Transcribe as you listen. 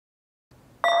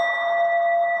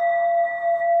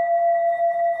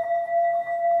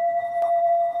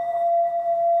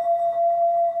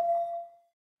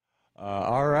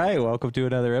welcome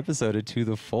to another episode of To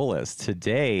the Fullest.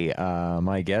 Today,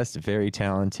 my guest, very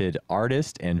talented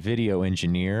artist and video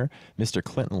engineer, Mr.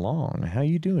 Clint Long. How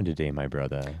you doing today, my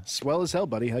brother? Swell as hell,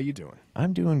 buddy. How you doing?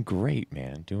 I'm doing great,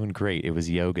 man. Doing great. It was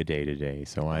yoga day today,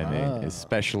 so I'm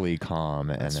especially calm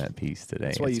and at peace today.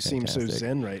 That's why you It's seem so fantastic.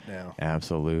 zen right now.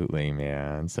 Absolutely,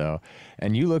 man. So,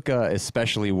 and you look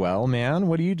especially well, man.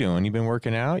 What are you doing? You been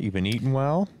working out? You been eating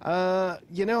well?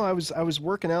 You know, I was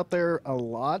working out there a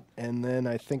lot, and then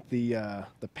I think the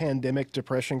pandemic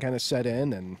depression kind of set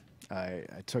in, and I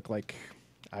took like,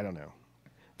 I don't know.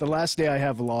 The last day I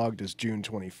have logged is June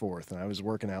 24th, and I was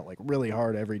working out like really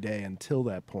hard every day until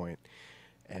that point.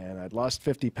 And I'd lost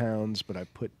 50 pounds, but I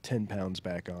put 10 pounds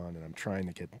back on, and I'm trying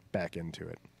to get back into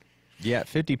it. Yeah,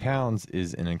 50 pounds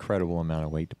is an incredible amount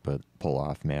of weight to pull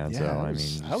off, man. Yeah, so,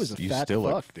 I was a you fat still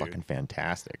look fuck, dude. fucking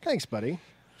fantastic. Thanks, buddy.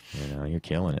 You know, you're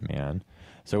killing it, man.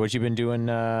 So what you been doing?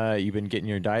 You been getting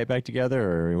your diet back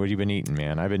together, or what you been eating,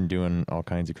 man? I've been doing all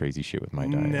kinds of crazy shit with my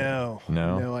diet.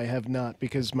 No, I have not,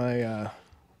 because my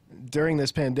during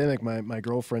this pandemic, my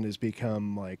girlfriend has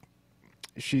become like,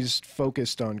 she's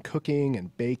focused on cooking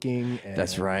and baking. And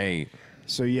That's right.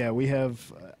 so yeah, we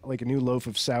have like a new loaf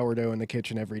of sourdough in the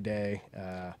kitchen every day.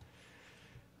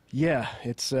 Yeah,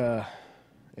 it's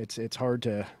hard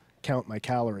to count my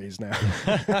calories now.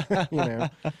 You know.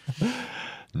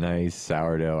 Nice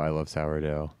sourdough. I love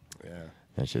sourdough. Yeah.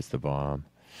 That's just the bomb.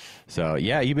 So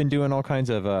yeah, you've been doing all kinds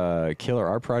of killer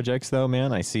art projects, though,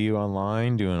 man. I see you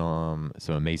online doing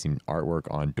some amazing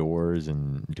artwork on doors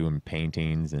and doing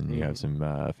paintings, and you have some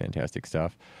fantastic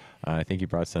stuff. I think you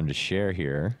brought some to share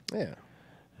here. Yeah.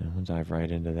 And we'll dive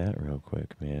right into that real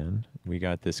quick, man. We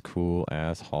got this cool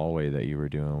ass hallway that you were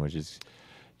doing, which is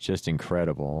just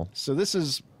incredible. So this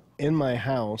is in my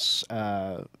house,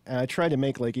 and I try to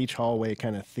make like each hallway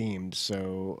kind of themed.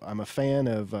 So I'm a fan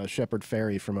of Shepard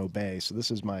Fairey from Obey. So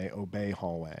this is my Obey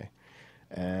hallway,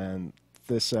 and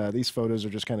these photos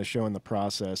are just kind of showing the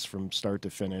process from start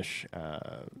to finish.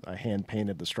 I hand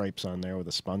painted the stripes on there with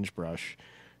a sponge brush.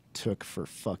 Took for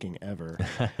fucking ever.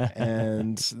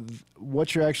 And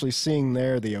what you're actually seeing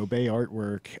there, the Obey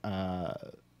artwork,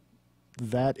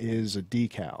 that is a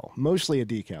decal, mostly a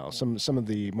decal. Some of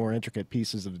the more intricate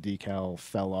pieces of the decal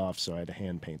fell off, so I had to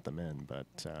hand paint them in.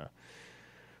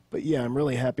 But yeah, I'm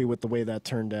really happy with the way that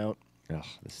turned out. Ugh,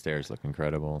 the stairs look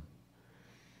incredible.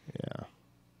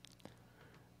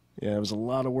 Yeah, it was a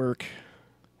lot of work.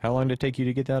 How long did it take you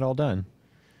to get that all done?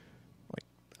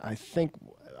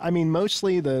 I mean,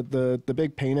 mostly the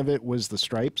big pain of it was the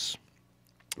stripes,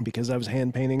 because I was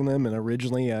hand painting them, and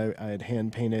originally I had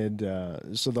hand painted,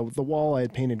 so the wall I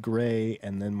had painted gray,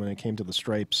 and then when it came to the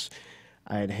stripes,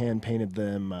 I had hand painted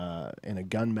them in a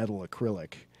gunmetal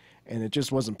acrylic, and it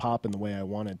just wasn't popping the way I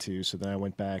wanted to, so then I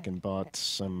went back and bought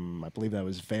some, I believe that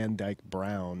was Van Dyke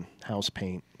Brown house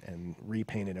paint, and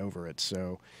repainted over it.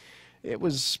 So it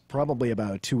was probably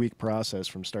about a 2-week process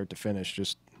from start to finish,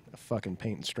 just fucking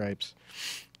paint and stripes.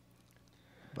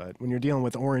 But when you're dealing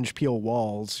with orange peel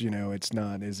walls, you know, it's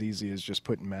not as easy as just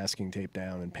putting masking tape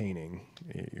down and painting.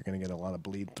 You're going to get a lot of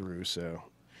bleed through, so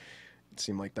it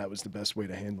seemed like that was the best way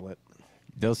to handle it.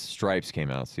 Those stripes came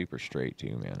out super straight,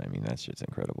 too, man. I mean, that's just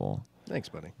incredible. Thanks,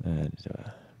 buddy. That'd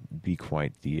be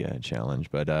quite the challenge.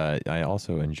 But I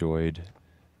also enjoyed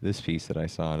this piece that I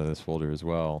saw out of this folder as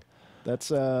well.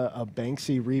 That's a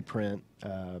Banksy reprint.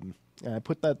 And I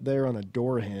put that there on a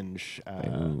door hinge.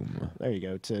 Boom. There you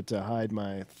go, to hide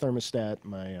my thermostat,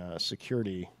 my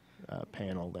security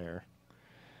panel there.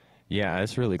 Yeah,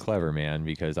 it's really clever, man,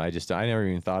 because I never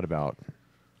even thought about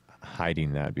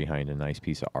hiding that behind a nice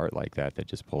piece of art like that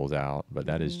just pulls out. But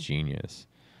that is genius.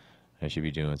 I should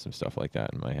be doing some stuff like that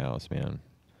in my house, man.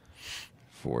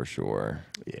 For sure.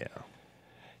 Yeah.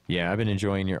 Yeah, I've been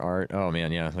enjoying your art. Oh,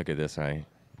 man, yeah, look at this.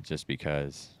 Just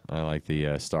because I like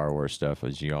the Star Wars stuff,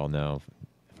 as you all know,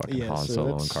 fucking Han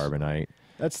Solo and Carbonite.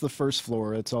 That's the first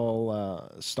floor. It's all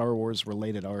Star Wars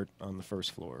related art on the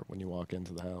first floor when you walk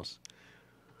into the house.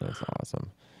 That's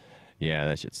awesome. Yeah,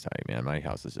 that shit's tight, man. My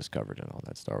house is just covered in all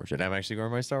that Star Wars shit. I'm actually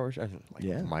wearing my Star Wars shirt.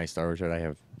 My Star Wars shirt. I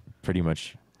have pretty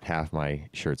much half my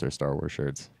shirts are Star Wars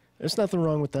shirts. There's nothing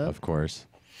wrong with that. Of course.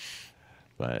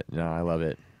 But no, I love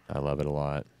it. I love it a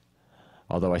lot.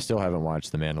 Although I still haven't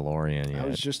watched The Mandalorian yet. I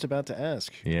was just about to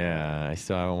ask. Yeah, I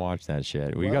still haven't watched that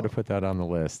shit. We got to put that on the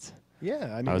list.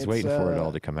 Yeah, I mean, I was waiting for it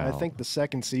all to come out. I think the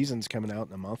second season's coming out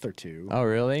in a month or two. Oh,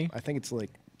 really? I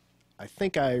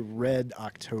think I read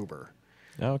October.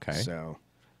 Okay. So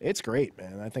it's great,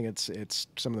 man. I think it's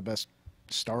some of the best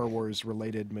Star Wars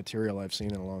related material I've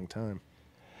seen in a long time.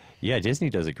 Yeah, Disney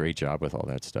does a great job with all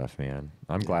that stuff, man.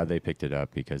 I'm glad they picked it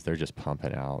up because they're just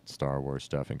pumping out Star Wars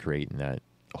stuff and creating that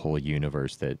whole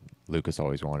universe that Lucas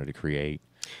always wanted to create.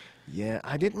 Yeah,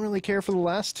 I didn't really care for the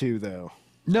last two though.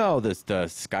 No, the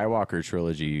Skywalker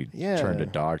trilogy Yeah. turned to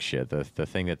dog shit. The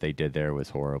thing that they did there was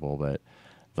horrible, but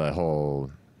the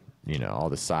whole, you know, all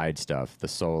the side stuff, the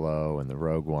Solo and the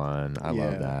Rogue One, I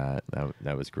love that.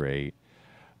 That was great.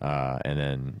 And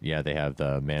then, yeah, they have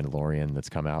the Mandalorian that's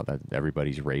come out that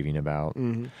everybody's raving about.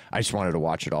 I just wanted to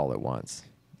watch it all at once.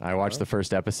 I watched the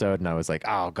first episode and I was like,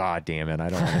 oh, God damn it. I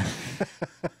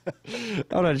don't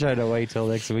I'm not trying to wait till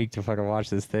next week to fucking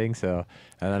watch this thing. So,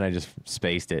 and then I just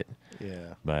spaced it.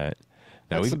 Yeah. But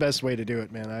no, that's the best way to do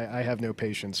it, man. I have no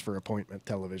patience for appointment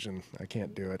television. I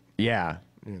can't do it. Yeah.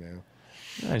 You know.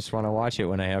 I just want to watch it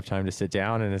when I have time to sit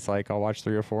down, and it's like I'll watch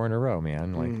 3 or 4 in a row,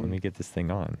 man. Like, let me get this thing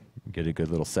on, get a good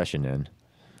little session in.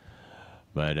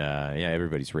 But yeah,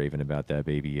 everybody's raving about that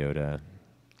Baby Yoda.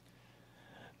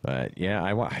 But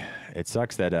yeah, it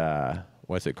sucks that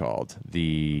what's it called?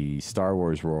 The Star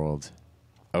Wars world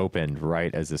opened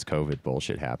right as this COVID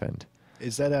bullshit happened.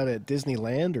 Is that out at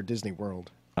Disneyland or Disney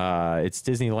World? It's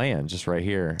Disneyland, just right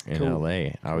here in Cool.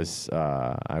 LA. I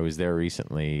was there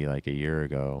recently, like a year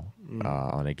ago,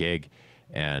 on a gig,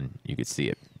 and you could see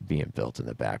it being built in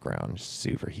the background.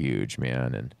 Super huge,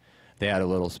 man. And they had a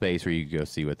little space where you could go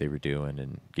see what they were doing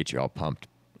and get you all pumped,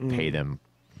 pay them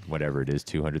whatever it is,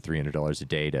 $200, $300 a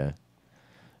day to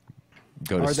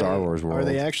go to Star Wars World. Are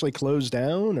they actually closed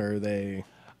down, or are they?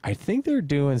 I think they're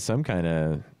doing some kind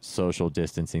of social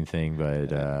distancing thing,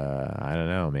 but I don't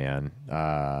know, man.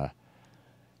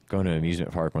 Going to an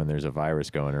amusement park when there's a virus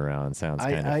going around sounds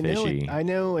kind of fishy. I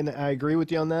know, and I agree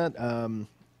with you on that.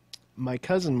 My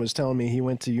cousin was telling me he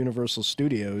went to Universal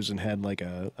Studios and had like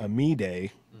a me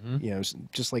day, you know,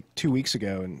 just like 2 weeks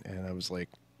ago, and I was like,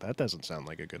 that doesn't sound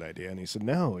like a good idea. And he said,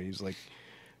 no. He's like,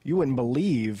 you wouldn't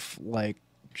believe like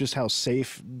just how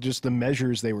safe, just the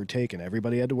measures they were taking.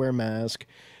 Everybody had to wear a mask.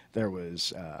 There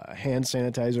was hand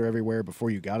sanitizer everywhere. Before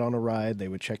you got on a ride, they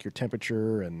would check your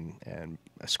temperature and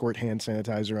squirt hand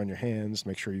sanitizer on your hands to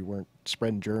make sure you weren't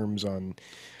spreading germs on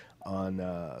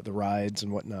the rides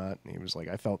and whatnot. And he was like,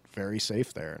 I felt very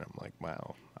safe there. And I'm like,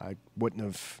 wow, I wouldn't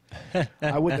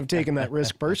have taken that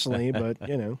risk personally, but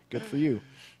you know, good for you.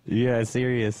 Yeah,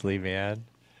 seriously, man.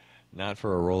 Not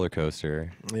for a roller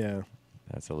coaster. Yeah.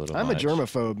 That's a little I'm much. a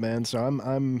germaphobe, man, so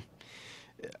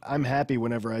I'm happy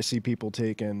whenever I see people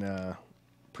taking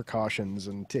precautions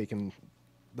and taking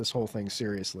this whole thing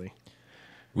seriously.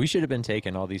 We should have been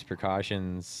taking all these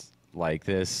precautions like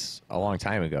this a long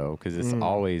time ago, because it's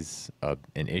always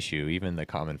an issue, even the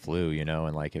common flu, you know,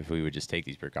 and like if we would just take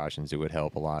these precautions, it would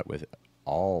help a lot with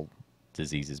all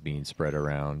diseases being spread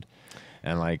around,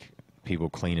 and like people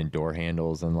cleaning door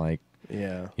handles and like,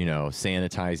 yeah, you know,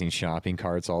 sanitizing shopping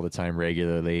carts all the time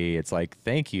regularly. It's like,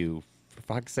 thank you. For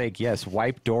fuck's sake, yes,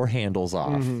 wipe door handles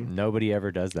off. Nobody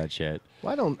ever does that shit.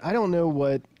 Well, I don't know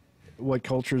what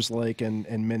culture's like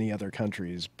in many other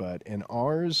countries, but in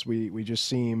ours, we just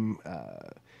seem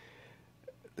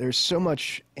there's so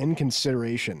much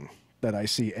inconsideration that I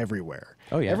see everywhere.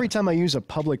 Oh yeah. Every time I use a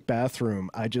public bathroom,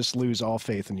 I just lose all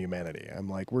faith in humanity. I'm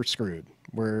like, we're screwed.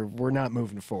 We're not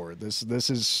moving forward. This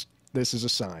is a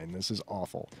sign. This is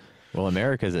awful. Well,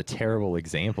 America is a terrible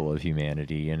example of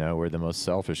humanity. You know, we're the most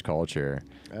selfish culture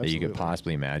that you could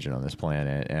possibly imagine on this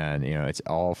planet. And, you know, it's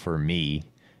all for me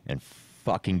and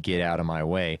fucking get out of my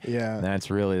way. Yeah. And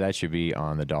that should be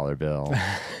on the dollar bill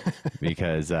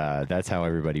because that's how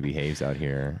everybody behaves out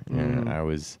here. And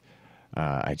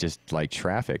I just like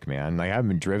traffic, man. Like I haven't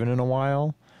been driven in a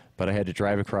while, but I had to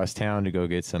drive across town to go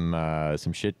get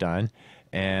some shit done.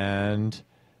 And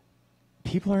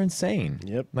people are insane.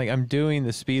 Yep. Like I'm doing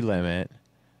the speed limit,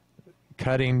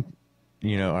 cutting,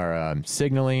 you know, or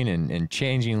signaling and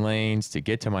changing lanes to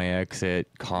get to my exit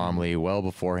calmly, well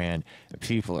beforehand.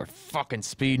 People are fucking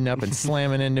speeding up and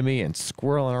slamming into me and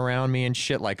squirreling around me and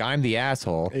shit like I'm the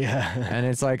asshole. Yeah. And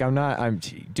it's like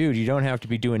dude, you don't have to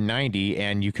be doing 90,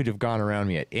 and you could have gone around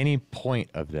me at any point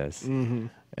of this.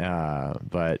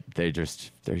 But they're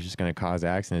just gonna cause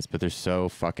accidents. But they're so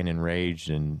fucking enraged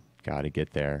and gotta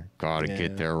get there.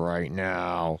 Get there right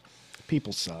now.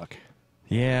 People suck.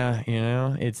 Yeah, you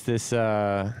know, it's this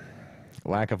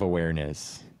lack of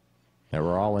awareness that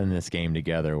we're all in this game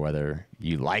together, whether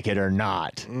you like it or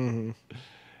not. And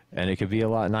it could be a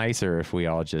lot nicer if we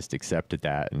all just accepted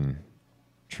that and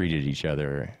treated each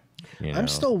other, you know, I'm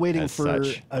still waiting as for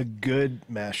such. a good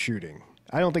mass shooting.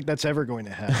 I don't think that's ever going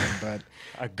to happen, but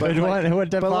A good one? What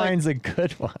defines a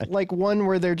good one? like one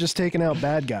where they're just taking out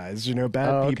bad guys, you know, bad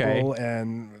okay. people,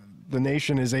 and the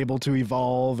nation is able to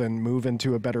evolve and move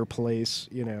into a better place,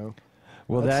 you know.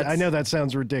 Well, I know that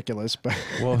sounds ridiculous, but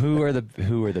well, who are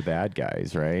the bad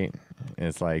guys, right?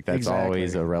 It's like that's Exactly.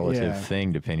 always a relative Yeah.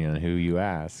 thing depending on who you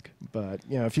ask. but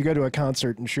if you go to a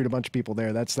concert and shoot a bunch of people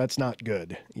there, that's not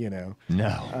good. No.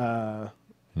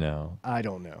 No. I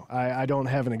don't know. I don't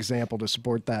have an example to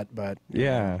support that, but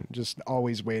Yeah. just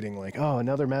always waiting like, oh,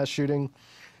 another mass shooting.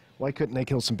 Why couldn't they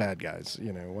kill some bad guys?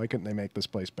 Why couldn't they make this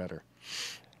place better?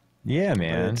 Yeah,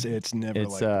 man. It's never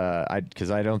It's like that. because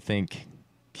I don't think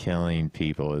killing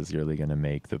people is really going to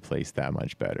make the place that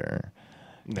much better.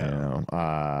 No.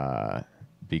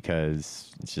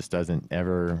 Because it just doesn't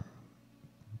ever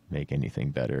make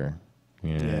anything better.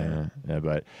 Yeah.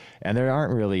 And there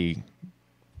aren't really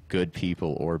good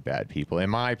people or bad people, in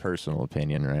my personal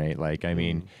opinion, right? Like, I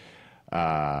mean,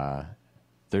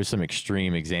 there's some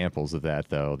extreme examples of that,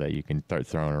 though, that you can start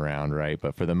throwing around, right?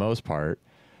 But for the most part,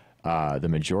 the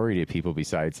majority of people,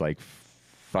 besides like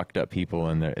fucked up people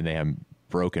and they have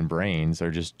broken brains,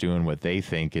 are just doing what they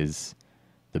think is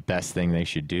the best thing they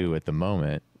should do at the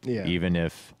moment, Yeah. even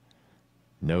if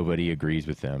nobody agrees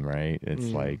with them, right? It's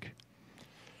like,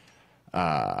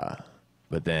 but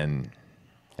then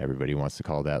everybody wants to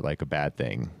call that like a bad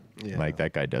thing. Yeah. Like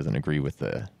that guy doesn't agree with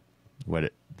the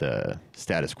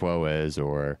status quo is,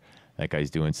 or that guy's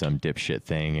doing some dipshit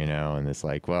thing, and it's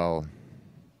like, well,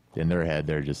 in their head,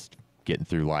 they're just getting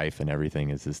through life and everything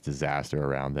is this disaster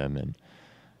around them, and,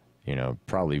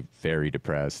 probably very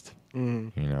depressed,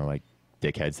 like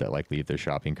dickheads that like leave their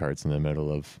shopping carts in the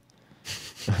middle of,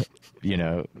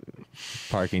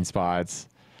 parking spots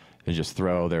and just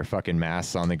throw their fucking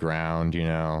masks on the ground,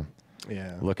 Yeah.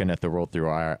 looking at the world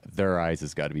through their eyes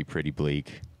has got to be pretty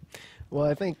bleak. Well,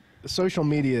 I think social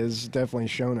media has definitely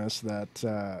shown us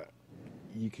that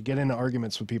you could get into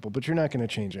arguments with people, but you're not going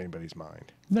to change anybody's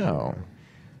mind. No.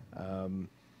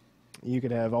 You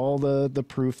could have all the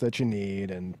proof that you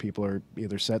need, and people are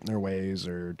either set in their ways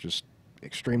or just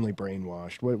extremely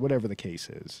brainwashed, whatever the case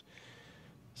is.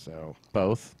 So,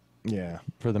 Both, yeah.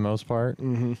 for the most part.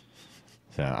 Mm-hmm.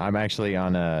 So I'm actually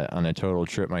on a total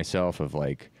trip myself of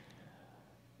like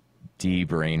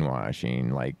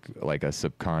de-brainwashing, like a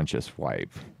subconscious wipe.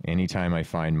 Anytime I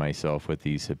find myself with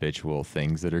these habitual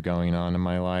things that are going on in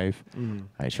my life,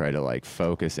 I try to like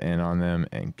focus in on them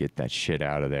and get that shit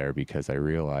out of there, because I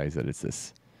realize that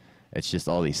it's just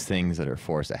all these things that are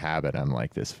force of habit. I'm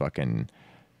like this fucking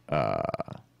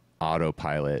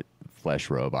autopilot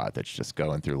flesh robot that's just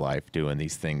going through life doing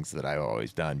these things that I've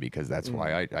always done, because that's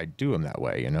why I do them that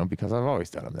way, because I've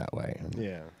always done them that way. And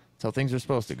Yeah. that's how things are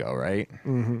supposed to go, right?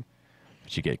 Mm-hmm.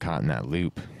 But you get caught in that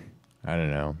loop. I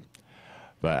don't know.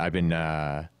 But I've been,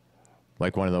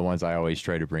 like one of the ones I always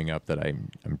try to bring up that I'm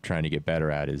trying to get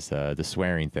better at is the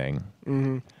swearing thing.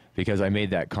 Mm-hmm. Because I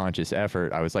made that conscious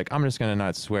effort. I was like, I'm just going to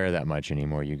not swear that much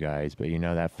anymore, you guys. But,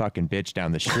 that fucking bitch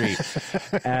down the street.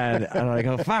 And I'm like,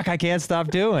 oh, fuck, I can't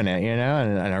stop doing it,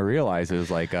 And I realized it was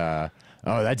like, oh,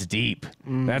 that's deep.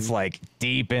 That's like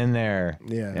deep in there.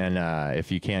 Yeah. And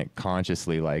if you can't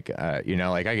consciously, like I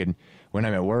could, when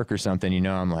I'm at work or something,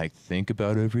 I'm like, think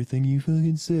about everything you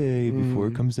fucking say before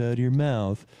it comes out of your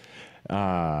mouth.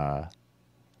 But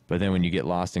then when you get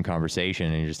lost in conversation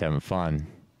and you're just having fun,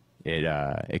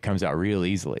 it comes out real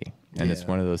easily. And it's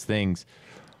one of those things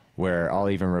where I'll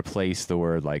even replace the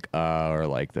word like or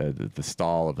like the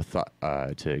stall of a thought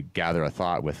to gather a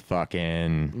thought with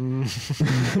fucking.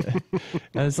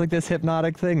 And it's like this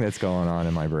hypnotic thing that's going on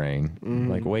in my brain,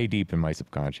 like way deep in my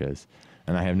subconscious,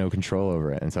 and I have no control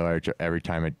over it. And so every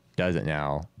time it does it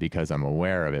now, because I'm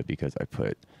aware of it, because I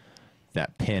put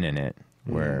that pin in it,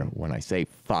 where when I say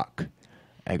fuck,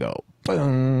 I go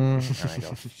boom, and I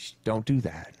go, don't do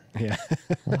that. Yeah.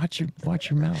 Watch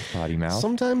your mouth, potty mouth.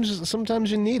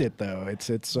 Sometimes you need it though. It's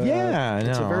it's a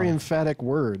very emphatic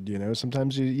word.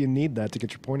 Sometimes you need that to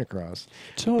get your point across.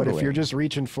 Totally. But if you're just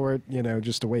reaching for it,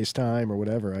 just to waste time or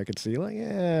whatever, I could see like,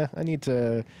 I need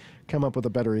to come up with a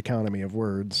better economy of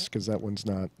words, because that one's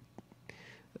not.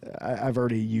 I've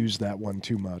already used that one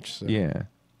too much. So. Yeah.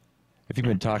 If you've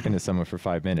been talking to someone for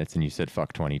 5 minutes and you said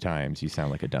fuck 20 times, you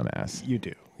sound like a dumbass. You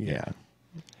do. Yeah.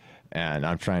 And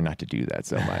I'm trying not to do that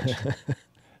so much.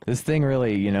 This thing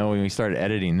really, when we started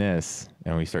editing this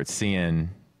and we start seeing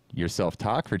yourself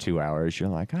talk for 2 hours, you're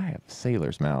like, I have a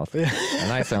sailor's mouth.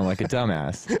 And I sound like a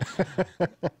dumbass.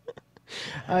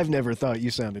 I've never thought you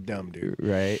sounded dumb, dude.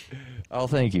 Right? Oh,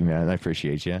 thank you, man. I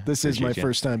appreciate you. This is my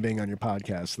first time being on your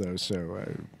podcast, though, so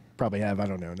probably have, I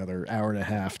don't know, another hour and a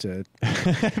half to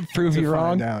prove you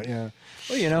wrong. find out. Yeah.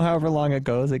 Well, you know, however long it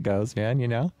goes, man. You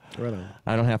know, Right on.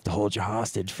 I don't have to hold you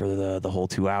hostage for the whole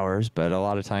 2 hours, but a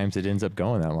lot of times it ends up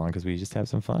going that long because we just have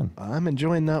some fun. I'm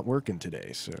enjoying not working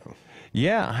today, so.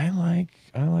 Yeah, I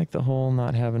like the whole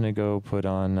not having to go put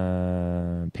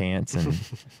on pants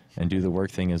and do the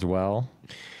work thing as well.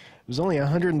 It was only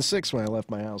 106 when I left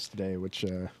my house today, which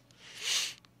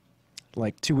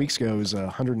like 2 weeks ago was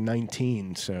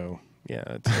 119. So yeah,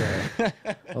 it's,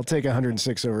 I'll take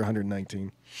 106 over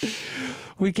 119.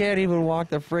 We can't even walk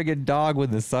the friggin' dog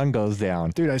when the sun goes down.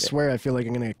 Dude, I swear I feel like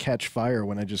I'm gonna catch fire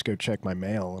when I just go check my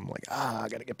mail. I'm like, I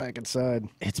gotta get back inside.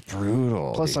 It's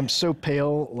brutal. Plus, dude. I'm so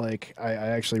pale, like I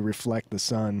actually reflect the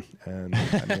sun, and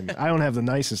I mean, I don't have the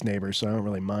nicest neighbor, so I don't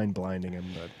really mind blinding him,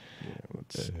 but you know,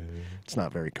 it's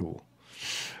not very cool.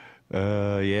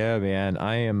 Yeah, man.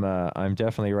 I'm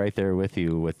definitely right there with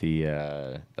you with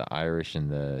the Irish and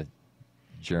the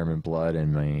German blood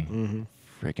in me.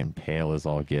 Freaking pale as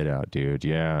all get out, dude.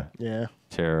 Yeah. Yeah.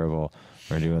 Terrible.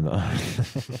 We're doing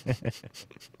the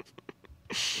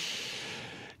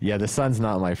Yeah, the sun's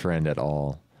not my friend at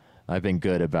all. I've been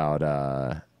good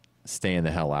about staying the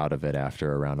hell out of it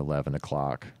after around 11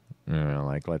 o'clock. You know,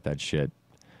 like let that shit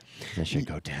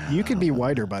go down. You could be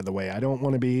whiter, by the way. I don't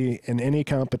want to be in any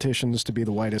competitions to be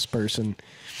the whitest person.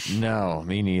 No,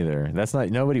 me neither. That's not.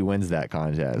 Nobody wins that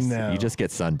contest. No. You just get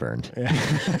sunburned.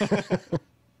 Yeah.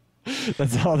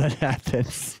 That's all that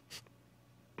happens.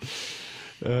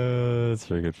 That's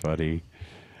freaking funny.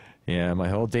 Yeah, my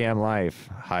whole damn life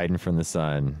hiding from the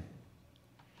sun.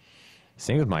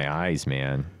 Same with my eyes,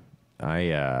 man.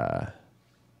 I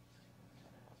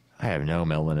have no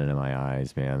melanin in my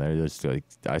eyes, man. They're just like,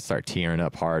 I start tearing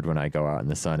up hard when I go out in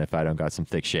the sun if I don't got some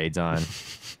thick shades on.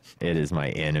 It is my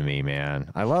enemy,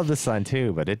 man. I love the sun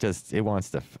too, but it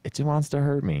wants to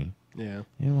hurt me. Yeah.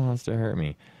 It wants to hurt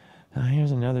me.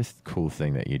 Here's another cool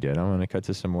thing that you did. I'm going to cut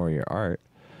to some more of your art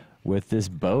with this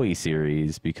Bowie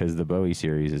series because the Bowie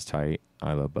series is tight.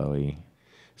 I love Bowie.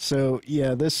 So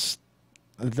yeah,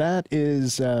 that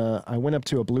is, I went up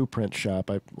to a blueprint shop.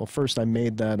 First I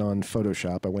made that on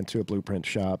Photoshop. I went to a blueprint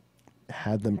shop,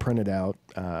 had them printed out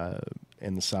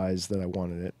in the size that I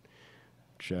wanted it,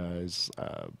 which is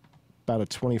about a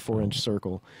 24-inch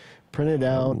circle. Printed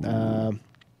out,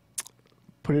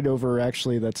 put it over,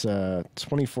 actually, that's a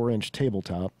 24-inch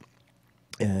tabletop.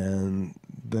 And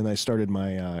then I started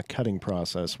my cutting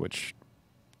process, which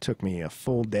took me a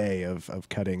full day of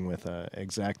cutting with an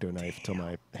X-Acto knife till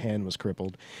my hand was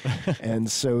crippled.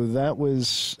 And so that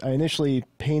was, I initially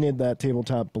painted that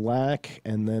tabletop black,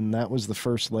 and then that was the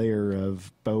first layer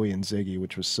of Bowie and Ziggy,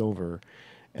 which was silver.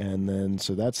 And then,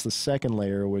 so that's the second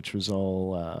layer, which was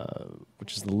all,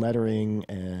 which is the lettering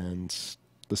and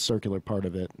the circular part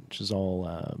of it, which is all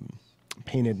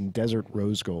painted in desert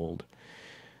rose gold.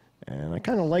 And I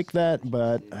kind of like that,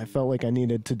 but I felt like I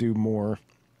needed to do more.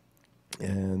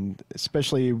 And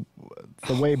especially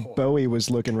the way Bowie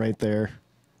was looking right there,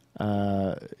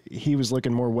 he was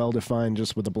looking more well-defined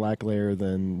just with the black layer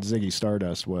than Ziggy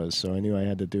Stardust was. So I knew I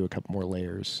had to do a couple more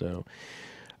layers. So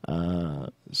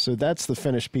so that's the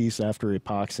finished piece after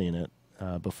epoxying it,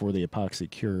 before the epoxy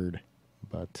cured.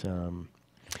 But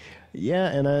yeah,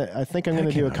 and I think I'm going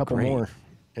to do a couple more.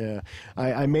 Yeah,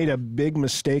 I made a big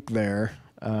mistake there.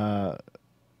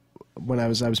 When I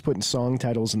was putting song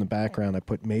titles in the background, I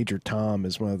put Major Tom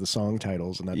as one of the song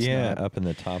titles, and that's not, up in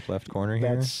the top left corner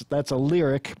here. That's a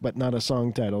lyric, but not a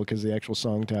song title, because the actual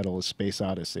song title is Space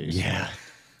Odyssey. Yeah.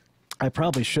 I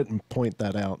probably shouldn't point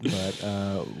that out,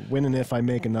 but when and if I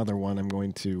make another one, I'm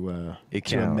going to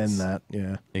amend that.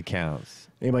 Yeah, it counts.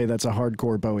 Anybody that's a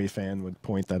hardcore Bowie fan would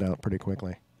point that out pretty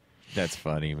quickly. That's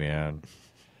funny, man.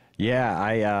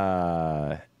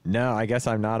 Yeah, no, I guess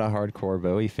I'm not a hardcore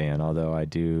Bowie fan, although I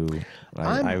do.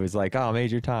 I was like, oh,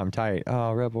 Major Tom, tight.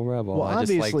 Oh, Rebel. Well, I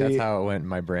just like that's how it went in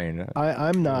my brain.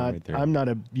 I'm not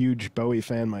a huge Bowie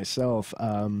fan myself.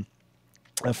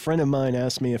 A friend of mine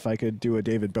asked me if I could do a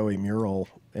David Bowie mural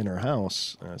in her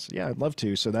house. And I said, yeah, I'd love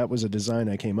to. So that was a design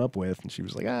I came up with. And she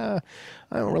was like, I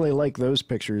don't really like those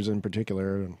pictures in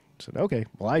particular. And I said, okay,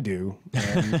 well, I do.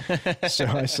 And so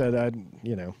I said, I'm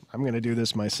going to do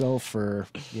this myself for,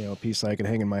 a piece I could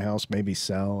hang in my house, maybe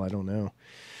sell. I don't know.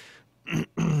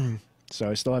 So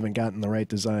I still haven't gotten the right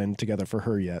design together for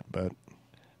her yet, but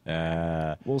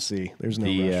we'll see. There's no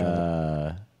rush on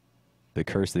it. The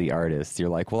curse of the artist. You're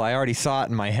like, well, I already saw it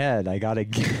in my head. I gotta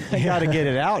get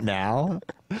it out now.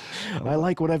 I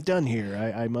like what I've done here.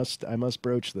 I must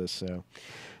broach this. So,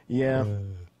 yeah,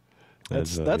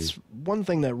 that's one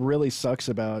thing that really sucks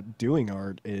about doing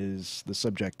art is the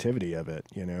subjectivity of it.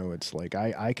 It's like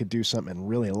I could do something and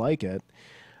really like it,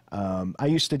 I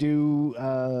used to do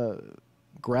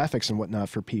graphics and whatnot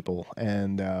for people,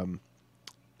 and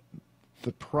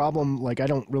the problem, like, I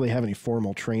don't really have any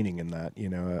formal training in that, you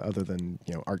know, other than,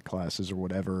 you know, art classes or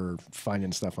whatever,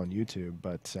 finding stuff on YouTube.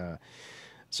 But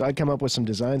so I'd come up with some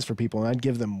designs for people, and I'd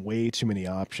give them way too many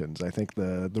options. I think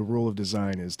the rule of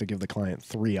design is to give the client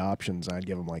 3 options. I'd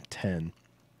give them like 10,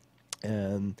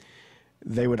 and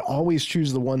they would always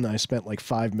choose the one that I spent like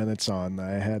 5 minutes on,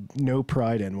 that I had no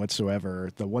pride in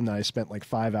whatsoever. The one that I spent like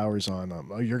 5 hours on.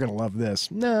 Oh, you're gonna love this.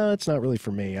 No, it's not really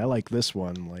for me. I like this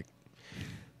one. Like,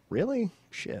 really?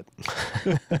 Shit.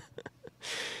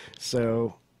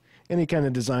 So any kind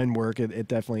of design work, it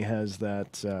definitely has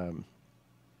that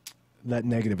that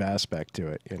negative aspect to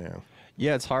it, you know.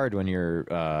 Yeah, it's hard when you're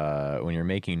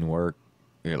making work,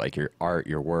 like your art,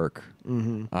 your work.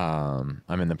 Mm-hmm.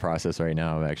 I'm in the process right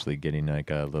now of actually getting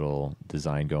like a little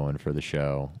design going for the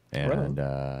show, and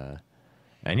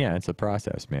yeah, it's a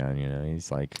process, man. You know,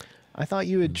 he's like, I thought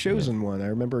you had chosen one. I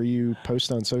remember you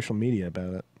post on social media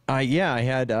about it. Yeah, I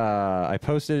had I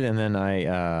posted, and then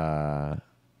I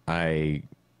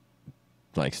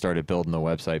like started building the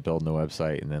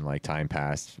website, and then like time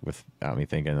passed without me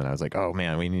thinking, and I was like, oh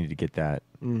man, we need to get that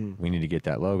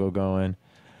logo going.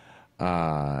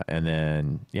 And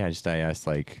then yeah, I asked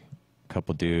like a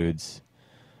couple dudes,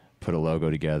 put a logo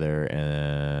together,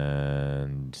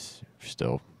 and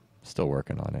still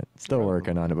working on it.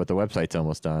 But the website's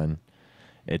almost done.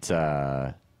 It's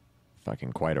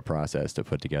fucking quite a process to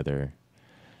put together.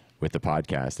 With the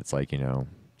podcast, it's like, you know,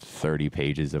 30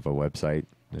 pages of a website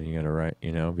that you gotta write,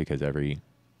 you know, because every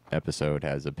episode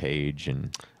has a page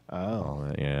and all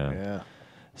that. Yeah.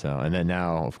 So, and then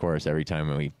now, of course, every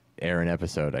time we air an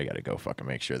episode, I gotta go fucking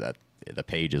make sure that the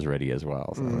page is ready as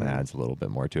well. So it adds a little bit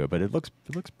more to it, but it looks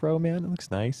pro, man. It looks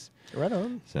nice. Right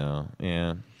on. So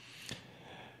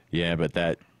yeah, but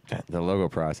the logo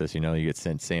process, you know, you get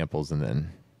sent samples, and then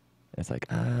it's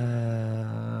like,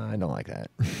 I don't like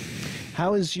that.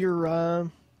 How is your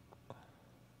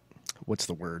what's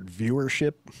the word,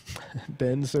 viewership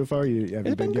been so far? Have you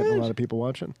been getting good. a lot of people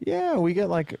watching? Yeah, we get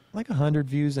like 100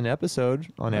 views an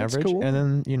episode on That's average. cool. And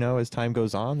then, you know, as time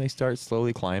goes on, they start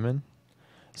slowly climbing.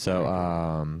 So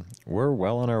we're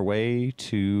well on our way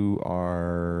to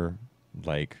our,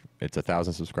 like, it's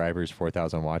 1,000 subscribers,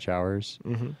 4,000 watch hours.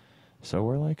 Mm-hmm. So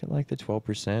we're like at like the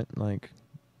 12%, like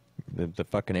the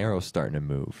fucking arrow's starting to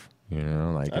move, you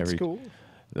know, like That's cool.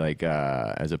 Like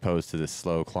as opposed to the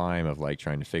slow climb of like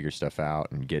trying to figure stuff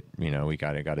out and get, you know, we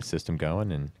got a system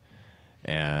going,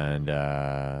 and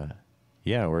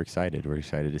yeah, we're excited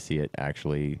to see it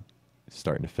actually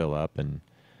starting to fill up, and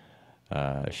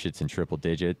shit's in triple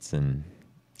digits, and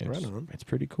it's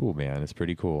pretty cool, man. It's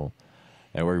pretty cool.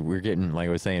 And we're getting, like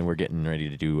I was saying, we're getting ready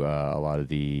to do a lot of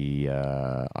the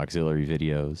auxiliary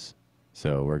videos.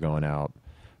 So we're going out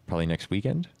probably next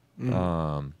weekend.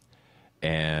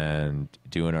 And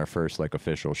doing our first like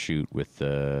official shoot with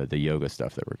the yoga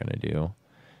stuff that we're gonna do,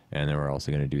 and then we're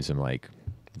also gonna do some like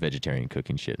vegetarian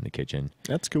cooking shit in the kitchen.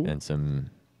 That's cool. And some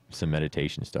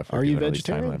meditation stuff. Are you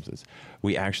vegetarian?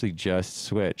 We actually just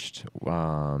switched,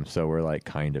 so we're like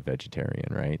kind of vegetarian,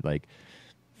 right? Like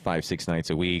 5-6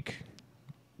 nights a week,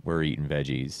 we're eating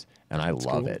veggies, and I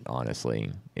love it.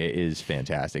 Honestly, it is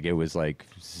fantastic. It was like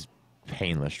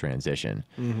painless transition,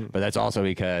 but that's also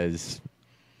because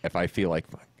if I feel like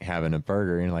having a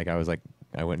burger, and like I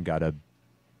went and got a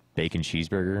bacon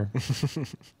cheeseburger,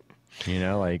 you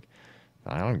know, like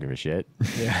I don't give a shit.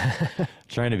 Yeah.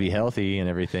 Trying to be healthy and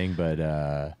everything, but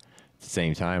at the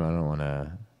same time, I don't want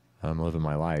to. I'm living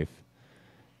my life.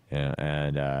 Yeah,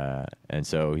 and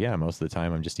so yeah, most of the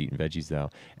time I'm just eating veggies though,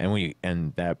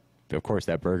 and that, of course,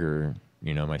 that burger,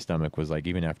 you know, my stomach was like,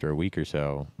 even after a week or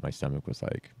so, my stomach was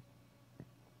like,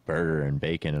 burger and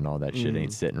bacon and all that shit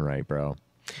ain't sitting right, bro.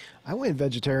 I went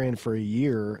vegetarian for a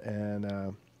year,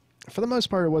 and for the most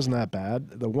part, it wasn't that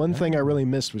bad. The one thing I really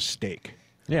missed was steak.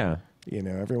 Yeah. You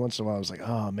know, every once in a while I was like,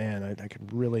 oh man, I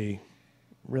could really,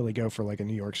 really go for like a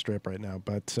New York strip right now.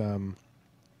 But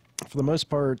for the most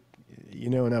part, you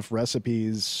know, enough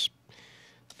recipes,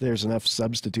 there's enough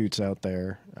substitutes out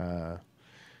there.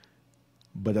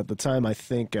 But at the time, I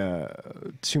think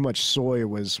too much soy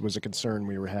was a concern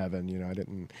we were having. You know, I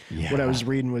didn't. Yeah. What I was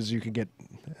reading was you could get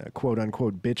quote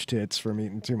unquote bitch tits from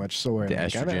eating too much soy. The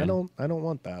Like, estrogen. I don't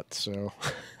want that. So.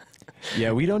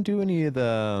 Yeah, we don't do any of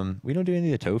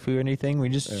the tofu or anything. We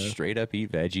just straight up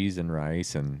eat veggies and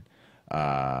rice, and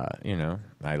you know,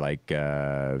 I like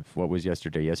what was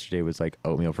yesterday? Yesterday was like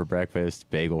oatmeal for breakfast,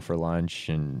 bagel for lunch,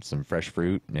 and some fresh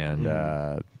fruit, and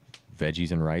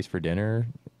veggies and rice for dinner.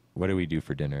 What do we do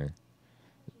for dinner?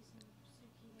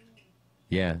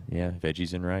 Yeah,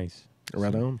 veggies and rice.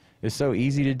 Right on. It's so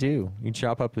easy to do. You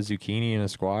chop up a zucchini and a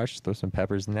squash, throw some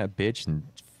peppers in that bitch, and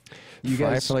You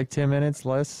fry guys for like 10 minutes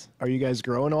less. Are you guys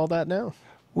growing all that now?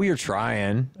 We are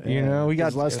trying. You Yeah, know, we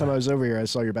 'cause got last time I was over here, I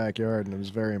saw your backyard, and I was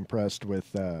very impressed with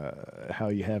how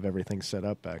you have everything set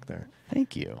up back there.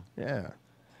 Thank you. Yeah.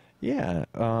 Yeah.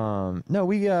 No,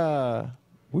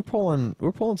 we're pulling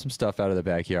some stuff out of the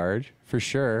backyard for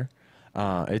sure.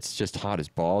 It's just hot as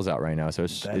balls out right now, so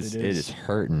That it it is. is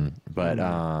hurting. But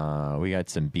we got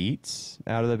some beets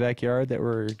out of the backyard that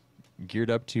we're geared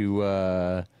up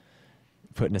to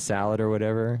put in a salad or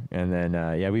whatever. And then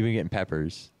we've been getting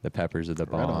peppers. The peppers are the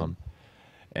Right bomb.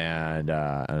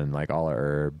 And like all our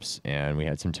herbs, and we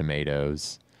had some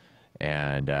tomatoes.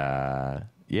 And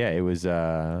it was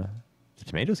the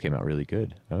tomatoes came out really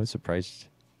good. I was surprised.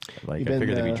 Like You've I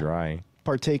figured been, they'd be dry.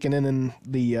 Partaking in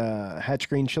the Hatch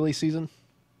Green chili season?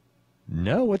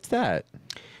 No, what's that?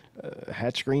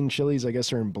 Hatch Green chilies, I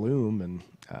guess, are in bloom, and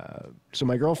so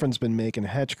my girlfriend's been making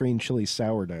Hatch Green chili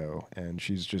sourdough, and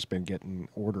she's just been getting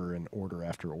order and order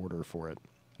after order for it.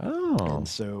 Oh, And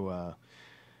so,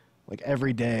 like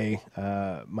every day,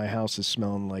 my house is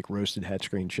smelling like roasted Hatch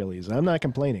Green chilies. And I'm not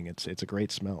complaining; it's a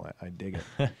great smell. I dig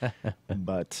it.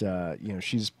 But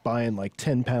she's buying like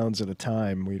 10 pounds at a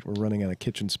time. We're running out of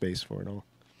kitchen space for it all.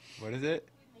 what is it?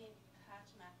 We made hatch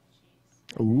mac and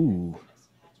cheese. Ooh, Make some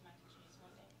hatch mac and cheese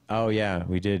one day. Oh yeah,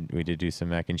 we did do some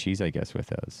mac and cheese, I guess, with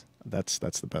those. that's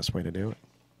the best way to do it.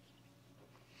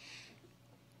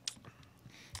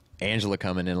 Angela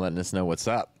coming in, letting us know what's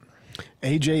up,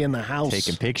 AJ in the house.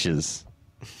 taking pictures,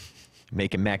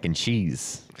 making mac and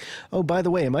cheese. Oh, by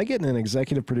the way, am I getting an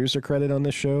executive producer credit on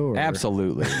this show? Or?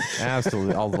 Absolutely,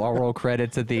 absolutely. I'll roll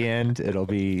credits at the end. It'll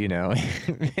be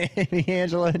maybe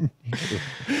Angela.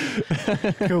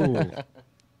 Cool.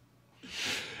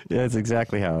 Yeah, that's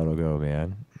exactly how it'll go,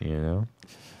 man.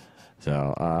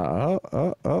 So,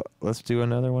 let's do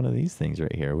another one of these things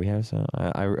right here. We have some.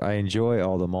 I enjoy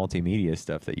all the multimedia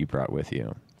stuff that you brought with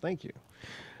you. Thank you.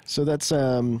 So that's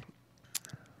some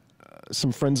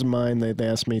friends of mine. They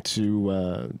asked me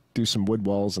to do some wood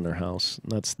walls in their house.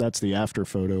 That's the after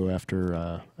photo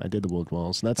after I did the wood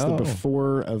walls. And that's the Oh.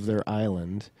 before of their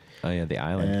island. Oh yeah, the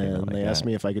island. came out And like they asked that.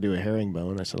 me if I could do a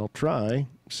herringbone. I said I'll try.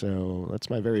 So that's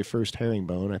my very first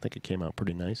herringbone. I think it came out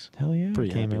pretty nice. Hell yeah,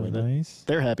 Pretty came happy out with it. nice.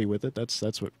 They're happy with it.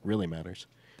 That's what really matters.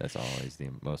 That's always the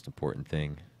most important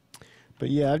thing.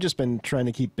 But yeah, I've just been trying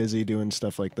to keep busy doing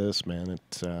stuff like this, man.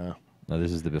 It's Now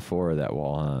this is the before of that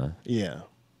wall, huh? yeah.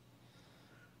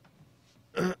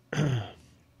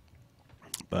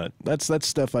 But that's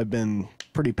stuff I've been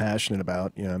pretty passionate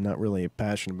about. I'm not really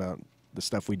passionate about the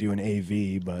stuff we do in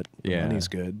AV, but the Yeah. money's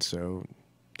good, so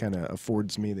kind of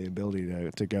affords me the ability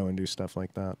to go and do stuff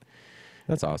like that.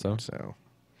 That's awesome. So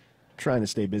trying to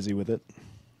stay busy with it.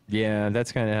 Yeah,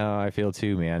 that's kind of how I feel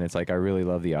too, man. It's like I really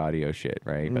love the audio shit,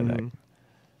 right? But that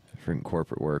freaking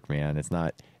corporate work, man. It's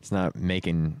not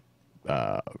making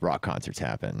rock concerts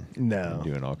happen. No. And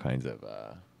doing all kinds of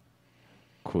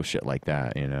cool shit like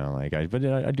that, Like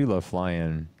I do love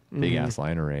flying big ass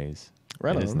line arrays.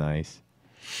 Right It is on. nice.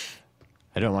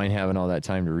 I don't mind having all that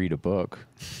time to read a book.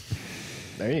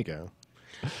 There you go.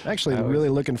 Actually, I was- really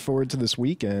looking forward to this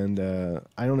weekend.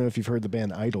 I don't know if you've heard the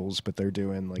band Idols, but they're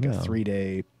doing like No. a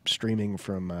 3-day streaming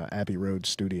from Abbey Road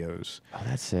Studios. Oh,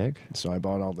 that's sick. So I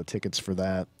bought all the tickets for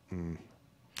that. And,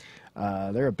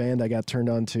 they're a band I got turned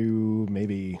on to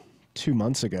maybe 2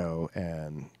 months ago,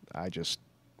 and it's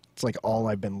like all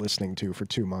I've been listening to for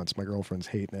 2 months. My girlfriend's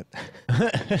hating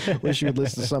it. Wish you would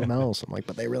listen to something else. I'm like,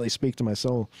 but they really speak to my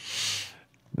soul.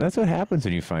 That's what happens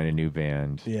when you find a new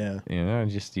band. Yeah.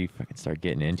 Just you fucking start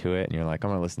getting into it, and you're like, I'm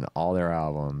gonna listen to all their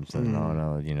albums, and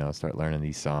I'm gonna, start learning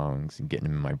these songs and getting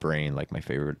them in my brain, like my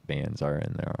favorite bands are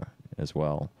in there as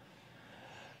well.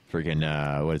 Freaking,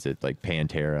 what is it, like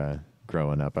Pantera?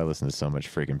 Growing up, I listened to so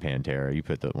much freaking Pantera. You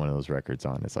put one of those records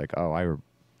on, it's like, oh, I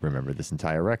remember this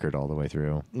entire record all the way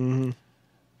through. Mm-hmm.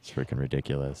 It's freaking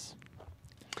ridiculous.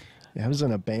 Yeah, I was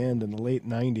in a band in the late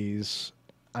 90s.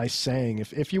 I sang,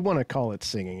 if you want to call it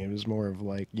singing. It was more of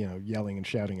like, yelling and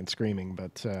shouting and screaming.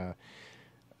 But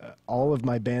all of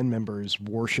my band members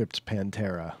worshipped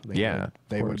Pantera.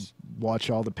 They would watch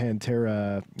all the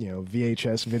Pantera,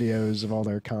 VHS videos of all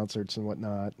their concerts and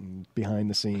whatnot and behind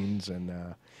the scenes. And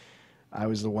I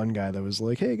was the one guy that was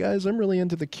like, hey, guys, I'm really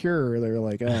into The Cure. They were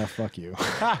like, fuck you.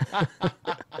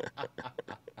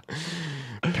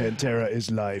 Pantera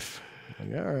is life.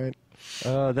 Like, all right.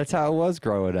 That's how it was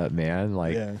growing up, man.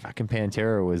 Like Yeah. fucking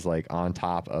Pantera was like on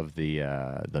top of the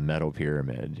metal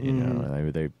pyramid. You know,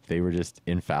 and they were just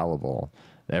infallible.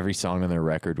 Every song on their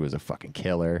record was a fucking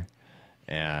killer,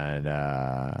 and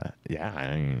I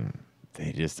mean,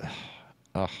 they just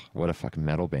oh, what a fucking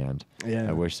metal band. Yeah.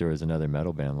 I wish there was another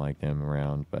metal band like them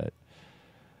around, but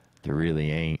there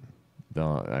really ain't.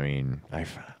 Though, I mean,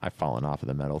 I've fallen off of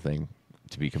the metal thing,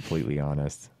 to be completely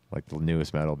honest. Like, the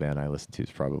newest metal band I listen to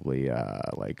is probably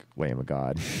like Lamb of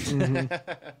God.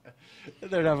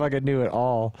 They're not fucking new at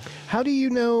all. How do you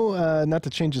know, not to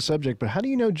change the subject, but how do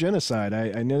you know Genocide?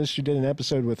 I noticed you did an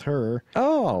episode with her.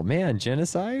 Oh man,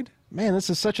 Genocide. Man, this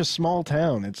is such a small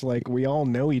town. It's like we all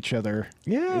know each other.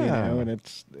 Yeah. You know, and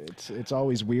it's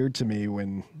always weird to me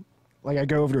when, like, I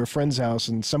go over to a friend's house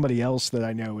and somebody else that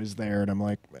I know is there, and I'm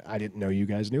like, I didn't know you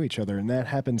guys knew each other. And that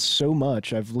happens so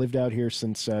much. I've lived out here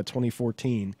since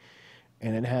 2014,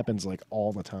 and it happens, like,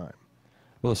 all the time.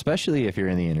 Well, especially if you're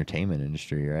in the entertainment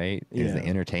industry, right? Because Yeah. the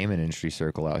entertainment industry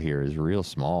circle out here is real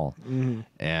small.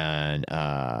 And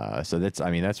so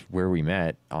that's where we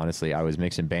met. Honestly, I was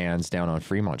mixing bands down on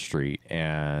Fremont Street,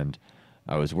 and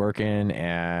I was working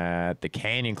at the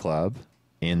Canyon Club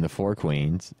in the Four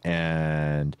Queens,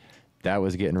 and that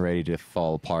was getting ready to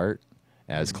fall apart,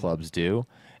 as clubs do.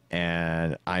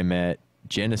 And I met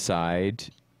Genocide.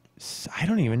 I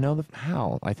don't even know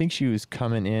how. I think she was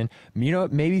coming in, you know,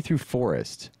 maybe through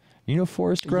Forrest. You know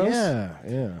Forrest Gross?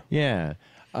 Yeah. Yeah.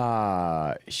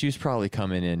 She was probably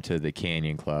coming into the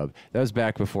Canyon Club. That was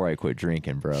back before I quit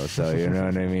drinking, bro. So, you know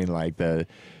what I mean? Like, the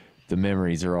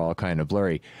memories are all kind of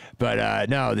blurry. But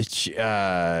no,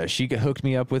 she hooked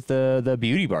me up with the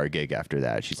beauty bar gig after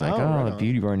that. She's like, right the on.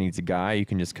 beauty bar needs a guy. You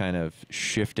can just kind of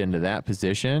shift into that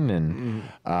position. And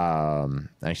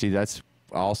actually, that's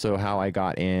also how I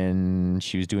got in.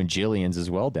 She was doing Jillian's as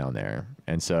well down there.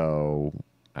 And so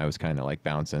I was kind of like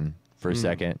bouncing for a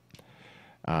second.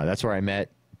 That's where I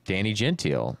met Danny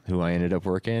Gentile, who I ended up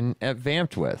working at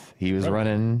Vamped with. He was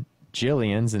running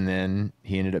Jillian's, and then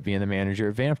he ended up being the manager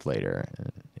at Vamped later.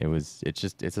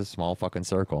 It's a small fucking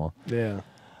circle. Yeah.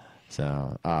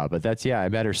 So, but I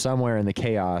met her somewhere in the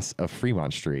chaos of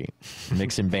Fremont Street,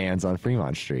 mixing bands on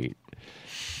Fremont Street.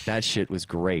 That shit was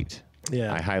great.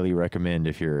 Yeah. I highly recommend,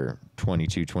 if you're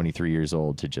 22, 23 years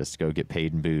old, to just go get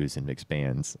paid in booze and mix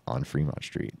bands on Fremont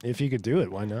Street. If you could do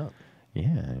it, why not?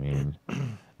 Yeah, I mean,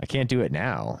 I can't do it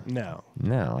now. No.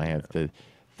 No, I have it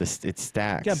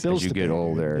stacks Got bills as you to get pay,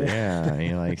 older. dude. Yeah,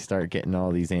 you like start getting all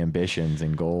these ambitions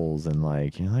and goals, and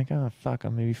like you're like, oh fuck,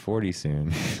 I'm maybe 40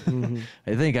 soon.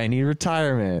 I think I need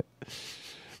retirement.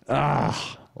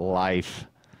 Life.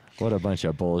 What a bunch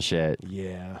of bullshit.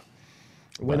 Yeah.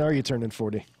 When are you turning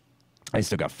 40? I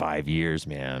still got 5 years,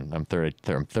 man. I'm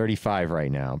 35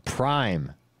 right now.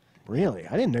 Prime. Really?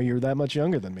 I didn't know you were that much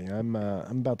younger than me. I'm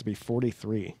about to be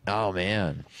 43. Oh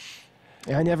man.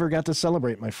 I never got to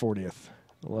celebrate my 40th.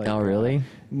 Like, Oh really?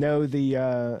 No, the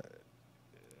October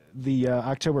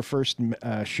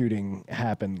 1st shooting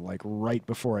happened like right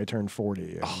before I turned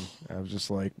 40. And I was just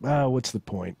like, oh, what's the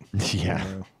point? Yeah.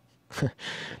 You know?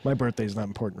 My birthday's not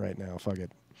important right now. Fuck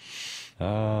it.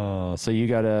 Oh, so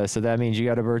that means you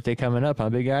got a birthday coming up,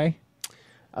 huh, big guy?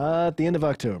 At the end of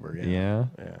October, yeah. Yeah.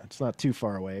 Yeah, it's not too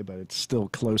far away, but it's still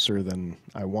closer than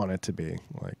I want it to be.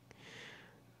 Like,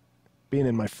 being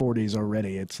in my 40s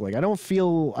already, it's like I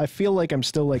feel like I'm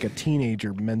still like a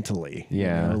teenager mentally.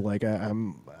 Yeah. You know? Like I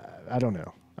don't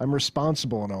know. I'm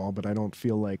responsible and all, but I don't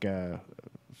feel like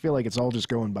it's all just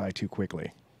going by too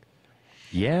quickly.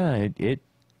 Yeah,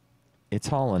 it's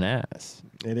hauling ass.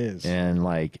 It is. And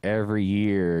like every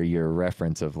year, your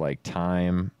reference of like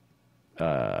time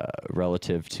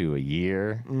relative to a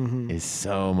year is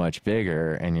so much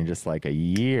bigger, and you're just like, a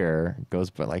year goes,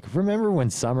 but like, remember when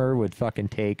summer would fucking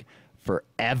take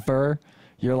forever?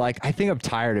 You're like, I think I'm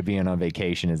tired of being on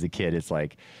vacation as a kid. It's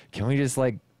like, can we just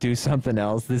like do something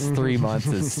else? This 3 months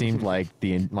has seemed like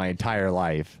my entire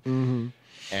life. And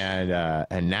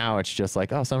now it's just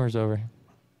like, oh, summer's over.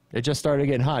 It just started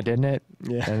getting hot, didn't it?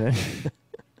 Yeah. And then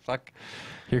fuck,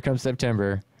 here comes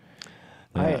September.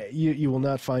 You will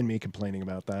not find me complaining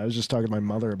about that. I was just talking to my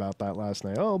mother about that last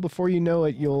night. Oh, before you know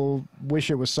it, you'll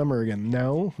wish it was summer again.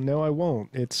 No, I won't.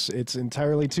 It's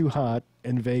entirely too hot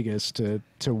in Vegas to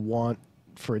want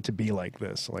for it to be like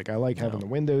this. Like, I like having the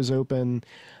windows open.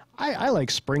 I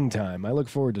like springtime. I look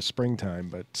forward to springtime,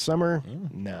 but summer,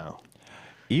 no.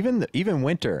 Even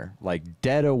winter, like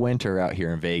dead of winter out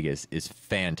here in Vegas, is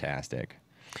fantastic.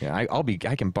 Yeah,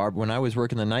 I can when I was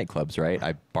working the nightclubs, right?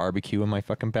 I barbecue in my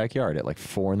fucking backyard at like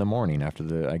 4 a.m.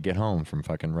 after I get home from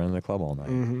fucking running the club all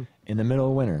night in the middle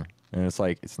of winter, and it's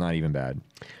like, it's not even bad.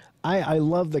 I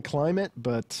love the climate,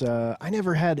 but I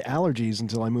never had allergies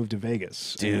until I moved to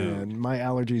Vegas. Dude. And my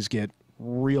allergies get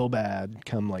real bad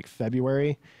come like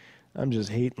February. I'm just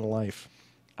hating life.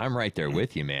 I'm right there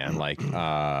with you, man. Like,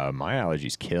 my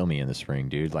allergies kill me in the spring,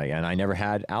 dude. Like, and I never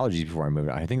had allergies before I moved.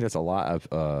 I think that's a lot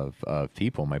of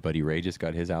people. My buddy Ray just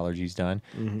got his allergies done,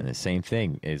 and the same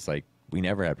thing is like we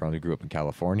never had problems. We grew up in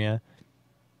California,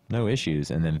 no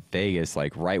issues, and then Vegas,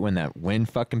 like right when that wind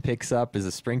fucking picks up, as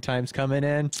the springtime's coming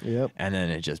in, Yep. and then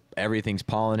it just everything's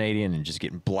pollinating and just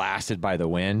getting blasted by the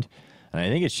wind, and I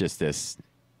think it's just this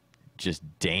just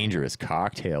dangerous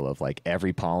cocktail of like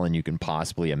every pollen you can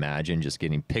possibly imagine just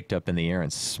getting picked up in the air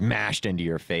and smashed into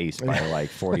your face by like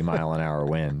 40-mile-an-hour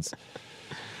winds.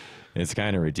 It's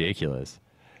kind of ridiculous.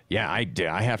 Yeah,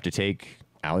 I have to take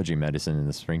allergy medicine in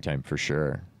the springtime for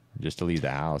sure, just to leave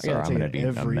the house, or I'm going to be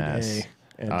a mess. Day.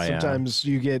 And Oh, yeah. sometimes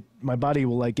my body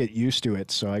will like get used to it,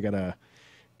 so I gotta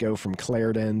go from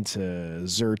Claritin to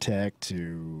Zyrtec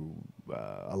to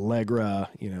Allegra.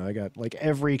 You know, I got like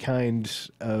every kind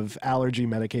of allergy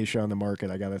medication on the market.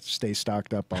 I gotta stay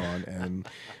stocked up on and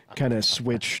kind of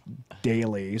switch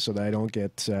daily so that I don't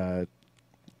get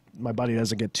my body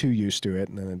doesn't get too used to it,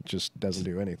 and then it just doesn't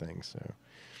do anything. So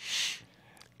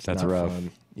it's That's not rough.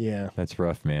 fun. Yeah. That's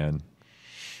rough, man.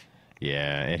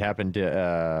 Yeah, it happened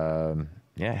to,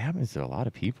 it happens to a lot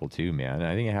of people too, man.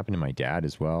 I think it happened to my dad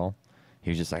as well. He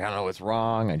was just like, I don't know what's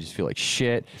wrong. I just feel like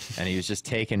shit. And he was just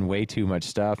taking way too much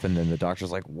stuff. And then the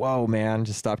doctor's like, whoa, man,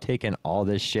 just stop taking all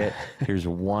this shit. Here's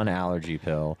one allergy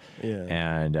pill. Yeah.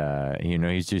 And, you know,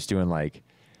 he's just doing like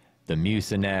the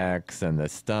Mucinex and the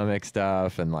stomach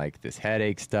stuff and like this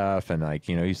headache stuff. And like,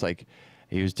 you know,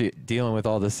 he was dealing with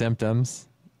all the symptoms,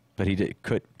 but he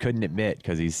couldn't admit,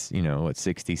 because he's, you know, at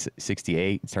 60,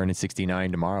 68, turning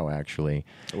 69 tomorrow, actually.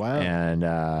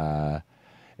 Wow.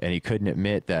 And he couldn't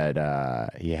admit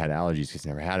that he had allergies because he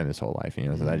never had them his whole life. You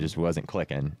know, so that just wasn't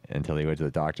clicking until he went to the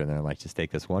doctor. And they're like, just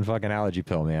take this one fucking allergy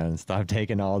pill, man, and stop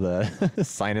taking all the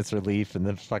sinus relief and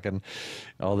the fucking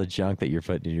all the junk that you're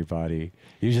putting in your body.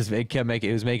 It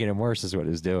was making him worse, is what it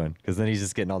was doing. Because then he's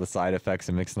just getting all the side effects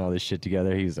and mixing all this shit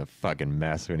together. He was a fucking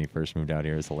mess when he first moved out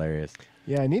here. It's hilarious.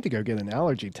 Yeah, I need to go get an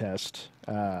allergy test.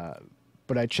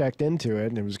 But I checked into it,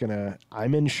 and it was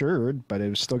I'm insured, but it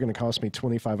was still gonna cost me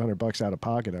 $2,500 out of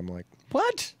pocket. I'm like,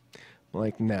 What?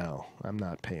 no, I'm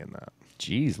not paying that.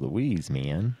 Jeez Louise,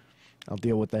 man. I'll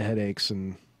deal with the headaches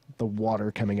and the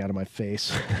water coming out of my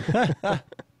face.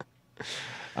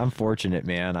 I'm fortunate,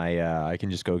 man. I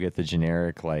can just go get the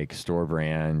generic, like, store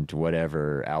brand,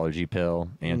 whatever, allergy pill,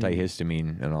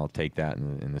 antihistamine, and I'll take that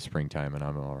in the springtime, and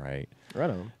I'm all right. Right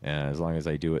on. And as long as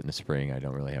I do it in the spring, I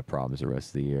don't really have problems the rest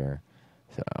of the year.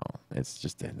 So it's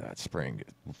just that spring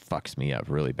fucks me up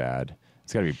really bad.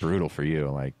 It's got to be brutal for you,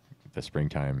 like the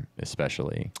springtime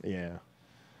especially. Yeah.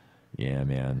 Yeah,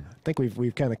 man. I think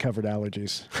we've kind of covered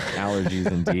allergies.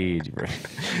 Allergies indeed.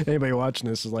 Anybody watching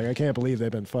this is like, I can't believe they've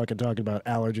been fucking talking about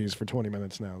allergies for 20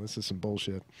 minutes now. This is some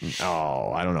bullshit.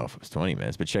 Oh, I don't know if it was 20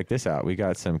 minutes, but check this out. We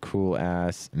got some cool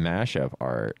ass mashup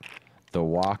art. The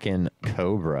walking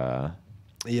cobra.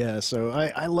 Yeah, so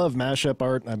I love mashup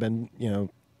art. I've been,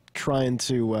 trying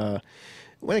to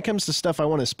when it comes to stuff I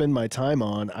want to spend my time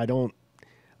on,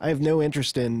 I have no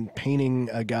interest in painting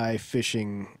a guy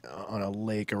fishing on a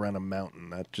lake around a mountain.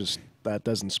 That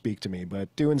doesn't speak to me.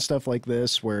 But doing stuff like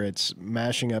this where it's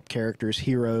mashing up characters,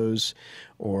 heroes,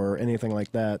 or anything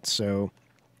like that. So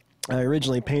I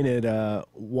originally painted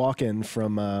Walken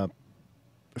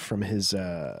from his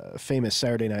famous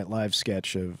Saturday Night Live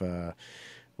sketch of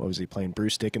what was he playing?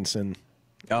 Bruce Dickinson.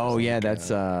 Oh yeah, that's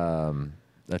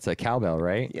a cowbell,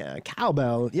 right? Yeah,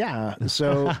 cowbell. Yeah.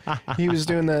 So he was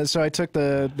doing that. So I took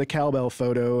the cowbell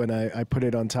photo and I put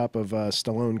it on top of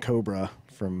Stallone Cobra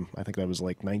from, I think that was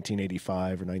like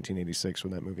 1985 or 1986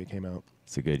 when that movie came out.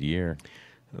 It's a good year.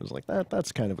 And I was like,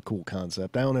 that's kind of a cool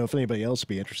concept. I don't know if anybody else would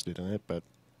be interested in it, but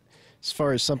as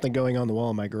far as something going on the wall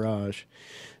in my garage.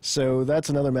 So that's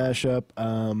another mashup.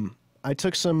 I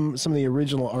took some of the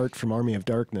original art from Army of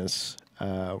Darkness,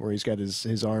 where he's got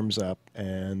his arms up,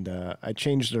 and I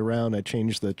changed it around. I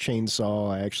changed the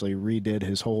chainsaw. I actually redid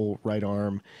his whole right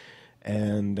arm,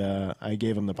 and I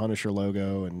gave him the Punisher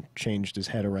logo and changed his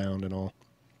head around and all.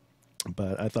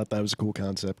 But I thought that was a cool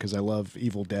concept because I love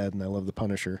Evil Dead and I love the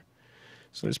Punisher.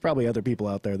 So there's probably other people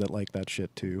out there that like that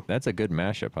shit too. That's a good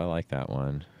mashup. I like that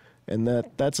one. And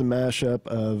that's a mashup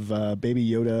of Baby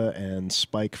Yoda and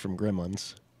Spike from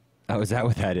Gremlins. Oh, is that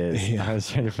what that is? Yeah. I was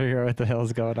trying to figure out what the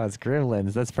hell's going on. It's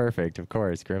Gremlins. That's perfect. Of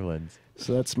course, Gremlins.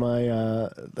 So that's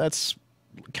that's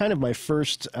kind of my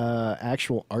first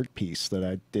actual art piece that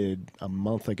I did a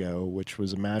month ago, which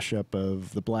was a mashup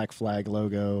of the Black Flag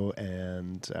logo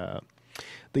and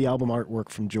the album artwork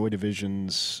from Joy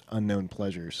Division's Unknown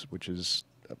Pleasures, which is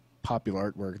a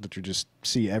popular artwork that you just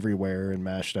see everywhere and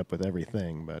mashed up with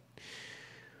everything. But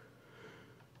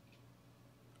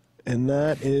And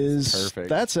Perfect.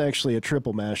 that's actually a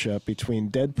triple mashup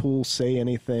between Deadpool, Say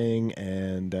Anything,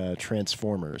 and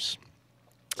Transformers.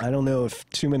 I don't know if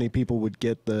too many people would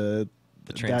get The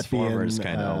that Transformers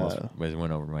being, kind of almost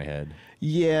went over my head.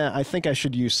 Yeah, I think I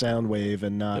should use Soundwave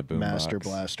and not The boombox. Master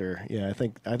Blaster. Yeah, I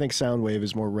think Soundwave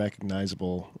is more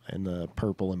recognizable in the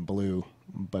purple and blue.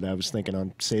 But I was thinking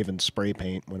on saving spray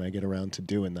paint when I get around to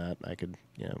doing that. I could,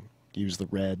 use the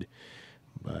red.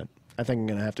 But I think I'm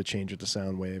gonna have to change it to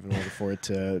Soundwave in order for it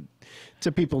to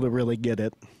people to really get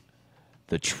it.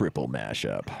 The triple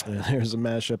mashup. There's a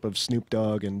mashup of Snoop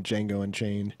Dogg and Django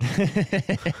Unchained.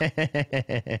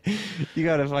 You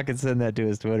gotta fucking send that to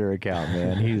his Twitter account,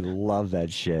 man. He loved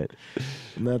that shit.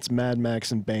 And that's Mad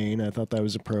Max and Bane. I thought that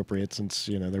was appropriate since,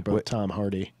 they're both Tom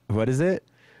Hardy. What is it?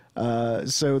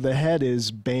 So the head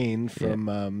is Bane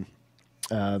from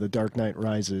The Dark Knight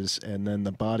Rises, and then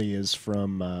the body is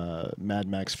from Mad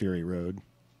Max Fury Road.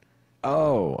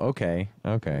 Oh, okay.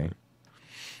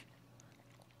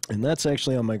 And that's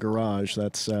actually on my garage.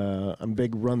 That's I'm a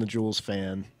big Run the Jewels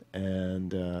fan,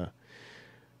 and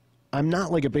I'm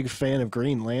not like a big fan of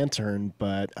Green Lantern,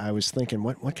 but I was thinking,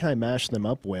 what can I mash them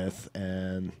up with?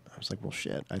 And I was like, well,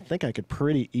 shit, I think I could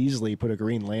pretty easily put a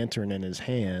Green Lantern in his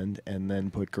hand and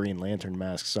then put Green Lantern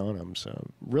masks on him. So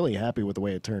I'm really happy with the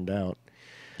way it turned out.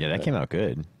 Yeah, that came out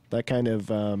good. That kind of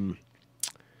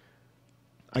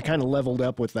I kind of leveled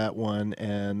up with that one,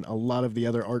 and a lot of the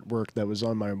other artwork that was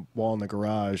on my wall in the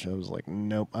garage, I was like,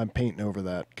 nope, I'm painting over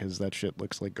that because that shit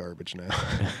looks like garbage now.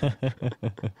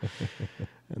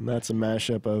 And that's a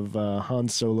mashup of Han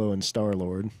Solo and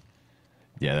Star-Lord.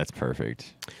 Yeah, that's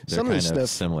perfect. They're Some of kind this of stuff-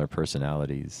 similar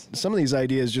personalities. Some of these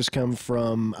ideas just come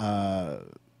from, I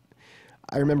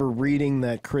remember reading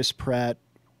that Chris Pratt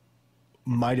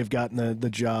might have gotten the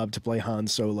job to play Han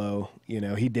Solo.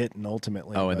 He didn't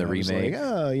ultimately. Oh, in the but I was remake?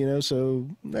 Like, so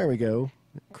there we go.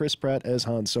 Chris Pratt as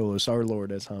Han Solo,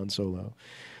 Star-Lord as Han Solo.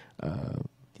 He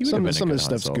would have been a Some good of this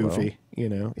Han stuff's Solo. goofy,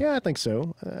 Yeah, I think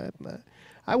so.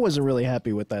 I wasn't really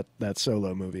happy with that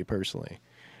Solo movie personally.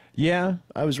 Yeah.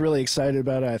 I was really excited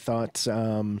about it. I thought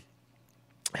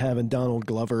having Donald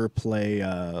Glover play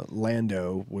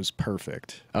Lando was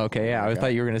perfect. Okay, yeah. I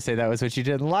thought you were going to say that was what you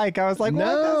didn't like. I was like, what?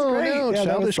 That's No, great. no, Yeah, that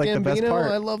Childish was like the best Gambino.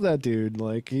 part. I love that dude.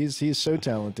 Like he's so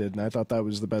talented, and I thought that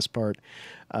was the best part.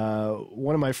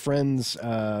 One of my friends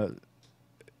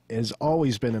has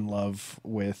always been in love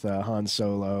with Han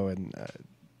Solo, and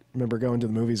remember going to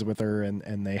the movies with her,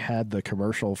 and they had the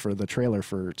commercial for the trailer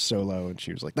for Solo, and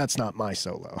she was like, "That's not my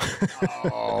Solo."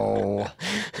 Oh.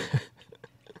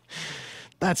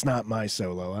 That's not my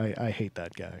Solo. I hate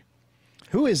that guy.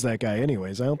 Who is that guy,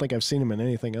 anyways? I don't think I've seen him in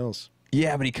anything else.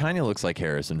 Yeah, but he kind of looks like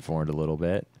Harrison Ford a little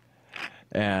bit.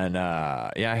 And,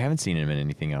 I haven't seen him in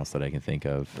anything else that I can think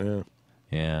of. Yeah.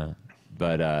 Yeah.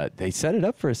 But they set it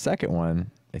up for a second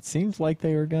one. It seems like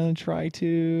they were going to try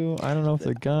to. I don't know if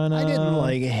they're gonna. I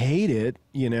didn't hate it.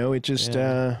 It just.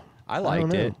 Yeah. I liked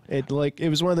don't know. It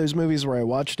was one of those movies where I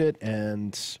watched it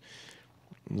and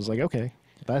it was like, okay,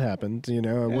 that happened. It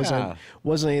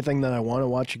wasn't anything that I want to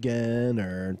watch again,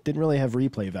 or didn't really have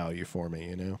replay value for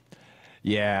me.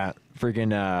 Yeah,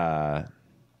 freaking. I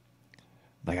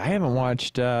haven't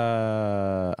watched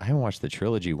the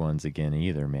trilogy ones again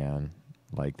either, man.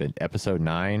 Like the episode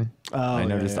 9. Oh, I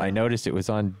noticed it was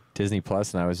on Disney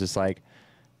Plus, and I was just like,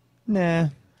 nah.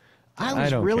 I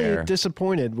was don't really care.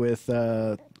 disappointed with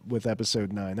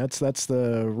episode 9. That's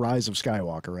the Rise of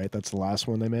Skywalker, right? That's the last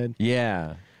one they made.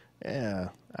 Yeah. Yeah,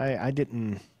 I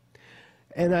didn't.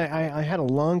 And I had a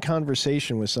long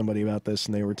conversation with somebody about this,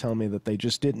 and they were telling me that they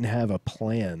just didn't have a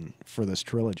plan for this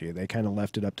trilogy. They kind of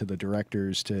left it up to the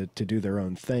directors to do their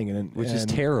own thing, Which is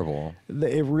terrible.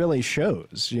 It really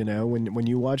shows, when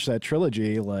you watch that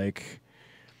trilogy. Like,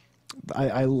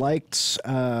 I liked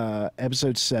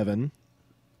episode 7.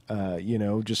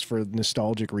 Just for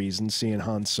nostalgic reasons, seeing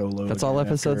Han Solo. That's all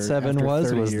episode 7 after was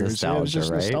 30 years. nostalgia, It was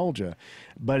just right? nostalgia,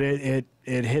 but it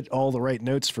hit all the right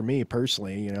notes for me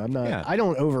personally. I'm not. Yeah. I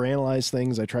don't overanalyze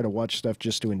things. I try to watch stuff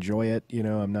just to enjoy it.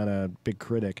 I'm not a big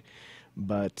critic,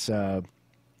 but a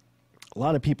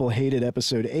lot of people hated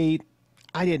episode 8.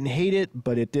 I didn't hate it,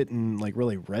 but it didn't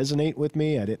really resonate with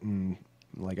me. I didn't.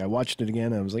 I watched it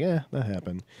again, and I was like, that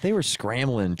happened. They were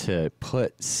scrambling to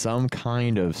put some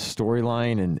kind of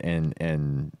storyline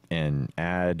and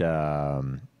add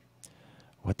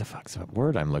what the fuck's the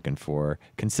word I'm looking for?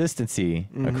 Consistency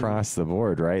across the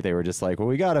board, right? They were just like, well,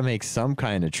 we got to make some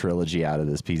kind of trilogy out of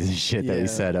this piece of shit that we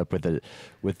set up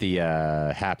with the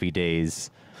Happy Days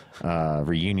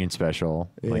reunion special,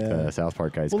 like the South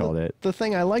Park guys called it. The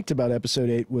thing I liked about episode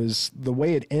 8 was the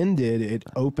way it ended. It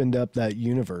opened up that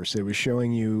universe. It was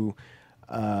showing you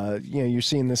you're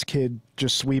seeing this kid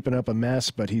just sweeping up a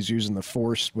mess, but he's using the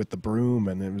Force with the broom,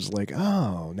 and it was like,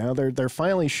 oh, now they're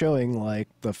finally showing like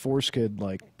the Force could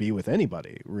like be with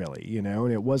anybody, really,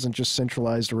 and it wasn't just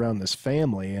centralized around this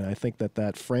family. And I think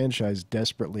that franchise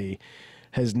desperately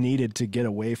has needed to get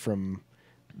away from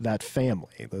that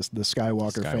family, the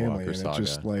Skywalker family, and saga.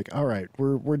 it's just like, all right,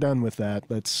 we're done with that.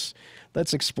 Let's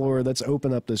explore, let's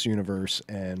open up this universe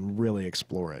and really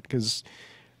explore it, because.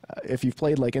 If you've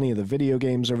played like any of the video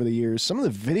games over the years, some of the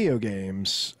video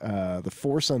games, The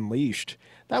Force Unleashed,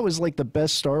 that was like the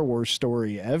best Star Wars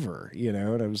story ever,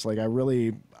 and I was like, I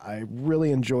really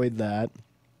enjoyed that.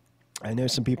 I know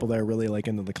some people that are really like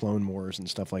into the Clone Wars and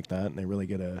stuff like that, and they really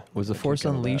get a... Was The Force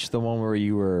Unleashed the one where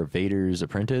you were Vader's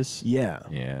apprentice? Yeah.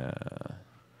 Yeah.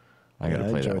 I got to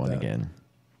play that one again.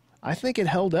 I think it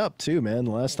held up too, man.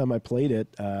 The last time I played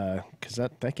it, because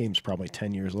that game's probably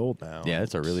 10 years old now. Yeah,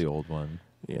 it's a really old one.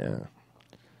 Yeah.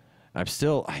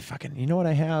 You know what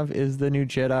I have is the new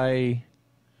Jedi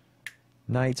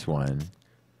Knights one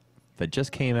that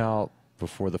just came out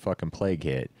before the fucking plague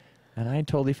hit. And I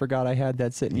totally forgot I had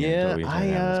that sitting here until we started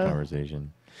having this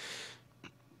conversation.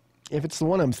 If it's the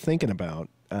one I'm thinking about,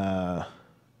 I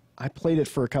played it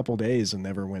for a couple days and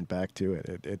never went back to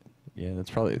it. Yeah,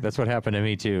 that's what happened to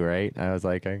me too, right? I was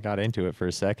like, I got into it for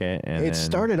a second, and it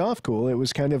started off cool. It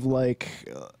was kind of like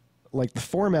the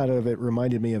format of it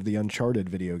reminded me of the Uncharted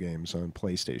video games on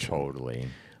PlayStation. Totally.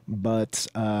 But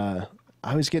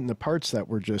I was getting the parts that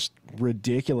were just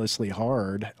ridiculously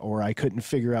hard, or I couldn't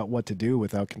figure out what to do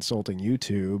without consulting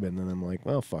YouTube, and then I'm like,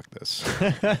 well, fuck this.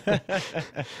 I'm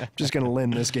just going to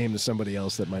lend this game to somebody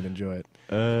else that might enjoy it.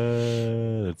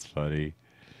 That's funny.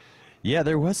 Yeah,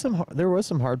 there was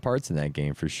some hard parts in that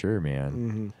game for sure, man.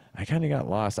 Mm-hmm. I kind of got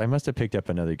lost. I must have picked up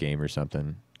another game or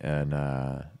something and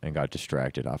got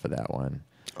distracted off of that one.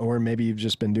 Or maybe you've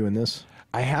just been doing this.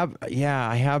 I have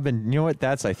been. You know what?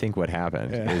 That's, I think, what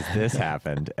happened is this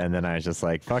happened. And then I was just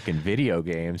like, fucking video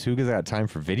games. Who got time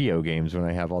for video games when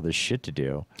I have all this shit to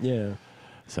do? Yeah.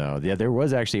 So, yeah, there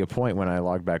was actually a point when I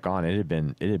logged back on. It had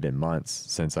been months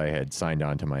since I had signed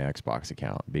on to my Xbox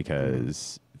account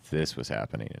because this was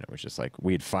happening. And it was just like,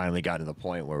 we had finally gotten to the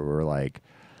point where we were like,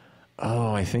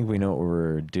 oh, I think we know what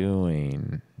we're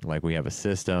doing. Like, we have a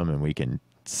system and we can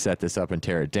set this up and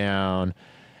tear it down.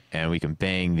 And we can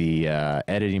bang the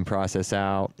editing process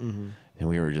out. Mm-hmm. And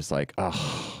we were just like,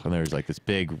 oh. And there was like this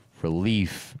big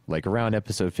relief, like around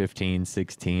episode 15,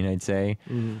 16, I'd say.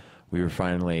 Mm-hmm. We were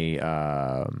finally,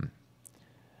 and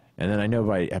then I know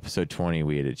by episode 20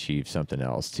 we had achieved something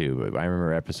else too. But I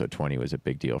remember episode 20 was a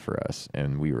big deal for us.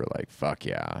 And we were like, fuck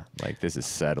yeah, like this is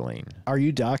settling. Are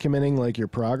you documenting like your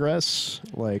progress?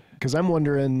 Like, because I'm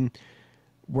wondering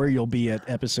where you'll be at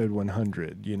episode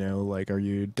 100, like, are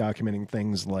you documenting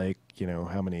things like,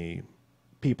 how many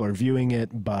people are viewing it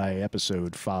by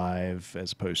episode 5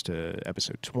 as opposed to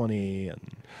episode 20? And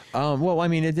well, I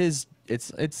mean, it's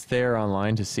there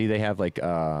online to see. They have like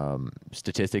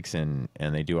statistics and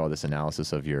they do all this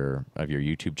analysis of your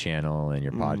YouTube channel and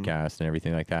your podcast and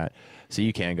everything like that. So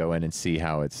you can go in and see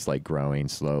how it's like growing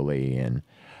slowly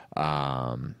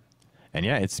and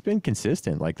yeah, it's been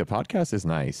consistent. Like the podcast is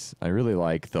nice. I really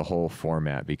like the whole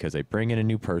format because I bring in a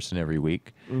new person every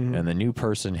week and the new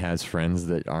person has friends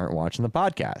that aren't watching the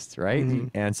podcast, right? Mm-hmm.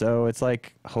 And so it's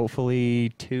like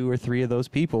hopefully 2 or 3 of those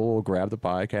people will grab the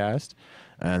podcast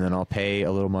and then I'll pay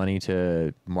a little money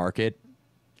to market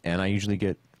and I usually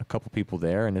get a couple people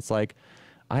there and it's like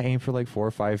I aim for like 4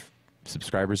 or 5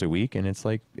 subscribers a week and it's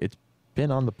like it's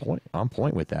been on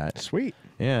point with that. Sweet.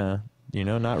 Yeah.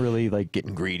 Not really like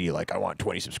getting greedy, like I want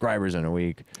 20 subscribers in a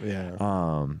week. Yeah.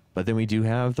 But then we do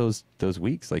have those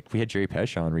weeks. Like we had Jerry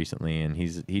Pesh on recently, and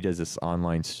he does this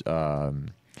online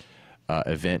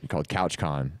event called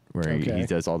CouchCon, where he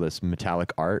does all this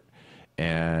metallic art,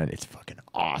 and it's fucking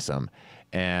awesome.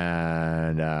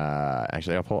 And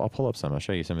actually, I'll pull up some. I'll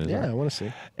show you some of his art. I want to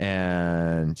see.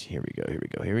 And here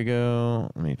we go.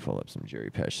 Let me pull up some Jerry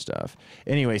Pesh stuff.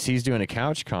 Anyways, he's doing a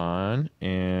CouchCon,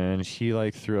 and he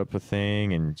like threw up a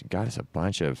thing and got us a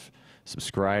bunch of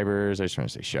subscribers. I just want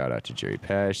to say shout out to Jerry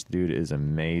Pesh. The dude is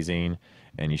amazing,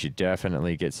 and you should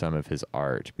definitely get some of his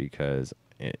art because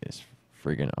it is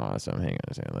friggin' awesome. Hang on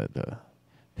a second, let the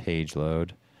page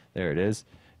load. There it is.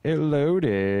 It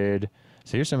loaded.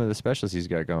 So here's some of the specials he's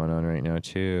got going on right now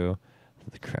too.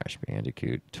 The Crash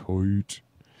Bandicoot toit.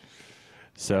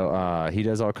 So he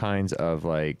does all kinds of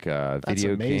like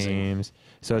video games.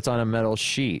 So it's on a metal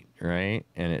sheet, right?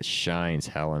 And it shines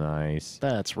hella nice.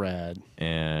 That's rad.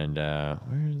 And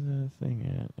where's the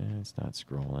thing at? It's not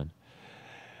scrolling.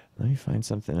 Let me find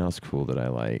something else cool that I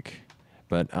like.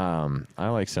 But I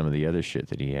like some of the other shit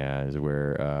that he has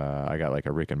where I got like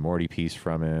a Rick and Morty piece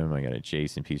from him. I got a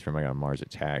Jason piece from him. I got a Mars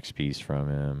Attacks piece from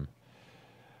him.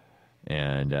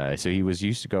 And so he was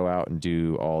used to go out and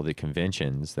do all the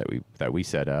conventions that we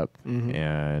set up.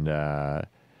 And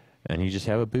he'd just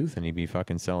have a booth and he'd be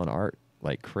fucking selling art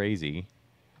like crazy.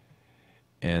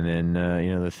 And then,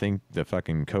 the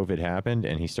fucking COVID happened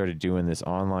and he started doing this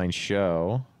online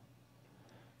show.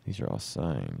 These are all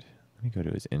signed. Let me go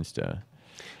to his Insta.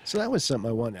 So that was something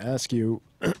I wanted to ask you.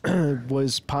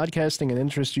 Was podcasting an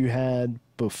interest you had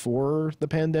before the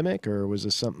pandemic, or was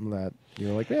this something that you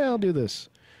were like, yeah, I'll do this?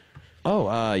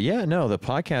 Oh, yeah, no, the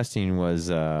podcasting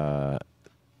was, I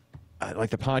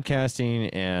like the podcasting,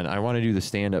 and I want to do the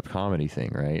stand-up comedy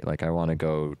thing, right? Like, I want to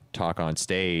go talk on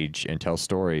stage and tell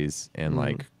stories and,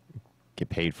 like, get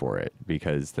paid for it,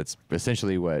 because that's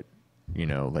essentially what,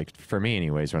 like, for me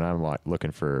anyways, when I'm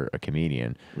looking for a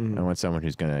comedian, I want someone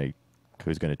who's going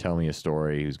to tell me a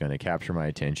story, who's going to capture my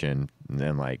attention, and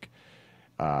then, like,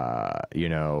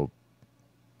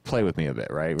 play with me a bit,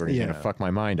 right? Where he's going to fuck my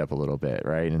mind up a little bit,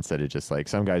 right? Instead of just, like,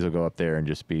 some guys will go up there and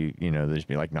just be, they'll just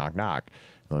be like, knock, knock.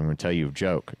 I'm going to tell you a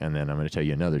joke, and then I'm going to tell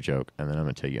you another joke, and then I'm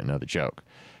going to tell you another joke.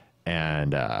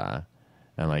 And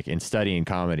like, in studying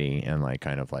comedy and, like,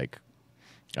 kind of, like,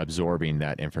 absorbing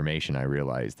that information, I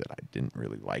realized that I didn't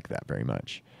really like that very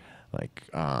much. Like,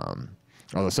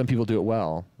 although some people do it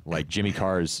well, like Jimmy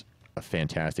Carr's a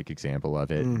fantastic example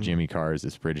of it. Jimmy Carr is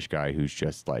this British guy who's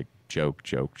just like joke,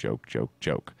 joke, joke, joke,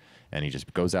 joke. And he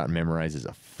just goes out and memorizes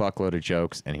a fuckload of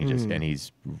jokes, and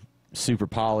he's super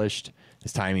polished.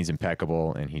 His timing's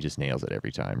impeccable, and he just nails it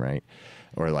every time, right?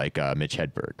 Or like Mitch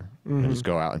Hedberg. He'll just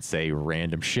go out and say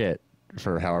random shit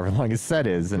for however long his set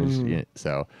is. And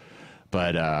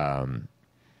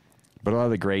but a lot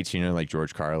of the greats, like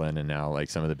George Carlin, and now like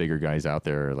some of the bigger guys out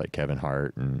there, like Kevin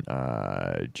Hart and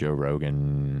Joe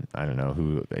Rogan. I don't know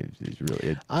who. He's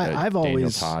really. I've Daniel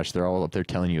always Tosh. They're all up there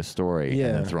telling you a story,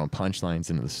 and then throwing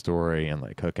punchlines into the story and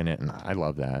like hooking it, and I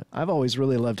love that. I've always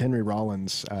really loved Henry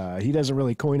Rollins. He doesn't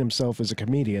really coin himself as a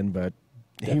comedian, but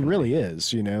he really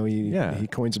is. He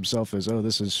coins himself as, oh,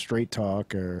 this is straight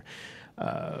talk or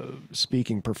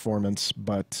speaking performance,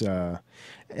 but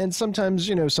and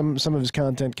sometimes some of his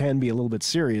content can be a little bit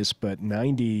serious, but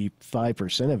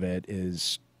 95% of it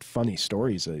is funny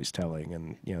stories that he's telling,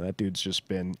 and that dude's just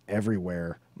been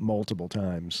everywhere multiple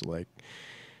times, like,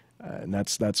 and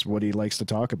that's what he likes to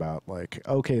talk about. Like,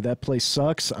 okay, that place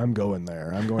sucks, I'm going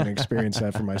there, I'm going to experience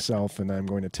that for myself, and I'm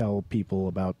going to tell people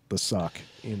about the suck.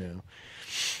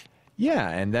 Yeah,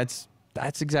 and that's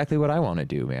exactly what I want to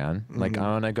do, man. Like, I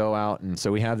want to go out, and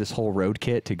so we have this whole road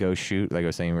kit to go shoot. Like I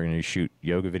was saying, we're going to shoot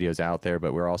yoga videos out there,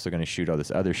 but we're also going to shoot all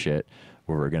this other shit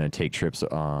where we're going to take trips.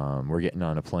 We're getting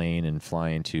on a plane and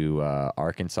flying to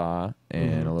Arkansas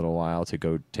in a little while to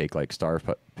go take like star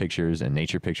pictures and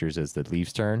nature pictures as the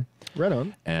leaves turn. Right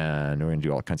on. And we're going to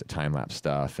do all kinds of time lapse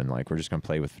stuff, and like we're just going to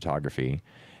play with photography.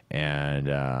 And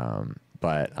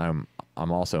but I'm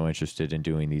also interested in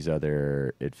doing these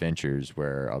other adventures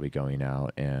where I'll be going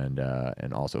out and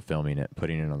also filming it,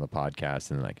 putting it on the podcast,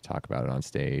 and then I can talk about it on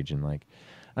stage. And like,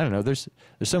 I don't know, there's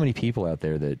so many people out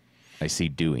there that I see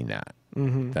doing that.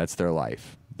 That's their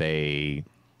life. They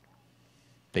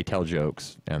tell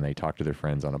jokes and they talk to their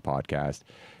friends on a podcast,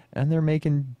 and they're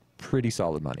making pretty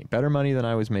solid money, better money than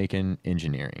I was making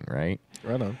engineering, right?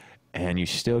 Right on. And you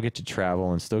still get to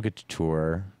travel and still get to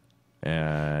tour,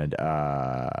 and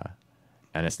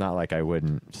it's not like I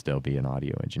wouldn't still be an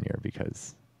audio engineer,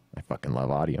 because I fucking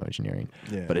love audio engineering.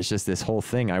 Yeah. But it's just this whole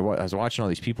thing. I was watching all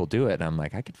these people do it, and I'm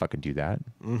like, I could fucking do that.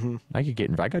 I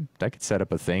could set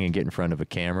up a thing and get in front of a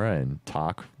camera and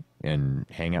talk and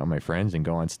hang out with my friends and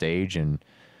go on stage and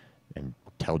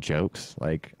tell jokes.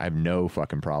 Like, I have no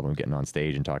fucking problem getting on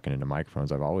stage and talking into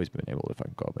microphones. I've always been able to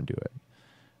fucking go up and do it.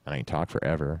 And I can talk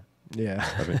forever. Yeah.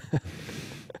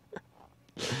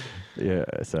 Yeah,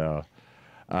 so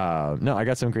no, I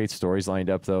got some great stories lined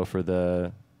up though for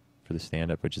the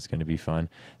stand-up, which is going to be fun.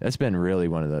 That's been really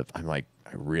one of the, I'm like,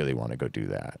 I really want to go do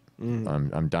that.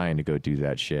 I'm dying to go do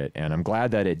that shit, and I'm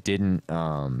glad that it didn't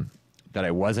that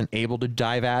I wasn't able to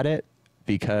dive at it,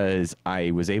 because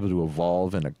I was able to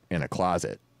evolve in a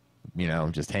closet,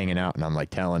 just hanging out, and I'm like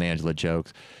telling Angela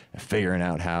jokes, figuring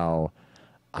out how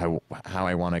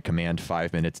I want to command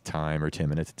 5 minutes a time or 10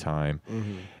 minutes a time.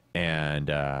 And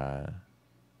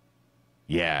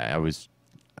yeah,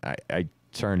 I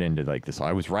turned into like this.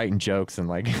 I was writing jokes and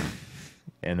like,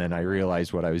 and then I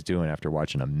realized what I was doing after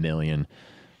watching a million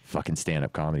fucking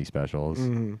stand-up comedy specials.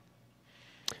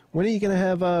 When are you going to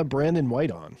have Brandon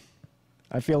White on?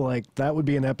 I feel like that would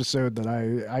be an episode that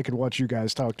I could watch you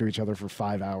guys talk to each other for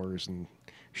 5 hours and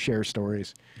share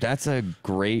stories. That's a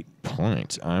great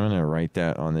point. I'm gonna write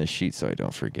that on this sheet so I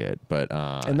don't forget. But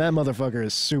And that motherfucker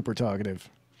is super talkative.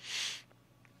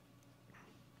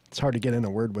 It's hard to get in a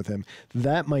word with him.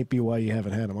 That might be why you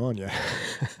haven't had him on yet.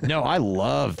 no, I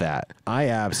love that. I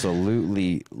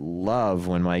absolutely love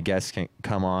when my guests can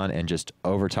come on and just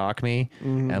overtalk me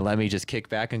and let me just kick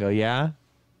back and go, yeah.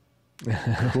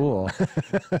 Cool.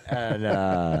 And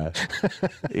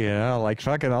you know, like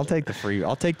fucking I'll take the free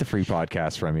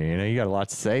podcast from you. You know, you got a lot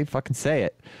to say, fucking say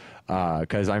it.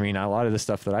 Because I mean, a lot of the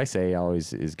stuff that I say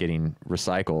always is getting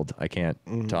recycled. I can't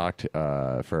talk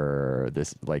for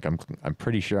this. Like, I'm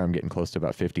pretty sure I'm getting close to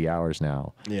about 50 hours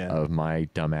now of my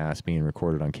dumb ass being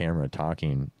recorded on camera,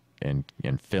 talking and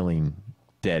filling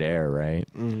dead air, right?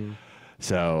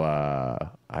 So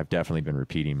I've definitely been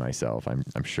repeating myself.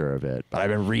 I'm sure of it. But I've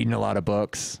been reading a lot of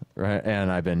books, right?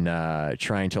 And I've been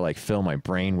trying to like fill my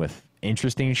brain with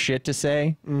interesting shit to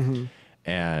say,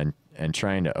 and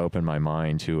trying to open my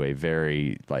mind to a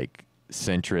very like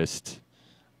centrist,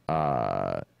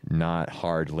 not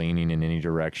hard leaning in any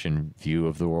direction view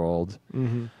of the world,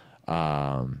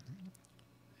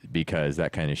 because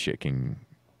that kind of shit can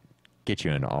get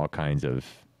you into all kinds of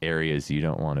areas you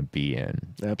don't want to be in,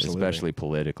 especially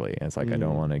politically. And it's like I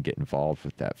don't want to get involved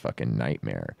with that fucking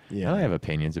nightmare. I have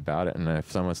opinions about it, and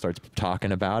if someone starts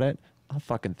talking about it, I'll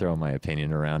fucking throw my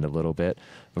opinion around a little bit.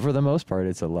 But for the most part,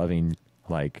 it's a loving,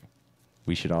 like,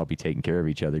 we should all be taking care of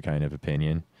each other kind of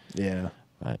opinion. Yeah.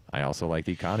 But I also like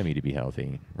the economy to be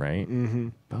healthy, right?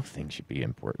 Both things should be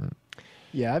important.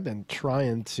 Yeah, I've been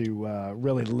trying to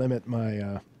really limit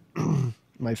my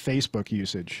my Facebook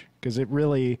usage, because it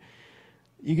really,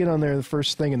 you get on there the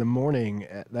first thing in the morning,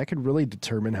 that could really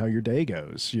determine how your day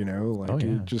goes. You know, like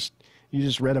you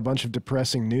just read a bunch of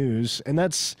depressing news, and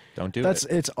that's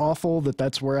it's awful that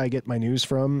that's where I get my news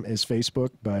from, is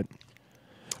Facebook. But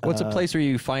what's a place where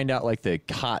you find out like the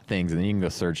hot things and then you can go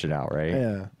search it out, right?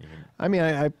 Yeah. I mean,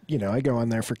 I I go on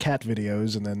there for cat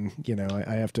videos, and then,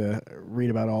 I have to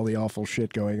read about all the awful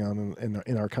shit going on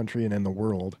in our country and in the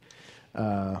world.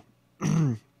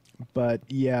 But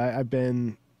yeah,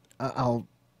 I'll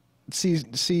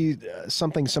see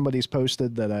something somebody's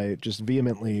posted that I just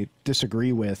vehemently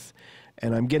disagree with,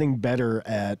 and I'm getting better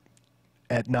at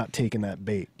not taking that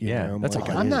bait. You know? That's like,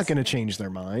 all it I'm is. not going to change their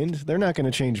mind. They're not going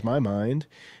to change my mind.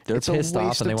 They're It's pissed a off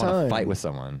waste and they of want to time. fight with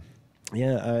someone.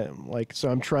 Yeah, so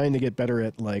I'm trying to get better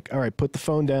at, like, all right, put the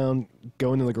phone down,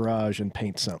 go into the garage and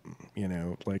paint something,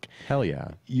 like, Hell yeah.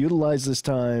 utilize this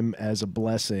time as a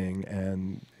blessing,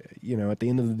 and, at the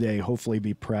end of the day, hopefully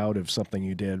be proud of something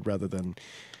you did, rather than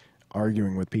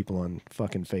arguing with people on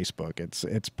fucking Facebook.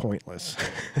 It's pointless.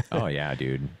 Oh yeah,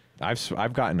 dude.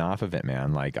 I've gotten off of it,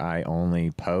 man. Like, I only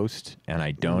post, and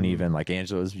I don't even, like,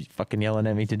 Angela was fucking yelling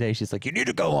at me today. She's like, you need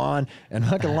to go on and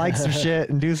fucking like some shit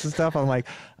and do some stuff. I'm like,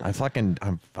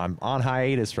 I'm on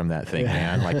hiatus from that thing,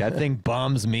 man. Like, that thing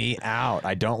bums me out.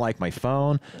 I don't like my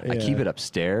phone. I keep it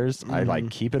upstairs. I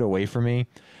like keep it away from me.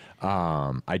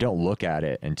 I don't look at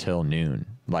it until noon.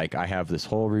 Like, I have this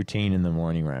whole routine in the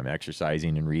morning where I'm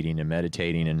exercising and reading and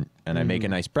meditating, and I make a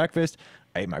nice breakfast.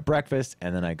 I ate my breakfast,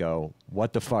 and then I go,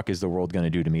 what the fuck is the world going to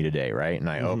do to me today, right? And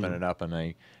I open it up,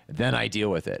 and then I deal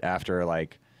with it after,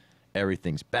 like,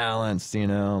 everything's balanced,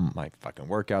 my fucking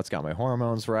workout's got my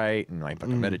hormones right, and my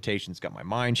fucking meditation's got my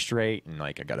mind straight, and,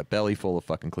 like, I got a belly full of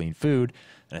fucking clean food,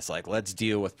 and it's like, let's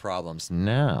deal with problems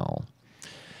now.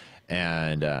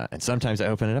 And sometimes I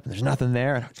open it up and there's nothing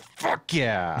there. And I'm like, fuck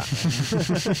yeah. It's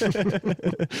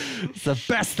the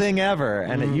best thing ever.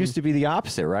 And it used to be the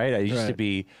opposite, right? I used to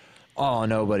be, oh,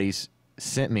 nobody's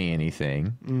sent me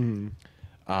anything.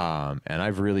 And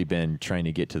I've really been trying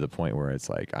to get to the point where it's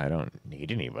like, I don't need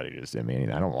anybody to send me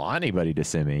anything. I don't want anybody to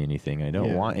send me anything. I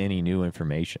don't want any new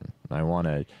information.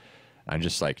 I'm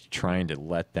just like trying to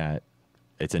let that,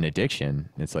 it's an addiction.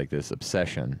 It's like this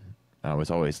obsession. I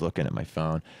was always looking at my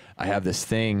phone. I have this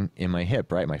thing in my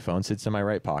hip, right? My phone sits in my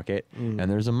right pocket, and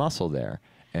there's a muscle there,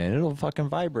 and it'll fucking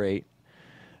vibrate.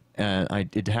 And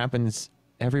it happens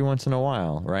every once in a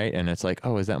while, right? And it's like,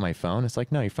 oh, is that my phone? It's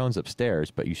like, no, your phone's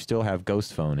upstairs, but you still have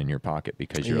ghost phone in your pocket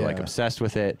because you're like obsessed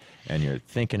with it, and you're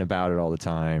thinking about it all the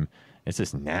time. It's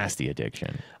this nasty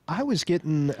addiction. I was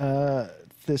getting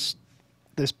this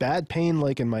bad pain,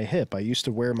 like, in my hip. I used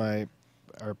to wear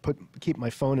keep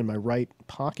my phone in my right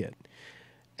pocket,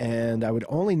 and I would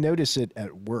only notice it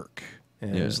at work.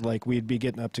 And it was like, we'd be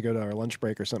getting up to go to our lunch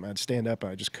break or something. I'd stand up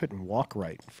and I just couldn't walk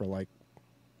right for, like,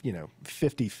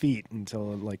 50 feet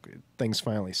until, like, things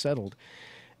finally settled.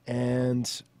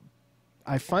 And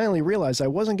I finally realized I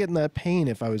wasn't getting that pain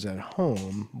if I was at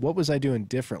home. What was I doing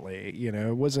differently?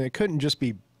 It couldn't just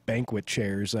be banquet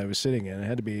chairs I was sitting in. It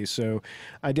had to be. So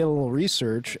I did a little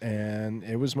research, and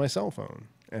it was my cell phone.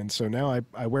 And so now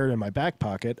I wear it in my back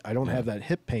pocket. I don't have that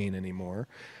hip pain anymore.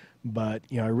 But,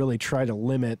 you know, I really try to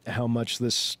limit how much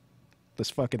this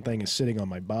fucking thing is sitting on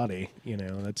my body. You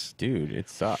know, that's... Dude, it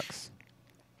sucks.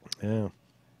 Yeah.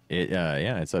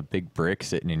 It's a big brick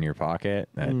sitting in your pocket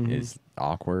that is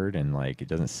awkward, and like it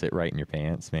doesn't sit right in your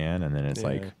pants, man. And then it's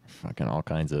like fucking all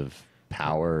kinds of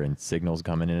power and signals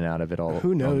coming in and out of it all.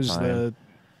 Who knows all the time.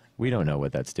 We don't know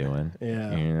what that's doing.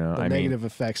 Yeah, you know, the negative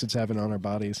effects it's having on our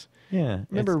bodies. Yeah, I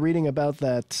remember reading about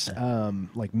that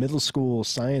like middle school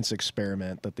science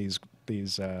experiment that these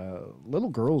little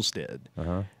girls did,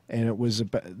 and it was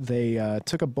they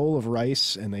took a bowl of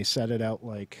rice and they set it out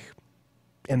like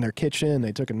in their kitchen.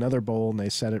 They took another bowl and they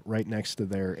set it right next to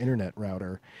their internet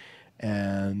router,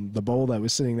 and the bowl that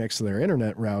was sitting next to their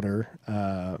internet router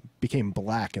became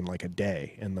black in like a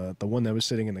day, and the one that was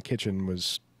sitting in the kitchen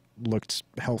looked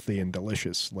healthy and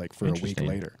delicious like for a week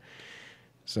later.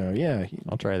 So yeah,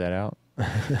 I'll try that out.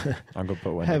 I'll go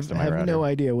put one next to my router. I have no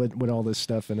idea what all this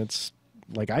stuff, and it's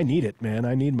like I need it, man.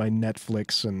 I need my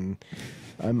Netflix, and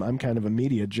I'm kind of a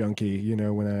media junkie, you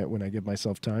know, when I give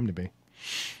myself time to be.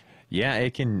 Yeah,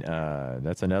 it can.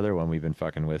 That's another one we've been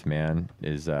fucking with, man.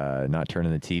 Is not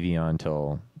turning the TV on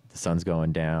till the sun's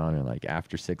going down, and like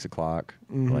after 6 o'clock,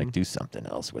 like do something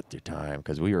else with your time,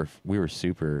 because we were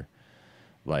super,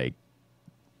 like,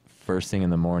 first thing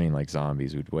in the morning like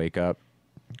zombies. We'd wake up,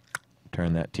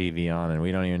 turn that TV on, and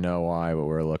we don't even know why, but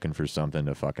we're looking for something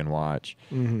to fucking watch,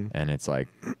 and it's like,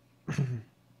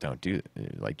 don't do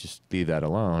like just leave that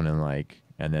alone,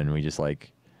 and then we just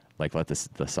like let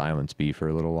the silence be for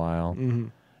a little while,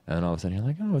 and then all of a sudden you're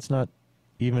like, oh, it's not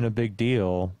even a big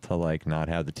deal to like not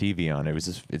have the TV on.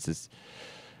 It's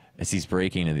these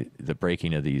the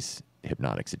breaking of these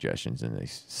hypnotic suggestions and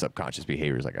these subconscious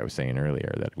behaviors, like I was saying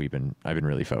earlier, that I've been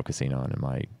really focusing on in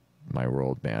my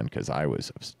world, man, because I'd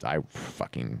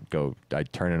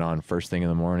turn it on first thing in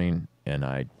the morning and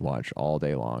I'd watch all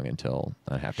day long until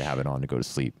I have to have it on to go to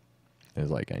sleep. It was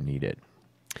like I need it.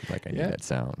 Like I need that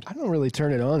sound. I don't really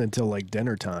turn it on until like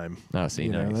dinner time. Oh, see,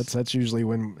 you nice. know, that's usually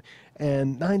when,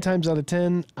 and 9 times out of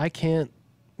 10, I can't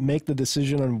make the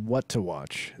decision on what to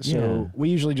watch. So we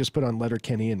usually just put on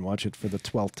Letterkenny and watch it for the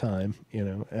 12th time. You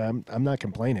know, I'm not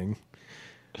complaining.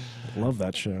 Love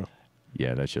that show.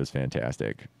 Yeah, that show's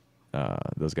fantastic.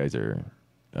 Those guys are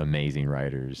amazing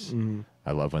writers.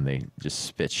 I love when they just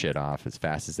spit shit off as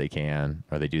fast as they can,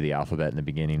 or they do the alphabet in the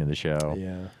beginning of the show.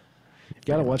 Yeah. You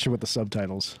gotta watch it with the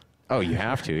subtitles. Oh, you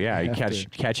have to. Yeah, you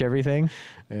catch everything.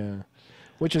 Yeah.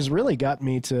 Which has really got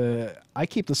me to, I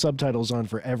keep the subtitles on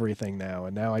for everything now,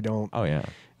 and now I don't. Oh, yeah.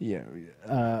 You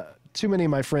know, too many of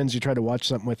my friends you try to watch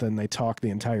something with and they talk the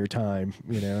entire time,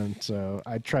 you know, and so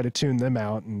I try to tune them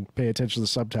out and pay attention to the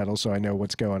subtitles so I know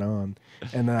what's going on,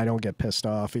 and then I don't get pissed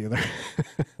off either.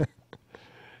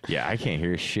 Yeah, I can't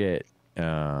hear shit,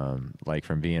 like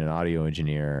from being an audio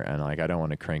engineer, and like I don't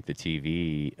want to crank the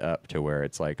TV up to where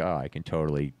it's like, oh, I can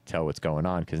totally tell what's going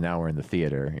on, because now we're in the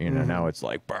theater, you know. Now it's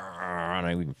like, and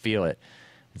I can feel it.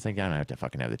 It's like I don't have to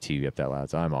fucking have the TV up that loud.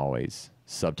 So I'm always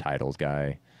subtitles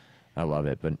guy. I love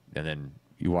it. And then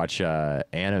you watch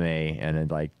anime, and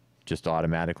it like just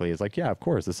automatically is like, yeah, of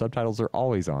course the subtitles are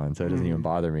always on, so it doesn't even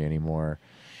bother me anymore.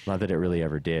 Not that it really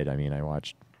ever did. I mean, I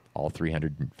watched all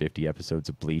 350 episodes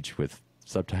of Bleach with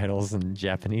subtitles in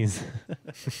Japanese.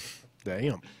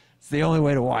 Damn. It's the only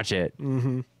way to watch it.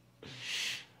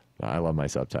 I love my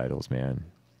subtitles, man.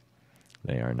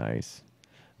 They are nice.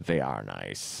 They are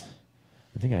nice.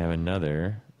 I think I have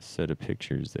another set of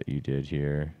pictures that you did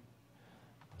here.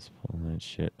 Let's pull that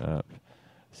shit up.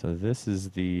 So this is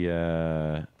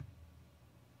there's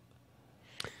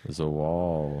a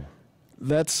wall.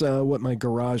 That's what my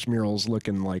garage mural's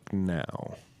looking like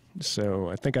now. So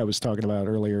I think I was talking about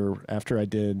earlier, after I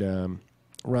did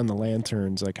Run the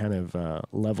Lanterns, I kind of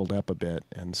leveled up a bit,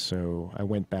 and so I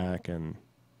went back and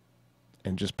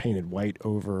just painted white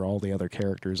over all the other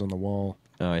characters on the wall.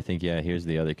 Oh, I think, yeah, here's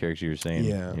the other character you were saying.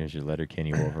 Yeah. Here's your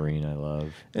Letterkenny Wolverine I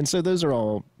love. And so those are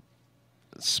all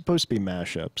supposed to be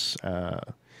mashups.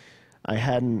 I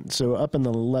hadn't, so up in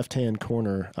the left-hand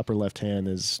corner, upper left-hand,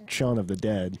 is Shaun of the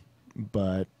Dead,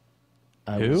 but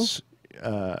Who?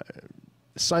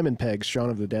 Simon Pegg's Shaun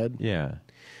of the Dead. Yeah.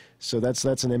 So that's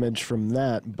an image from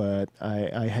that, but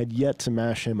I had yet to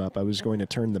mash him up. I was going to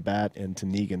turn the bat into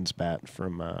Negan's bat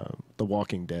from The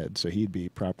Walking Dead, so he'd be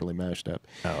properly mashed up.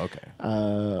 Oh,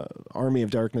 okay. Army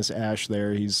of Darkness Ash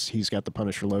there, he's got the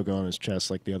Punisher logo on his chest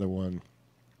like the other one.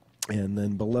 And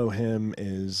then below him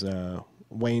is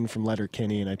Wayne from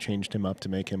Letterkenny, and I changed him up to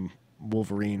make him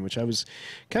Wolverine, which I was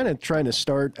kind of trying to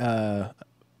start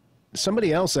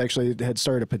somebody else actually had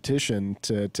started a petition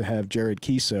to have Jared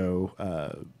Kiso,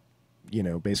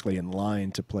 basically in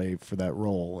line to play for that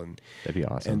role, and That'd be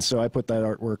awesome. And so I put that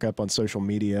artwork up on social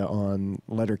media on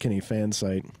Letterkenny fan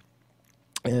site,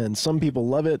 and some people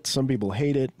love it, some people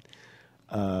hate it.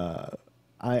 I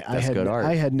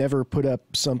had never put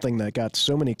up something that got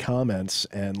so many comments,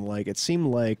 and like it seemed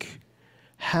like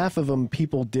half of them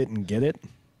people didn't get it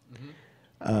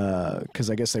because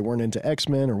I guess they weren't into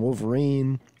X-Men or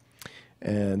Wolverine.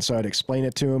 And so I'd explain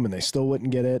it to them, and they still wouldn't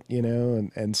get it,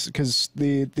 and because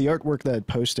the artwork that I'd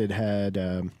posted had,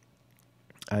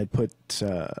 I'd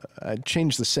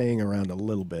changed the saying around a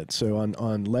little bit. So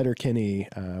on Letterkenny,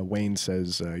 Wayne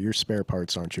says, your spare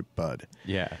parts aren't you, bud?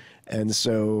 Yeah. And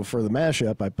so for the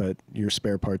mashup, I put your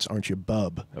spare parts aren't you,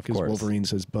 bub? Of Because course. Wolverine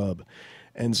says bub.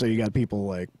 And so you got people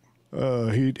like,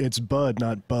 it's Bud,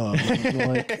 not Bub. I'm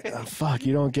like, oh, fuck,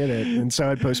 you don't get it. And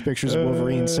so I'd post pictures of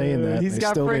Wolverine saying that. He's They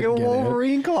got still didn't friggin' get it.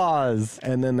 Wolverine claws.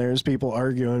 And then there's people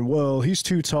arguing, well, he's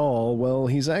too tall. Well,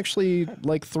 he's actually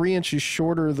like 3 inches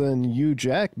shorter than Hugh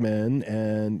Jackman.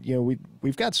 And,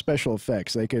 we've got special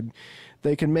effects. They can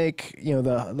make,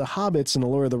 the Hobbits in the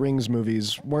Lord of the Rings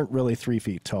movies weren't really 3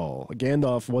 feet tall.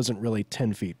 Gandalf wasn't really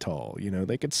 10 feet tall.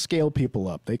 They could scale people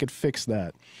up. They could fix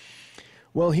that.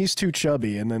 Well, he's too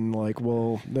chubby, and then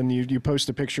then you post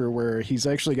a picture where he's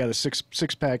actually got a six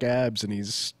pack abs, and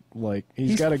he's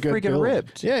got a good friggin' build.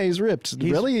 ripped. Yeah, he's ripped.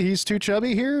 Really, he's too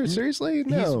chubby here? Seriously,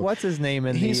 no. He's what's his name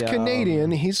in He's the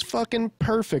Canadian. He's fucking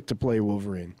perfect to play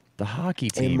Wolverine. the hockey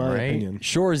team, my right? opinion.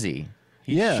 Shorzy.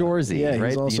 He's Yeah. Shorzy, Yeah, he's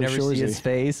right? also You never see his Shorzy.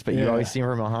 face, but you Yeah. always see him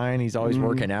from behind. He's always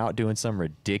working out, doing some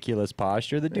ridiculous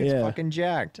posture. The dude's Yeah. fucking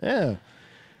jacked. Yeah.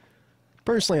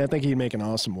 Personally, I think he'd make an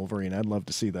awesome Wolverine. I'd love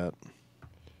to see that.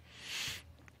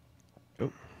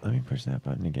 Let me push that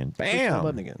button again. Push the Bam!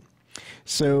 button again.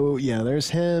 So yeah, there's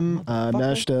him.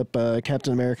 Mashed up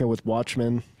Captain America with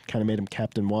Watchmen. Kind of made him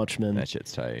Captain Watchmen. That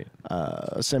shit's tight.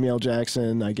 Samuel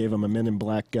Jackson. I gave him a Men in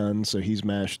Black gun, so he's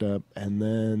mashed up. And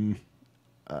then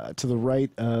to the right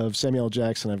of Samuel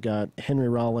Jackson, I've got Henry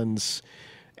Rollins.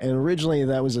 And originally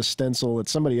that was a stencil that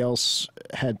somebody else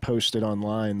had posted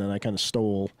online that I kind of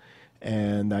stole.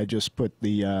 And I just put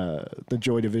the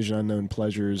Joy Division Unknown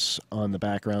Pleasures on the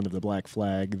background of the black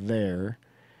flag there.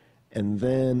 And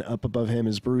then up above him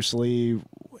is Bruce Lee,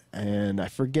 and I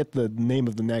forget the name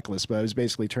of the necklace, but I was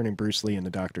basically turning Bruce Lee into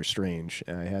Doctor Strange.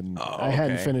 I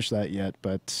hadn't finished that yet,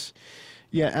 but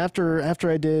yeah, after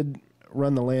I did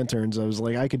Run the Lanterns, I was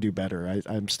like, I could do better.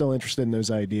 I'm still interested in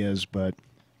those ideas, but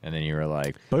And then you were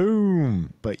like,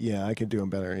 boom! yeah, I could do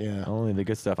them better. Yeah. Only the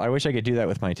good stuff. I wish I could do that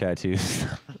with my tattoos.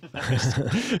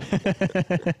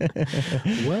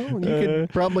 Well, you could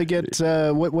probably get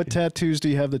what tattoos do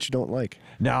you have that you don't like?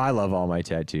 No, I love all my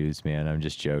tattoos, man. I'm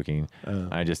just joking.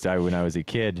 When I was a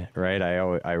kid, right?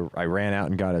 I ran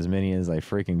out and got as many as I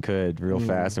freaking could real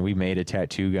fast, and we made a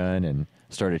tattoo gun and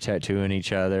started tattooing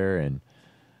each other, and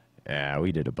yeah,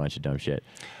 we did a bunch of dumb shit.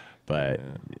 But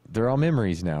they're all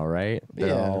memories now, right?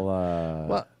 They're all.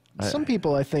 Well, some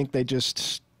people, I think they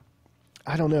just.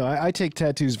 I don't know. I take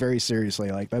tattoos very seriously.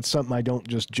 Like, that's something I don't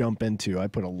just jump into. I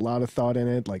put a lot of thought in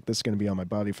it. Like, this is going to be on my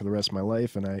body for the rest of my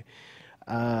life. And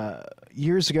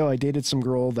years ago, I dated some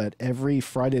girl that every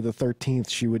Friday the 13th,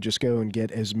 she would just go and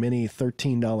get as many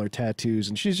 $13 tattoos,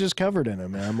 and she's just covered in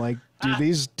them. And I'm like, do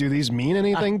these mean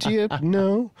anything to you?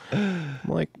 No. I'm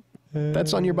like,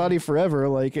 that's on your body forever.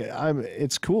 Like,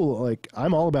 it's cool. Like,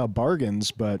 I'm all about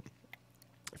bargains, but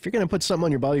if you're going to put something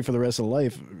on your body for the rest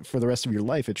of your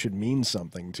life, it should mean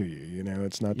something to you.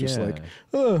 It's not just like,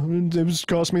 oh, it was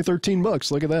cost me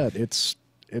 $13. Look at that. It's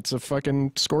a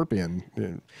fucking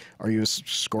scorpion. Are you a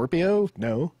Scorpio?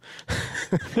 No.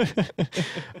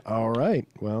 All right.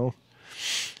 Well.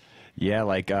 Yeah,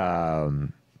 like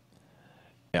all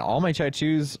my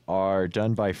tattoos are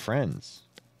done by friends.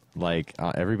 Like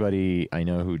everybody I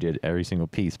know who did every single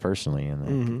piece personally,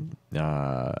 and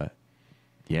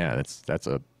yeah, that's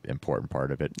a important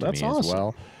part of it to That's me awesome. as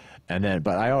well. And then,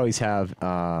 but I always have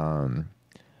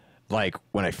like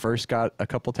when I first got a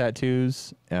couple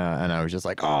tattoos, and I was just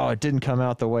like, oh, it didn't come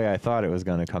out the way I thought it was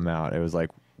going to come out. It was like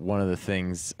one of the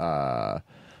things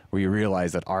where you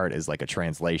realize that art is like a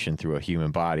translation through a human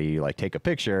body. Like, take a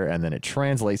picture and then it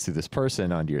translates through this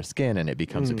person onto your skin, and it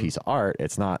becomes a piece of art.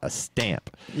 It's not a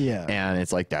stamp. Yeah. And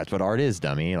it's like, that's what art is,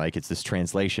 dummy. Like, it's this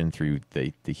translation through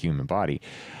the human body.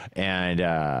 And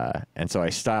so I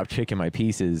stopped picking my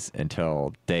pieces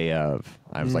until day of.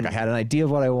 I was like, I had an idea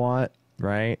of what I want,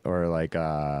 right? Or like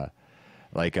on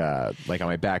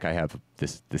my back, I have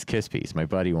this kiss piece. My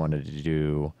buddy wanted to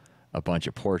do a bunch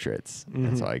of portraits,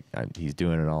 and so he's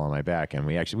doing it all on my back, and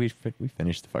we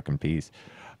finished the fucking piece.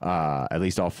 at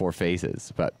least all 4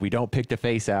 faces. But we don't pick the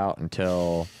face out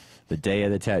until the day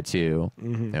of the tattoo.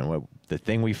 And the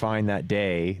thing we find that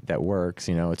day that works,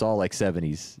 you know, it's all like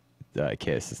 70s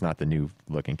Kiss. It's not the new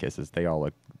looking Kisses. They all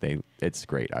look, it's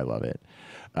great. I love it.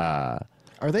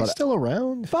 Are they still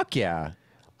around? Fuck yeah.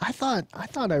 I thought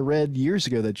I read years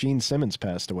ago that Gene Simmons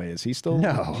passed away. Is he still?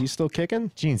 No. He's still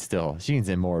kicking. Gene's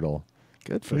immortal.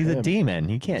 Good for He's him. a demon.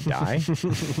 He can't die.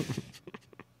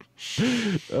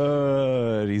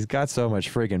 He's got so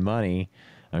much friggin' money.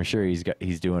 I'm sure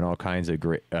he's doing all kinds of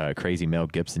crazy Mel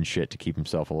Gibson shit to keep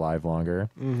himself alive longer.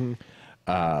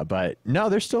 But no,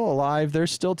 they're still alive. They're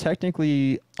still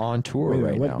technically on tour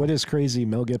right now. What is crazy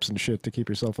Mel Gibson shit to keep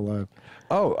yourself alive?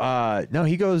 Oh, no,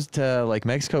 he goes to like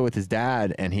Mexico with his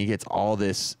dad, and he gets all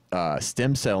this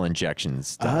stem cell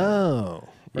injections done. Oh,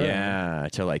 right. Yeah,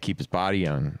 to like keep his body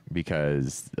young,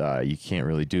 because you can't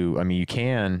really do. I mean, you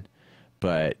can,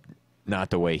 but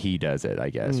not the way he does it, I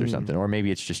guess, or something. Or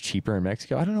maybe it's just cheaper in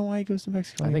Mexico. I don't know why he goes to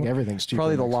Mexico. I think everything's cheaper.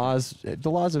 Probably in the Mexico.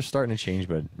 laws are starting to change,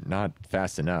 but not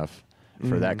fast enough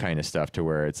for that kind of stuff to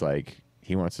where it's like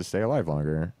he wants to stay alive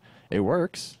longer. It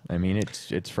works. I mean,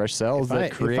 it's fresh cells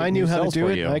that create. If I knew new how to cells do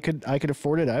for it, you. I could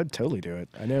afford it. I would totally do it.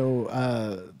 I know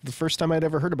the first time I'd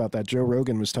ever heard about that, Joe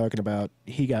Rogan was talking about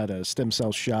he got a stem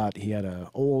cell shot. He had an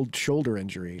old shoulder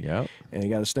injury, Yep. and he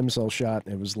got a stem cell shot,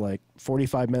 and it was like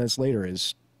 45 minutes later,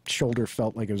 his shoulder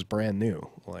felt like it was brand new.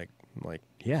 Like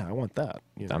yeah, I want that.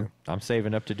 You know? I'm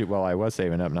saving up to do. Well, I was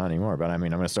saving up, not anymore. But I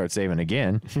mean, I'm going to start saving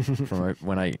again. From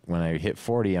when I hit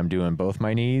 40, I'm doing both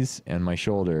my knees and my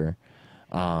shoulder,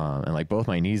 and like both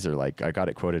my knees are like, I got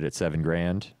it quoted at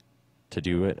 $7,000 to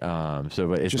do it. So,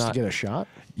 but it's just not to get a shot.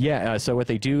 Yeah. So what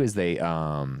they do is they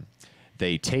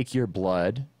take your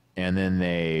blood, and then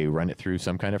they run it through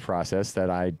some kind of process that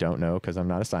I don't know because I'm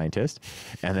not a scientist,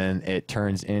 and then it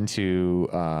turns into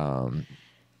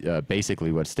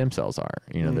basically what stem cells are.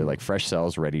 You know, they're like fresh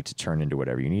cells ready to turn into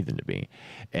whatever you need them to be,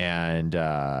 and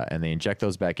they inject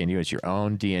those back into you. It's your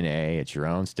own DNA. It's your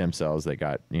own stem cells that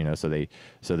got, you know. So the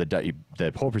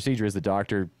whole procedure is the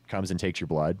doctor comes and takes your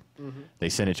blood. They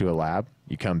send it to a lab.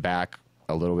 You come back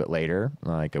a little bit later,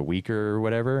 like a week or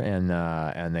whatever,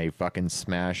 and they fucking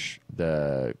smash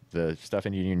the stuff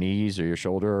into your knees or your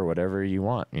shoulder or whatever you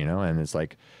want, you know. And it's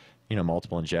like, you know,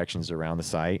 multiple injections around the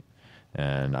site.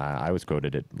 And I was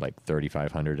quoted at like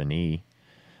 $3,500 a knee,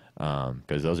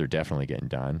 because those are definitely getting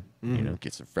done. You know,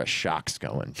 get some fresh shocks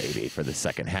going, baby, for the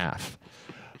second half.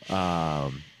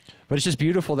 But it's just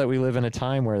beautiful that we live in a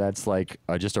time where that's like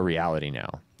just a reality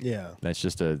now. Yeah. That's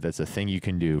a thing you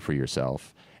can do for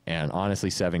yourself. And honestly,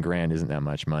 $7,000 isn't that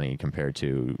much money compared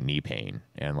to knee pain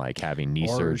and like having knee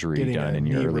Or surgery getting done a in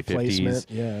your knee early replacement. 50s.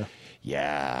 Yeah.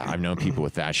 Yeah, I've known people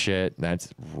with that shit.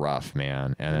 That's rough,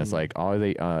 man. And it's like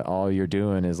all you're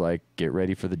doing is like get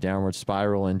ready for the downward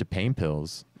spiral into pain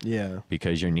pills. Yeah.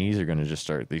 Because your knees are going to just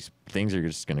start, these things are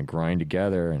just going to grind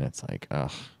together, and it's like,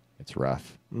 ugh, it's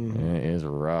rough. It is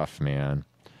rough, man.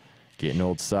 Getting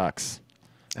old sucks.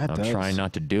 That I'm does. trying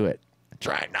not to do it.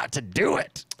 Trying not to do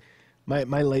it. My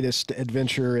latest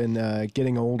adventure in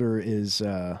getting older is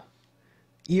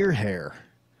ear hair.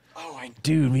 Oh,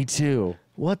 dude, me too.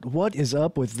 What is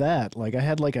up with that? Like, I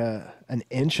had like an 1.5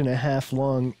 inch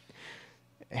long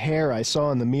hair I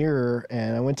saw in the mirror,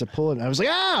 and I went to pull it, and I was like,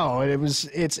 ow! And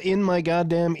it's in my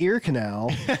goddamn ear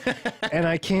canal, and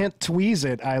I can't tweeze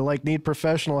it. I like need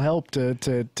professional help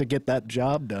to get that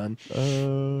job done.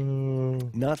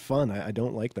 Not fun. I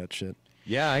don't like that shit.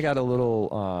 Yeah, I got a little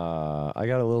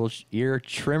ear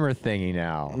trimmer thingy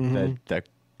now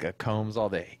that combs all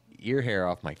the ear hair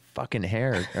off my fucking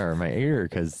hair or my ear,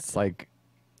 because it's like,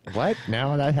 what?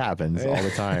 Now that happens all the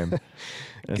time.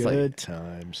 It's Good like,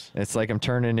 times. it's like I'm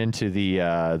turning into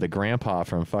the grandpa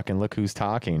from fucking Look Who's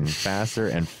Talking, faster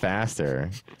and faster.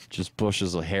 Just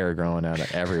bushes of hair growing out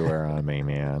of everywhere on me,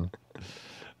 man.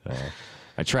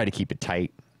 I try to keep it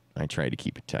tight.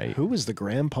 Who was the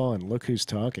grandpa and Look Who's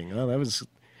Talking? Oh, that was...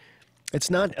 It's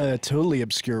not a totally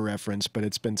obscure reference, but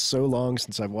it's been so long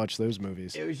since I've watched those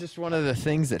movies. It was just one of the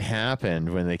things that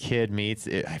happened when the kid meets.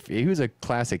 He was a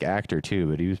classic actor too,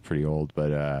 but he was pretty old.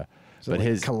 But Like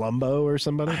his Columbo or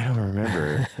somebody? I don't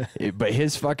remember. But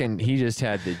his fucking, he just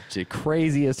had the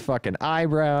craziest fucking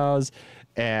eyebrows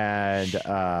and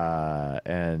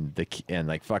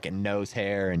like fucking nose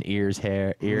hair and ear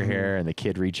hair, and the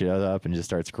kid reaches up and just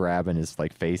starts grabbing his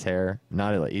like face hair.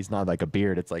 He's not like a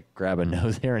beard. It's like grabbing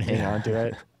nose hair and hang on to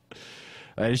it.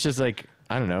 It's just like,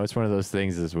 I don't know. It's one of those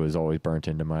things that was always burnt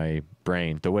into my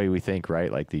brain. The way we think,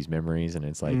 right? Like these memories, and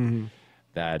it's like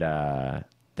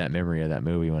that memory of that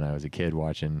movie when I was a kid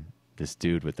watching this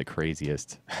dude with the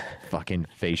craziest fucking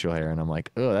facial hair, and I'm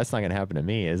like, oh, that's not gonna happen to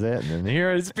me, is it? And then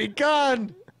here it's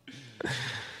begun.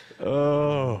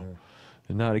 Oh,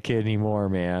 not a kid anymore,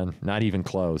 man. Not even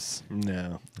close.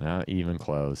 No. Not even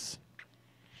close.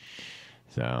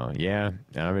 So yeah,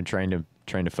 and I've been trying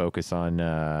to focus on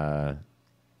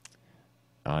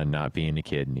not being a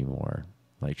kid anymore.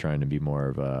 Like trying to be more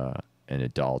of an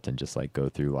adult and just like go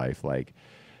through life. Like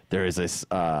there is this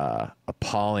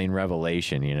appalling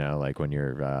revelation, you know, like when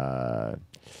you're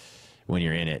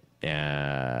in it.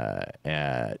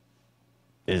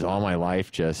 Is all my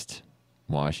life just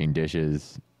washing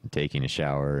dishes, taking a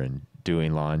shower, and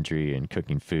doing laundry, and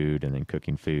cooking food, and then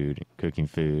cooking food, and cooking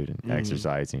food, and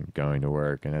exercising, going to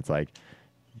work? And it's like,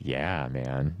 yeah,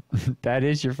 man, that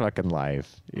is your fucking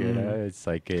life. You know, it's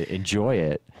like, enjoy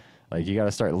it. Like, you got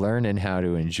to start learning how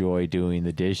to enjoy doing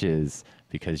the dishes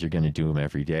because you're going to do them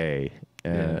every day.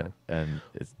 And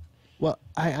it's, well,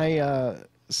 I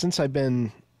since I've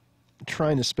been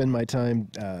trying to spend my time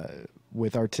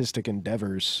with artistic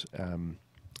endeavors,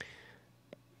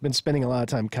 been spending a lot of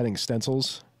time cutting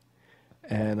stencils.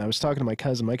 And I was talking to my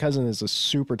cousin. My cousin is a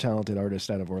super talented artist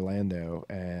out of Orlando,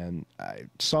 and I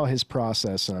saw his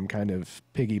process, and I'm kind of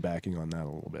piggybacking on that a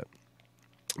little bit.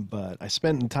 But I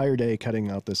spent an entire day cutting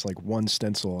out this like one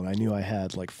stencil, and I knew I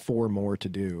had like 4 more to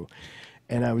do.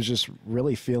 And I was just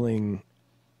really feeling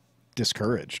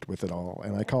discouraged with it all.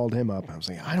 And I called him up, and I was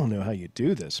like, I don't know how you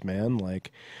do this, man.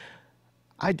 Like,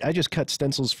 I just cut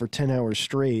stencils for 10 hours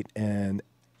straight, and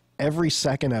every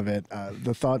second of it,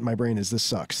 the thought in my brain is, this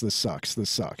sucks, this sucks, this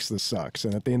sucks, this sucks.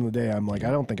 And at the end of the day, I'm like, I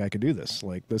don't think I could do this.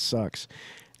 Like, this sucks.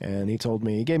 And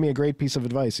he gave me a great piece of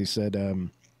advice. He said,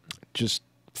 just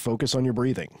focus on your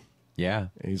breathing. yeah.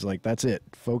 He's like, that's it.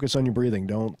 Focus on your breathing.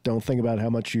 Don't think about how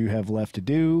much you have left to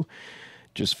do.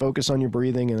 Just focus on your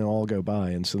breathing, and it'll all go by.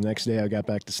 And so the next day I got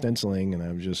back to stenciling, and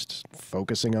I was just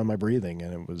focusing on my breathing,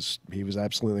 and he was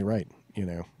absolutely right. You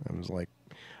know, I was like,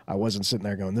 I wasn't sitting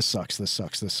there going, this sucks, this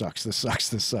sucks, this sucks, this sucks,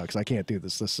 this sucks. I can't do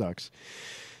this. This sucks.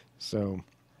 So,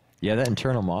 Yeah, that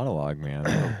internal monologue, man,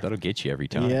 that'll get you every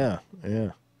time. yeah.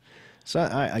 So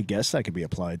I guess that could be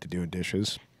applied to doing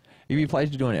dishes. You'd be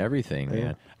applied to doing everything, man.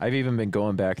 Yeah. I've even been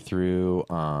going back through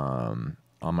on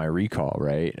my recall,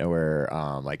 right, where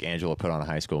like Angela put on a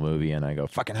high school movie, and I go,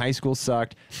 fucking high school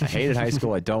sucked. I hated high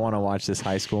school. I don't want to watch this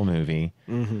high school movie.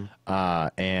 And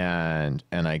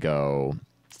I go,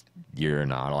 you're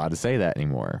not allowed to say that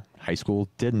anymore. High school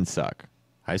didn't suck.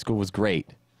 High school was great.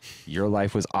 Your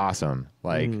life was awesome.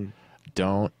 Like,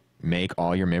 don't make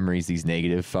all your memories these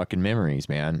negative fucking memories,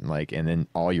 man. Like, and then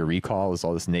all your recall is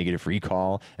all this negative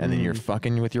recall, and then you're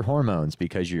fucking with your hormones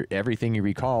because everything you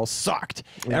recall sucked.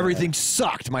 Yeah. Everything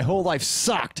sucked. My whole life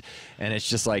sucked. And it's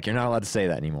just like, you're not allowed to say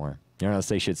that anymore. You're not allowed to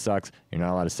say shit sucks. You're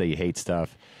not allowed to say you hate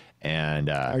stuff. And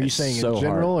are you saying in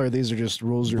general, or these are just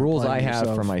rules? Rules I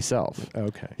have for myself.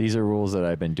 Okay, these are rules that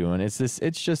I've been doing. It's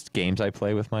just games I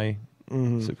play with my.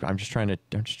 So I'm just trying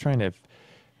to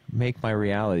make my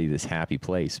reality this happy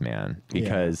place, man.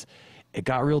 Because it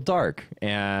got real dark,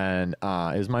 and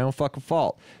it was my own fucking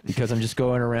fault because I'm just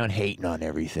going around hating on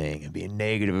everything and being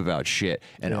negative about shit,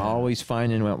 and always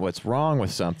finding what's wrong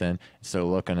with something instead of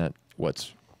looking at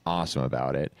what's awesome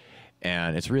about it.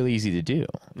 And it's really easy to do,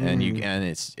 and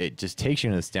it just takes you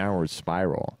in this downward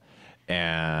spiral.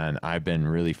 And I've been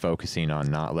really focusing on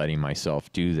not letting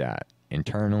myself do that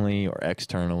internally or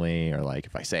externally, or like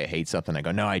if I say I hate something, I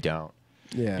go, no, I don't.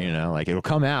 Yeah, you know, like it'll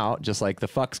come out just like the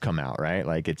fucks come out, right?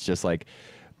 Like it's just like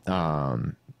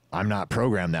I'm not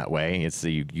programmed that way. It's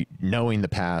you knowing the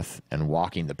path and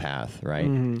walking the path,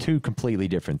 right? 2 completely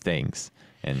different things.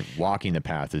 And walking the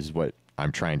path is what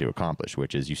I'm trying to accomplish,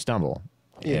 which is you stumble.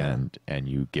 Yeah. And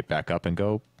you get back up and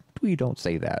go, we don't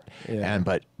say that. Yeah. And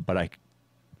but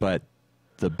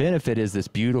the benefit is this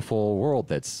beautiful world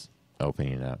that's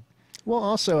opening up. Well,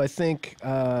 also I think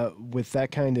with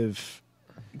that kind of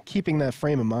keeping that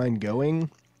frame of mind going,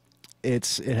 it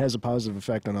has a positive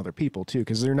effect on other people too,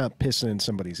 because they're not pissing in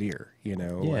somebody's ear, you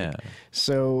know. Yeah. Like,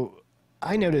 so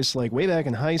I noticed, like, way back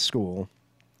in high school,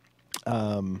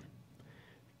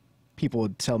 people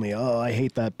would tell me, oh, I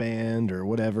hate that band or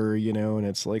whatever, you know, and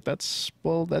it's like, that's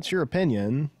your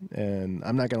opinion, and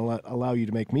I'm not going to allow you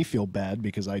to make me feel bad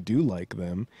because I do like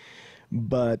them.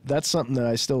 But that's something that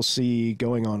I still see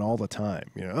going on all the time.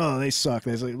 You know, oh, they suck.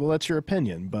 They say, well, that's your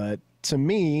opinion. But to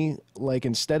me, like,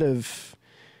 instead of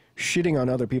shitting on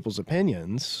other people's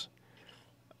opinions,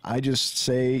 I just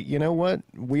say, you know what?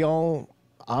 We all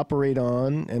operate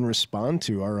on and respond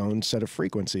to our own set of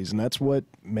frequencies, and that's what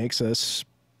makes us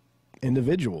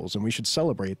individuals, and we should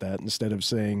celebrate that instead of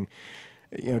saying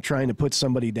trying to put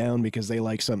somebody down because they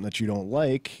like something that you don't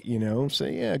like,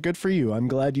 say, yeah, good for you. I'm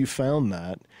glad you found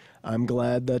that. I'm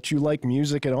glad that you like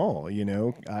music at all.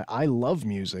 I love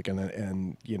music,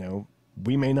 and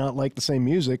we may not like the same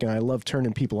music, and I love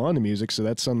turning people on to music. So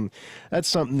that's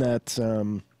something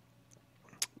that,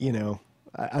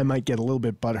 I might get a little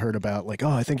bit butthurt about, like, oh,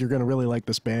 I think you're going to really like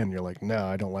this band. And you're like, no,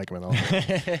 I don't like them at all.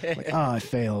 Like, oh, I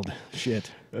failed. Shit.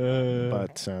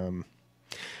 But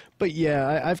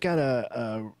yeah, I've got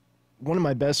one of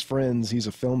my best friends. He's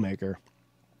a filmmaker,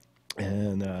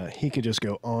 and he could just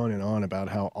go on and on about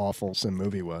how awful some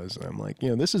movie was. And I'm like,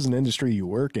 this is an industry you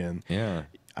work in. Yeah.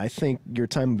 I think your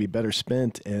time would be better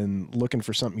spent in looking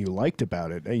for something you liked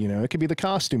about it. It could be the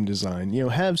costume design.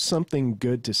 Have something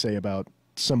good to say about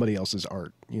somebody else's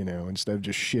art, instead of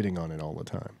just shitting on it all the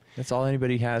time. That's all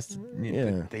anybody has.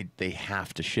 Yeah. They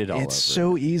have to shit all over. It's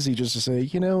so easy just to say,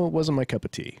 it wasn't my cup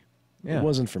of tea. Yeah. It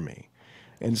wasn't for me.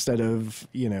 Instead of,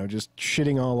 just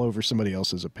shitting all over somebody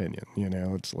else's opinion,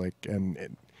 it's like,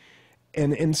 and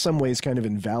in some ways kind of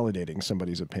invalidating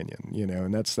somebody's opinion,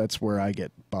 and that's where I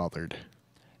get bothered.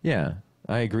 Yeah,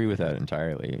 I agree with that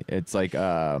entirely. It's like,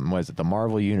 what is it, the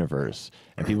Marvel Universe?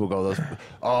 And people go,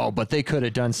 oh, but they could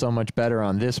have done so much better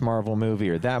on this Marvel movie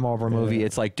or that Marvel movie.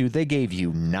 It's like, dude, they gave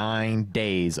you 9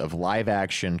 days of live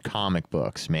action comic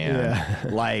books, man.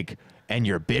 Yeah. And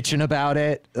you're bitching about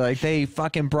it. Like, they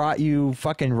fucking brought you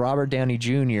fucking Robert Downey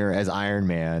Jr. as Iron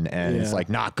Man, and it's like,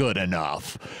 not good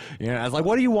enough. I was like,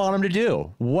 what do you want them to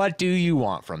do? What do you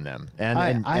want from them? And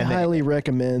I highly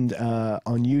recommend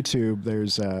on YouTube,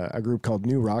 there's a group called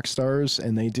New Rock Stars,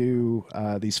 and they do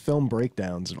these film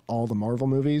breakdowns of all the Marvel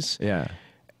movies. Yeah.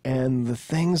 And the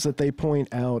things that they point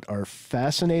out are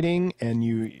fascinating, and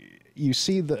you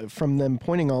see from them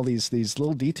pointing all these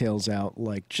little details out,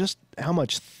 like just how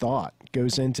much thought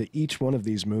goes into each one of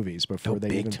these movies before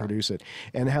they even produce it,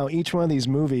 and how each one of these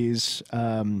movies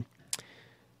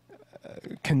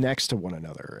connects to one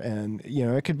another. And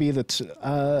it could be that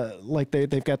like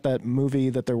they've got that movie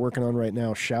that they're working on right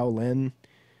now, Shaolin.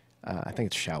 I think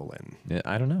it's Shaolin. Yeah,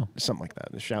 I don't know, something like that.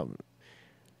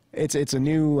 It's a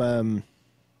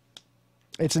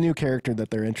new character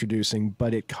that they're introducing,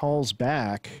 but it calls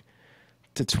back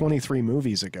to 23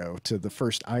 movies ago, to the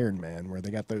first Iron Man, where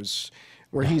they got those,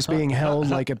 where he's being held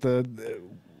like at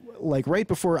like right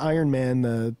before Iron Man,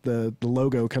 the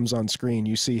logo comes on screen.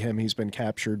 You see him; he's been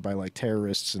captured by like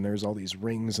terrorists, and there's all these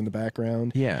rings in the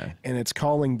background. Yeah, and it's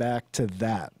calling back to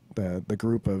that the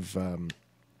group of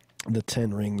the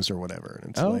 10 rings or whatever. And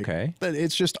it's okay.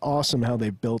 It's just awesome how they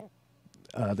built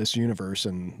this universe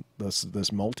and this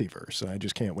multiverse, and I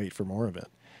just can't wait for more of it.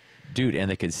 Dude,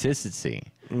 and the consistency.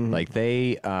 Like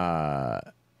they are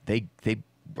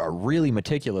really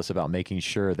meticulous about making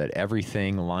sure that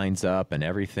everything lines up and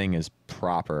everything is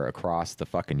proper across the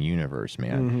fucking universe,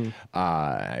 man.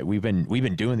 We've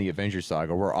been doing the Avengers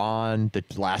saga. We're on the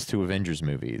last 2 Avengers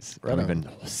movies. Right. We've been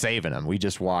saving them. We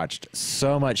just watched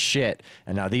so much shit,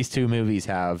 and now these 2 movies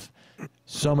have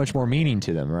so much more meaning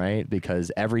to them, right?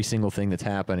 Because every single thing that's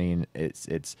happening,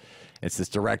 it's this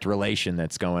direct relation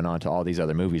that's going on to all these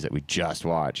other movies that we just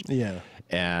watched. Yeah.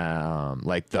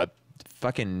 Like the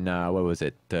fucking what was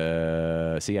it?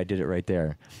 See, I did it right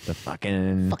there. The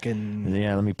fucking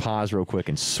yeah. Let me pause real quick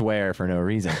and swear for no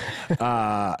reason.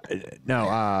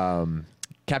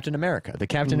 Captain America, the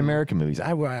Captain America movies.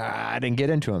 I didn't get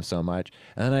into them so much,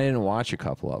 and then I didn't watch a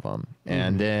couple of them.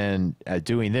 And then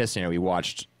doing this, we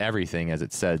watched everything as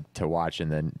it said to watch,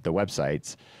 and then the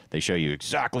websites, they show you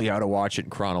exactly how to watch it in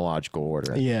chronological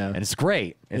order. Yeah, and it's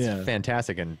great. It's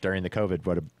fantastic. And during the COVID,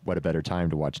 what a better time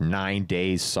to watch 9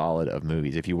 days solid of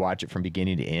movies. If you watch it from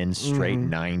beginning to end, straight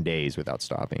 9 days without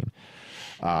stopping.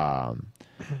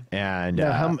 And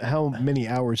now, how many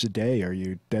hours a day are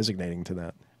you designating to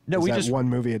that? No, Is we that just one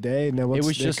movie a day. No, it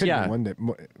was just one day.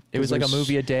 It was like a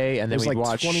movie a day, and then we'd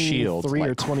watch Shield, 23 like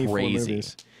or 24 crazy.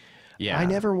 movies. Yeah, I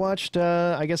never watched.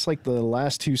 I guess like the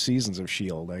last 2 seasons of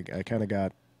Shield. I kind of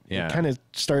got. Yeah. It kind of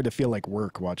started to feel like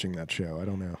work watching that show. I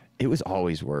don't know. It was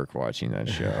always work watching that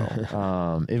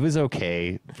show. It was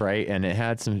okay, right? And it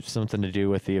had something to do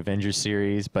with the Avengers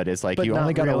series, but it's like you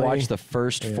only got to watch the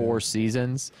first 4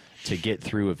 seasons to get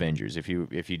through Avengers if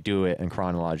you do it in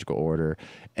chronological order.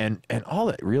 And all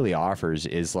it really offers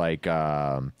is like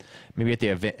maybe at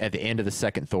the end of the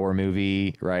second Thor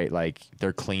movie, right? Like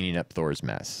they're cleaning up Thor's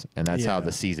mess, and that's how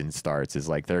the season starts. Is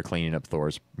like they're cleaning up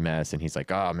Thor's mess, and he's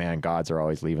like, "Oh man, gods are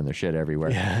always leaving their shit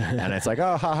everywhere," and it's like,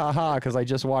 "Oh ha ha ha," because I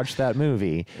just watched that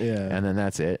movie, and then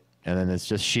that's it, and then it's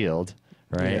just Shield.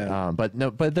 right? Yeah.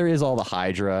 But there is all the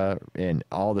Hydra and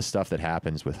all the stuff that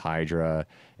happens with Hydra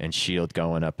and Shield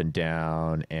going up and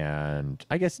down, and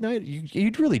I guess no,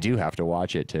 you really do have to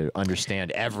watch it to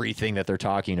understand everything that they're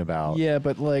talking about. Yeah,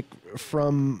 but like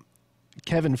from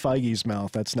Kevin Feige's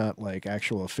mouth, that's not like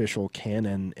actual official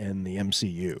canon in the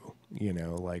MCU. You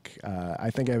know, like I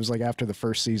think I was like after the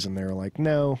first season, they were like,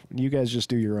 "No, you guys just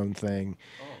do your own thing."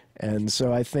 And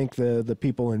so I think the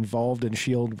people involved in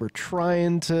Shield were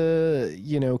trying to,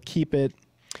 you know, keep the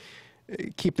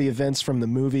events from the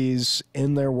movies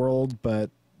in their world, but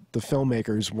the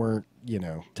filmmakers weren't, you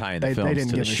know, Tying the they films didn't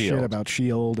to give the a Shield. shit about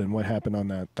Shield and what happened on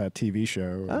that TV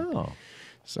show. Oh.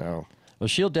 So Well,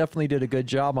 Shield definitely did a good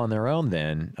job on their own.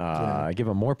 Then I give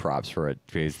them more props for it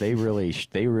because they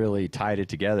really tied it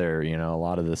together. You know, a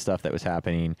lot of the stuff that was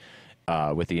happening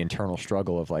with the internal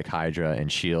struggle of like Hydra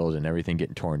and Shield and everything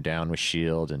getting torn down with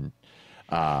Shield, and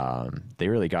they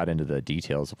really got into the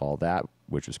details of all that,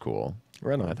 which was cool.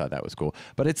 Right on. I thought that was cool.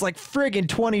 But it's like friggin'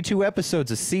 22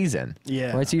 episodes a season.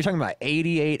 Yeah. Right. So you're talking about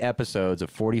 88 episodes of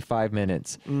 45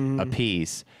 minutes a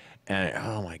piece, and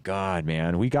oh my god,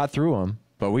 man, we got through them.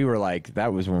 But we were like,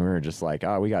 that was when we were just like,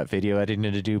 oh, we got video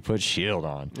editing to do. Put Shield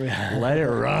on, let it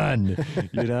run.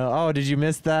 You know, oh, did you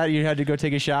miss that? You had to go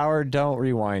take a shower. Don't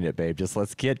rewind it, babe. Just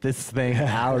let's get this thing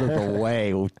out of the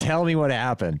way. Tell me what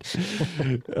happened.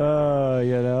 You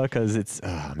know, because it's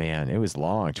oh man, it was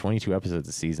long. 22 episodes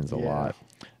a season's a lot.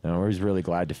 And I was really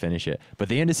glad to finish it. But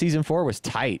the end of season 4 was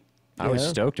tight. I was Yeah.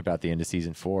 stoked about the end of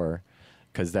season 4.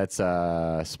 Because that's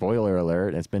spoiler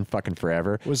alert. It's been fucking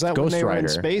forever. was that Ghost when they were in Rider.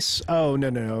 space? Oh no.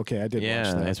 Okay, I did watch Yeah,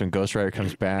 that. that's when Ghost Rider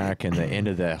comes back and the end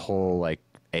of that whole like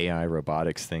AI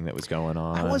robotics thing that was going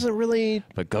on. I wasn't really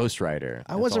Ghost Rider.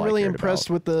 I wasn't really impressed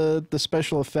with the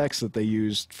special effects that they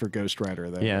used for Ghost Rider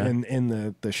though. Yeah.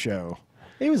 In the show.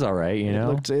 It was all right, you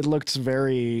know. It looked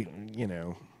very, you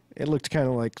know, it looked kind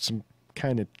of like some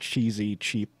kind of cheesy,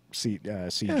 cheap CG.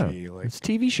 Yeah, Like it's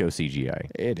TV show CGI.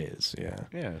 it is, yeah.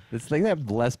 Yeah, it's like they have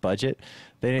less budget.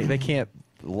 They can't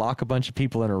lock a bunch of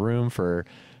people in a room for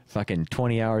fucking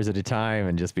 20 hours at a time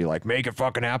and just be like, make it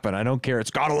fucking happen. I don't care.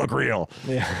 It's gotta look real.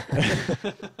 Yeah.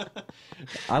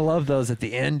 I love those at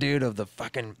the end, dude, of the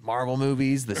fucking Marvel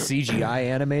movies, the CGI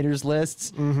animators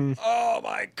lists. Oh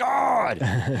my God.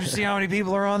 You see how many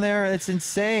people are on there? It's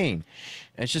insane.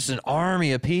 It's just an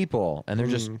army of people. And they're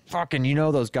just fucking, you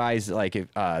know, those guys, like, if,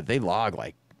 they log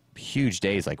like huge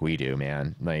days like we do,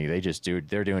 man. Like,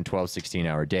 they're doing 12,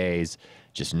 16-hour days,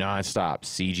 just nonstop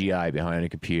CGI behind a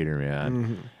computer,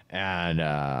 man. And,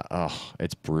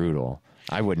 it's brutal.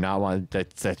 I would not want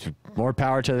that's more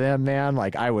power to them, man.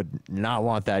 Like, I would not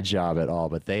want that job at all,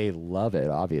 but they love it,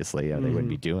 obviously. They wouldn't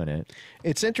be doing it.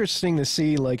 It's interesting to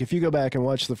see, like, if you go back and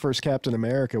watch the first Captain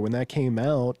America, when that came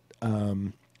out,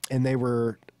 and they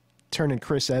were turning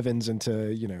Chris Evans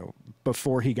into, you know,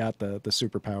 before he got the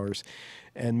superpowers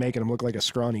and making him look like a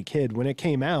scrawny kid. When it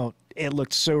came out, it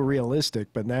looked so realistic,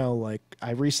 but now, like,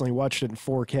 I recently watched it in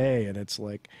 4K and it's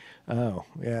like, oh,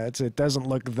 yeah, it doesn't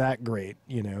look that great,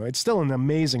 you know. It's still an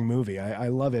amazing movie. I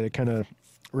love it. It kind of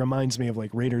reminds me of, like,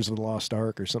 Raiders of the Lost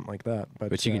Ark or something like that.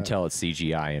 But you can tell it's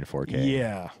CGI in 4K.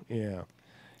 Yeah.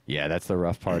 Yeah, that's the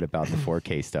rough part about the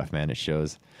 4K stuff, man. It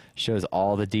shows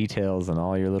all the details and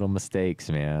all your little mistakes,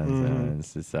 man. So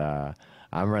it's just,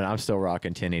 I'm still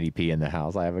rocking 1080p in the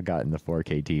house. I haven't gotten the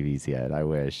 4K TVs yet. I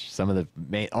wish. Some of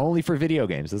the only for video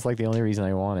games. That's like the only reason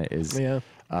I want it is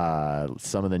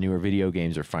some of the newer video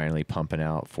games are finally pumping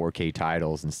out 4K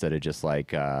titles instead of just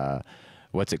like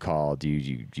what's it called? Do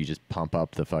you just pump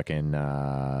up the fucking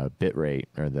bit rate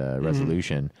or the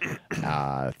resolution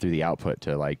through the output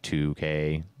to like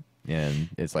 2K, and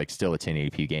it's like still a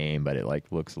 1080p game, but it like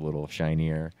looks a little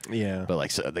shinier. Yeah. But like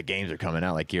so the games are coming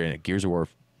out like Gears of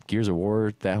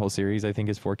War, that whole series I think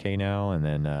is 4K now, and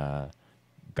then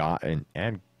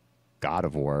God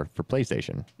of War for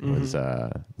PlayStation was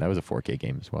that was a 4K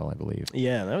game as well, I believe.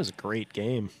 Yeah, that was a great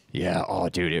game. Yeah, oh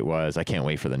dude, it was. I can't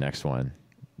wait for the next one.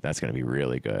 That's gonna be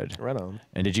really good. Right on.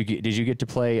 And did you get to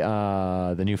play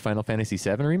the new Final Fantasy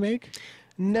VII remake?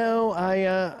 No,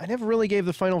 I never really gave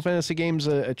the Final Fantasy games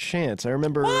a chance. I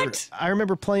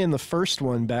remember playing the first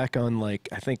one back on I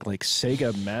think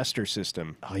Sega Master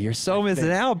System. Oh, you're so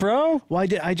missing out, bro. Well,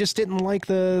 I just didn't like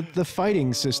the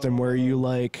fighting system where you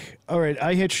all right,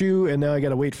 I hit you and now I got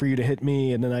to wait for you to hit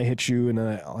me and then I hit you and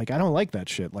then I don't like that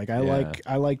shit. Like I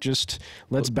like just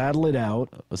let's battle it out.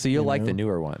 Well, so you'll like the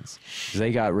newer ones 'cause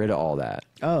they got rid of all that.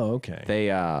 Oh, okay. They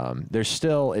there's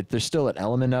still an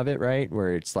element of it, right,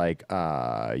 where it's like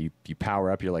you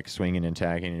power up, you're like swinging and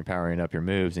attacking, and you're powering up your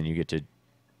moves, and you get to,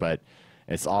 but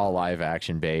it's all live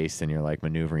action based, and you're like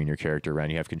maneuvering your character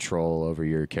around. You have control over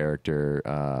your character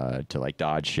to like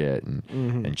dodge shit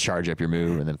and charge up your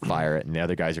move and then fire it. And the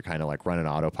other guys are kind of like running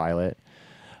autopilot.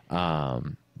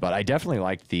 But I definitely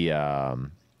like the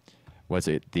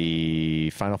the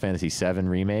Final Fantasy VII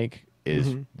remake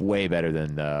is way better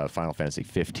than the Final Fantasy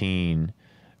 15,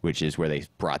 which is where they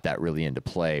brought that really into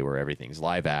play, where everything's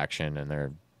live action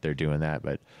and they're doing that.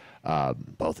 But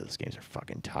both of those games are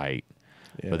fucking tight.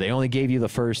 Yeah. But they only gave you the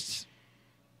first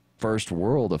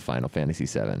world of Final Fantasy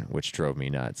VII, which drove me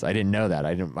nuts. I didn't know that.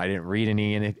 I didn't read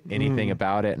anything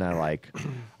about it, and I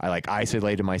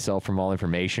isolated myself from all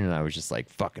information, and I was just like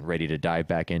fucking ready to dive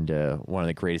back into one of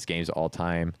the greatest games of all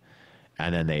time.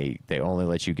 And then they only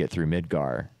let you get through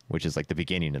Midgar, which is like the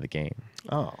beginning of the game.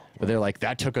 Oh. But they're like,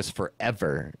 that took us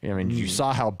forever. I mean, you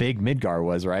saw how big Midgar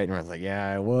was, right? And I was like,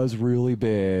 yeah, it was really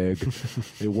big.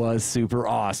 It was super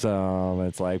awesome.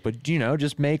 It's like, but,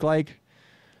 just make like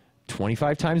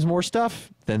 25 times more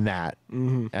stuff than that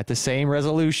at the same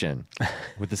resolution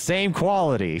with the same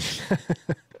quality.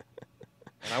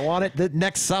 I want it the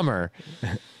next summer.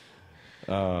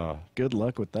 Good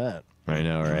luck with that. I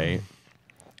know, right?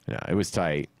 Yeah, it was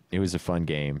tight. It was a fun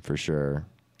game for sure.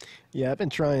 Yeah, I've been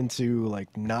trying to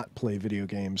like not play video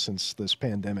games since this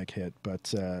pandemic hit,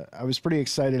 but I was pretty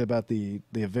excited about the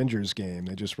Avengers game.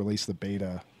 They just released the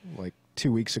beta like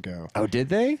 2 weeks ago. Oh, did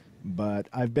they? But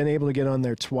I've been able to get on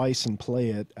there twice and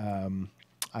play it.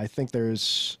 I think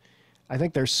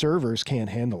their servers can't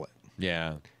handle it.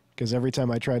 Yeah. Because every time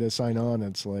I try to sign on,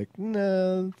 it's like,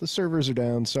 no, the servers are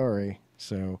down. Sorry.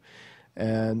 So,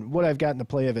 and what I've gotten to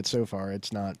play of it so far,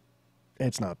 it's not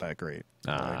that great.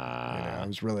 I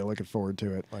was really looking forward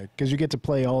to it, because you get to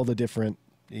play all the different.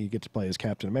 You get to play as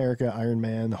Captain America, Iron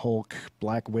Man, Hulk,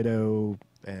 Black Widow,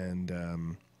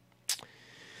 and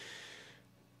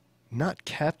not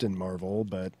Captain Marvel,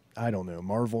 but I don't know,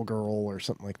 Marvel Girl or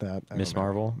something like that. Miss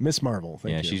Marvel. Miss Marvel.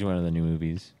 Thank you. Yeah, she's one of the new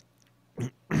movies.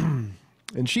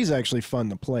 And she's actually fun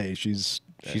to play. She's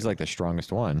like the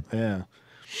strongest one. Yeah.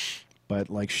 But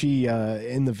like she,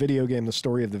 in the video game, the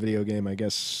story of the video game, I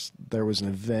guess there was an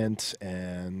event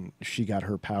and she got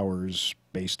her powers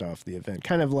based off the event.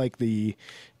 Kind of like the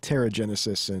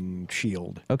Terrigenesis in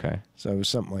S.H.I.E.L.D. Okay. So it was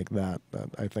something like that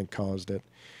I think caused it.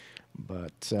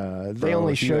 But they Bro,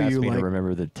 only show you asked you me like... to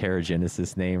remember the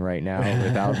Terrigenesis name right now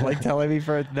without like telling me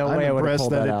for no I'm way I would have impressed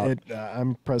pulled that out.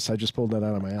 I'm impressed I just pulled that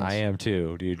out of my ass. I am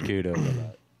too, dude. Kudos.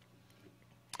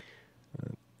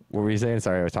 What were you saying?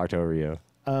 Sorry, I talked over you.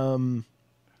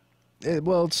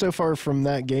 Well, so far from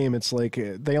that game, it's like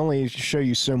they only show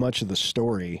you so much of the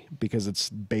story because it's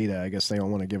beta. I guess they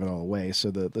don't want to give it all away. So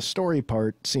the story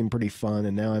part seemed pretty fun,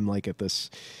 and now I'm like at this...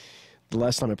 The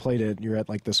last time I played it, you're at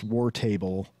like this war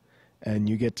table, and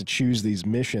you get to choose these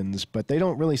missions, but they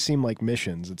don't really seem like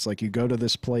missions. It's like you go to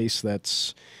this place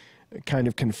that's kind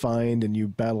of confined, and you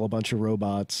battle a bunch of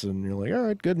robots, and you're like, all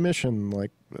right, good mission.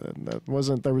 Like,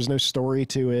 there was no story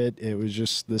to it. It was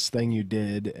just this thing you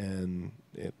did, and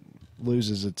it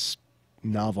loses its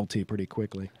novelty pretty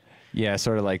quickly. Yeah,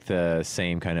 sort of like the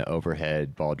same kind of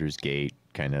overhead Baldur's Gate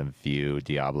kind of view,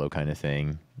 Diablo kind of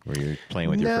thing, where you're playing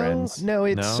with your friends. No,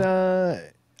 it's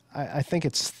I think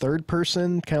it's third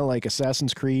person, kind of like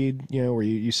Assassin's Creed, where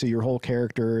you see your whole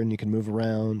character and you can move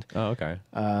around. Oh, okay.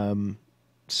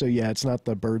 So yeah, it's not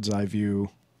the bird's eye view,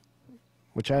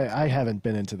 which I haven't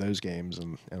been into those games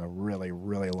in a really,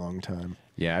 really long time.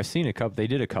 Yeah, I've seen a couple. They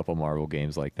did a couple Marvel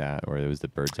games like that, where there was the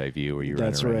bird's eye view, where you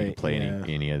run around and you play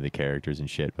any of the characters and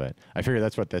shit. But I figured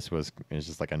that's what this was. It's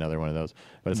just like another one of those,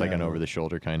 but it's like an over the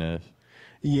shoulder kind of.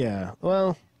 Yeah,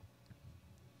 well,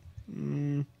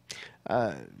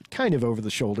 kind of over the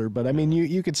shoulder, but I mean,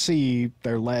 you could see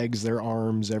their legs, their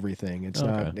arms, everything.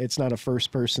 It's not a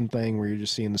first person thing where you're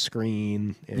just seeing the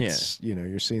screen. It's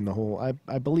you're seeing the whole.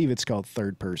 I believe it's called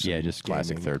third person. Yeah, just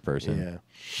classic third person. Yeah,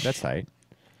 that's tight.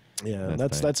 Yeah,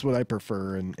 that's what I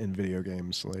prefer in video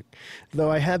games. Like,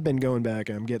 though I have been going back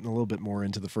and I'm getting a little bit more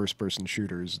into the first person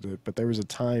shooters, but there was a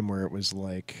time where it was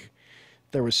like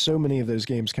there was so many of those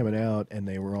games coming out and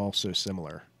they were all so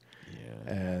similar.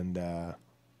 Yeah. And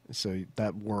so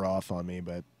that wore off on me,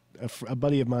 but a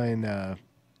buddy of mine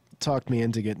talked me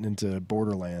into getting into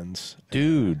Borderlands.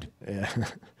 Dude. Yeah.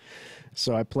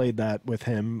 So I played that with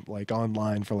him like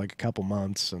online for like a couple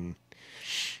months, and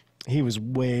he was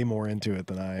way more into it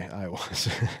than I was.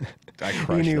 I crushed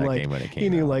that game when it came out. He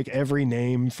knew like every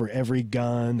name for every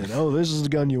gun, and this is the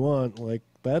gun you want. Like,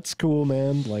 that's cool,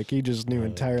 man. Like, he just knew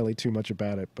entirely too much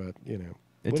about it, but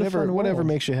it's whatever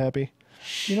makes you happy.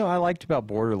 I liked about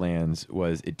Borderlands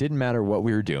was it didn't matter what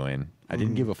we were doing. I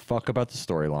didn't give a fuck about the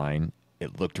storyline.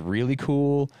 It looked really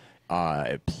cool.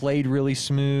 It played really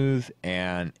smooth,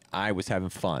 and I was having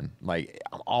fun. Like,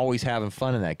 I'm always having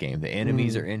fun in that game. The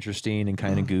enemies are interesting and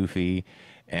kind of goofy,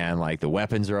 and like the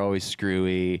weapons are always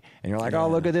screwy. And you're like, oh,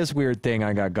 look at this weird thing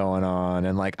I got going on.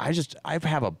 And like, I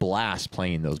have a blast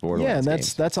playing those Borderlands Yeah, and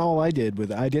games. that's all I did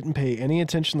with it. I didn't pay any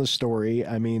attention to the story.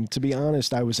 I mean, to be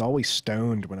honest, I was always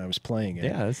stoned when I was playing it.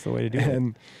 Yeah, that's the way to do it.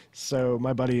 And so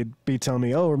my buddy would be telling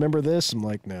me, oh, remember this? I'm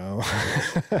like, no.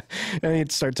 And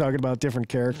he'd start talking about different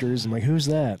characters. I'm like, who's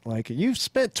that? Like, you've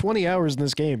spent 20 hours in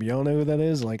this game. You don't know who that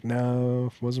is? Like,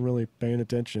 no, wasn't really paying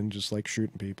attention, just like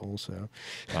shooting people. So,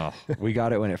 Oh, we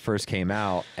got it when it first came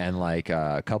out, and like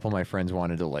a couple of my friends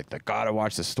wanted to like, they gotta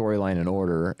watch the storyline in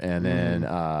order, and then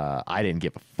I didn't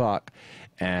give a fuck,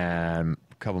 and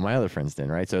a couple of my other friends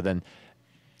didn't, right? So then,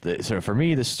 so for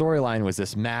me, the storyline was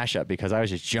this mashup because I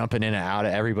was just jumping in and out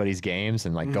of everybody's games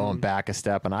and like going back a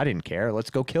step, and I didn't care.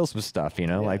 Let's go kill some stuff, you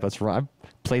know? Like, let's run.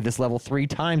 I've played this level 3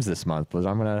 times this month, but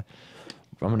I'm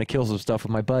gonna kill some stuff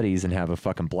with my buddies and have a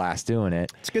fucking blast doing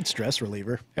it. it's a good stress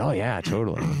reliever. Oh yeah,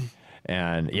 totally.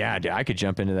 And yeah, I could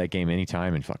jump into that game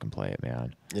anytime and fucking play it,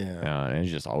 man. Yeah. And it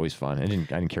was just always fun. I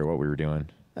didn't care what we were doing.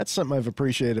 That's something I've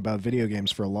appreciated about video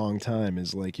games for a long time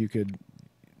is like you could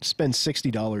spend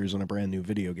 $60 on a brand new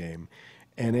video game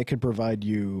and it could provide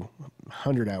you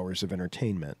 100 hours of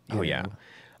entertainment. Oh, yeah.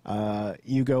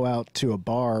 You go out to a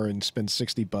bar and spend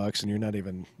 $60 and you're not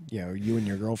even, you know, you and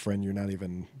your girlfriend, you're not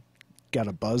even got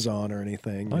a buzz on or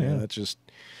anything. Oh, You know, yeah. it's just,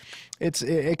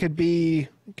 it could be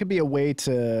a way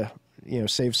to, you know,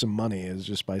 save some money is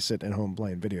just by sitting at home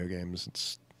playing video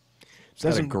games.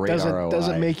 got a great ROI.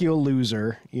 Doesn't make you a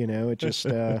loser, you know. It just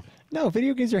No,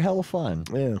 video games are hella fun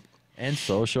yeah. and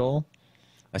social.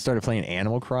 I started playing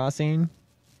Animal Crossing.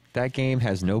 That game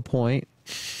has no point.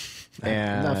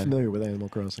 I'm not And familiar with Animal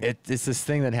Crossing. it's this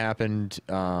thing that happened.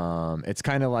 It's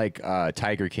kind of like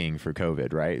Tiger King for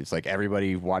COVID, right? It's like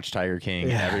everybody watched Tiger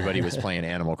King and everybody was playing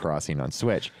Animal Crossing on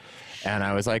Switch. And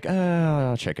I was like, oh,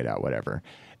 I'll check it out, whatever.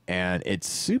 And it's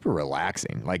super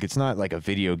relaxing. Like, it's not like a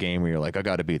video game where you're like, I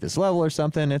got to beat this level or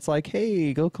something. It's like,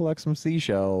 hey, go collect some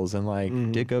seashells and like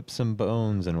dig up some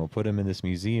bones and we'll put them in this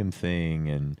museum thing.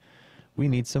 And we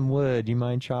need some wood. You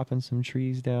mind chopping some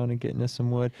trees down and getting us some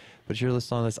wood? But you're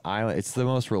just on this island. It's the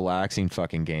most relaxing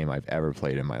fucking game I've ever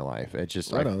played in my life. It's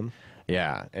just Right like, on.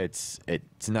 yeah, it's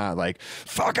not like,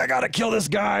 fuck, I gotta kill this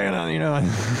guy, and you know.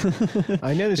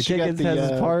 I noticed The you got kid has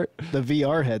his part. the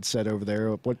VR headset over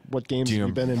there. What games have you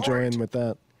Doom. been enjoying with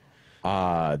that?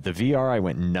 The VR I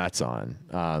went nuts on.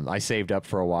 I saved up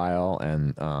for a while,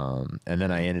 and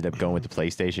then I ended up going with the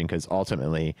PlayStation because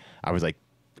ultimately I was like,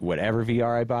 whatever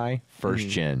VR I buy, first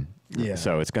gen. Yeah.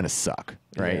 So it's gonna suck,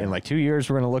 right? Yeah. In like 2 years,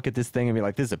 we're gonna look at this thing and be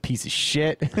like, "This is a piece of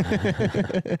shit,"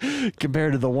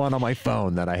 compared to the one on my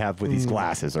phone that I have with these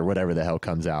glasses or whatever the hell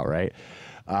comes out, right?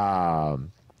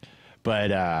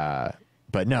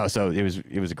 But no, so it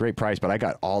was a great price. But I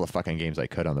got all the fucking games I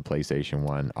could on the PlayStation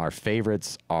 1. Our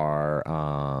favorites are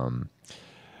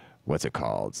what's it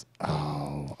called?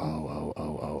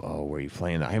 Oh, where are you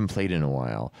playing that? I haven't played it in a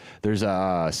while. There's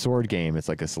a sword game. It's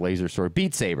like a laser sword.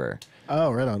 Beat Saber.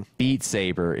 Oh, right on. Beat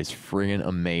Saber is friggin'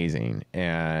 amazing.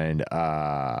 And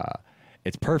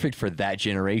it's perfect for that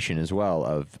generation as well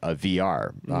of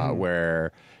VR,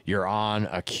 where you're on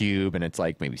a cube and it's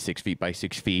like maybe 6 feet by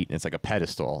 6 feet and it's like a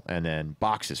pedestal, and then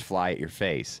boxes fly at your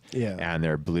face. Yeah. And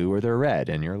they're blue or they're red,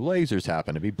 and your lasers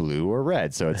happen to be blue or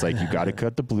red. So it's like you got to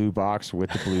cut the blue box with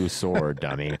the blue sword,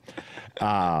 dummy.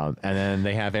 And then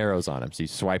they have arrows on them. So you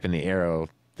swipe in the arrow,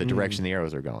 the direction the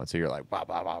arrows are going. So you're like, bah,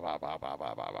 bah, bah, bah, bah, bah,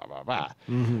 bah, bah, bah, bah.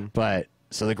 But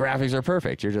so the graphics are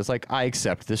perfect. You're just like, I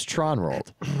accept this Tron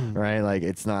world, right? Like,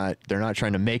 it's not, they're not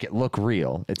trying to make it look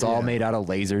real. It's all Yeah. made out of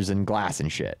lasers and glass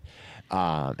and shit.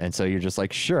 And so you're just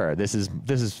like, sure, this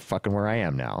is fucking where I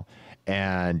am now.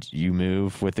 And you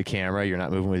move with the camera. You're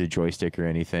not moving with a joystick or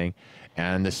anything.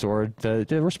 And the sword, the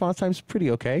response time is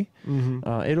pretty okay.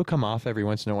 It'll come off every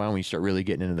once in a while when you start really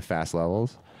getting into the fast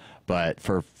levels. But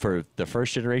for the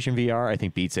first generation VR, I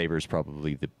think Beat Saber is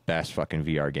probably the best fucking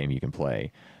VR game you can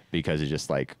play, because it's just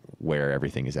like where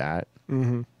everything is at.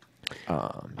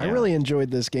 I really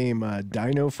enjoyed this game,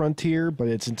 Dino Frontier, but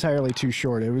it's entirely too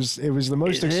short. It was the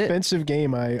most Is it? expensive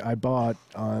game I bought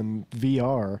on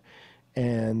VR,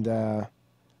 and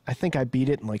I think I beat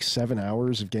it in like 7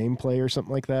 hours of gameplay or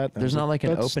something like that. There's not like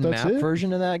an open map it?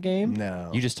 version of that game? No.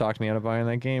 You just talked me out of buying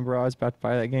that game, bro. I was about to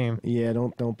buy that game. Yeah,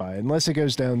 don't buy it unless it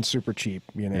goes down super cheap.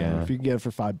 You know, Yeah. if you can get it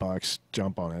for $5,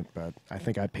 jump on it. But I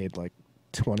think I paid like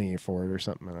 20 for it or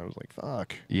something, and I was like,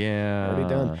 "Fuck, Yeah. already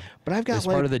done." But I've got It's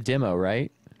like part of the demo,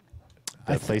 right?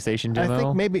 the PlayStation I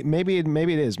demo? think maybe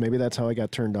it is. Maybe that's how I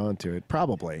got turned on to it.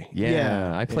 Probably.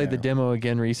 Yeah, I played the demo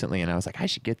again recently, and I was like, I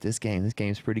should get this game. This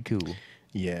game's pretty cool.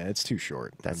 Yeah, it's too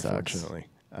short. That sucks. Unfortunately.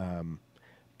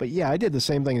 But yeah, I did the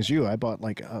same thing as you. I bought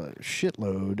like a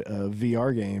shitload of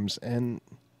VR games, and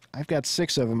I've got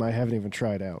 6 of them I haven't even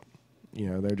tried out. You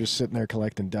know, they're just sitting there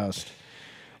collecting dust.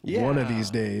 Yeah. One of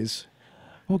these days.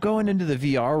 Well, going into the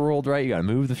VR world, right? You got to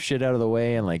move the shit out of the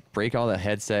way and like break all the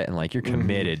headset, and like you're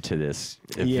committed to this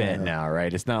event now,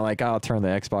 right? It's not like, I'll turn the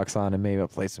Xbox on and maybe I'll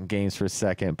play some games for a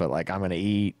second, but like I'm gonna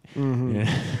eat. You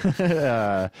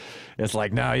know? It's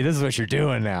like, no, this is what you're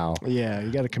doing now. Yeah,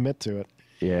 you got to commit to it.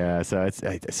 Yeah, so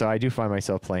I do find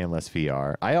myself playing less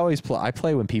VR. I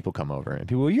play when people come over and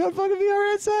people, you have a fucking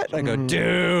VR headset? I go,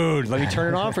 dude, let me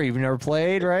turn it on for you. You've never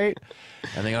played, right?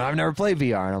 And they go, I've never played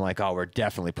VR. And I'm like, oh, we're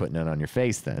definitely putting it on your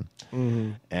face then.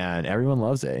 And everyone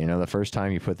loves it. You know, the first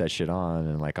time you put that shit on,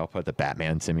 and like I'll put the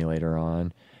Batman simulator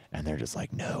on, and they're just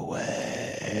like, no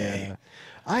way. Yeah.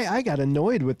 I got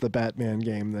annoyed with the Batman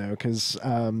game though, because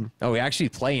Oh, we're actually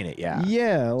playing it, yeah.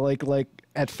 yeah, like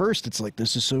at first it's like,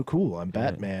 this is so cool, I'm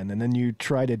Batman, and then you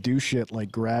try to do shit like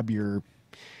grab your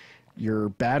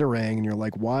Batarang, and you're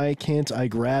like, why can't I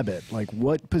grab it? Like,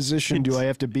 what position do I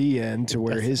have to be in to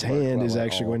where his doesn't work hand is well at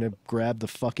actually all. going to grab the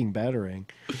fucking Batarang?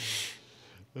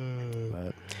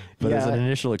 But as Yeah. an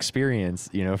initial experience,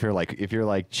 you know, if you're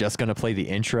like just gonna play the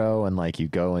intro and like you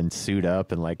go and suit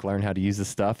up and like learn how to use the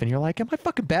stuff, and you're like, am I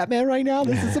fucking Batman right now?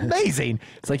 This is amazing.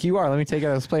 It's like, you are. Let me take it.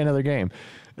 Let's play another game.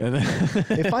 And then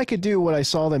If I could do what I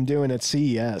saw them doing at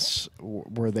CES,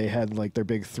 where they had like their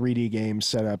big 3D game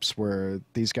setups, where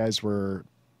these guys were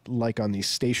like on these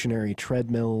stationary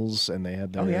treadmills, and they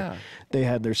had their they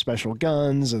had their special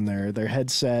guns and their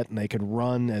headset, and they could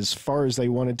run as far as they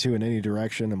wanted to in any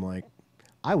direction. I'm like,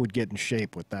 I would get in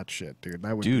shape with that shit, dude.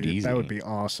 That would Dude, that would easy. be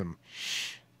awesome.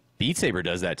 Beat Saber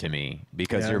does that to me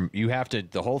because Yeah. you have to.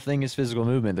 The whole thing is physical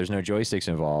movement. There's no joysticks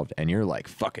involved, and you're like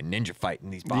fucking ninja fighting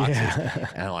these boxes. Yeah.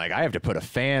 And like I have to put a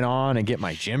fan on and get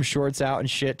my gym shorts out and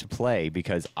shit to play,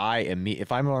 because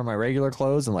if I'm wearing my regular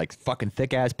clothes and like fucking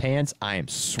thick ass pants, I am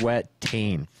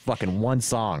sweating. Fucking one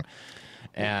song.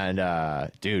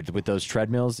 And dude, with those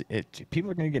treadmills,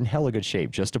 people are gonna get in hella good shape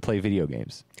just to play video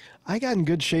games. I got in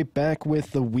good shape back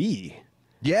with the Wii.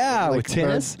 Yeah, Like, with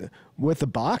tennis. with the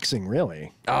boxing,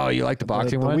 really. Oh, you like the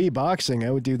boxing the one? Wii boxing, I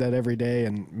would do that every day,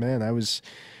 and man, I was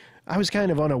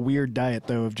kind of on a weird diet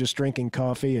though, of just drinking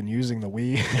coffee and using the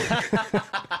Wii.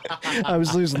 I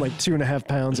was losing like 2.5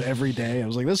 pounds every day. I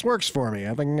was like, this works for me. I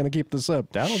think I'm gonna keep this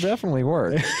up. That'll definitely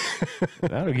work.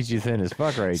 That'll get you thin as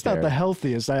fuck right It's there. not the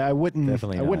healthiest. I wouldn't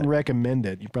Definitely I wouldn't not. recommend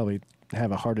it. You'd probably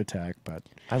have a heart attack, but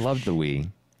I loved the Wii.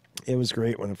 it was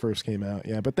great when it first came out.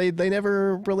 Yeah, but they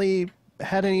never really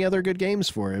had any other good games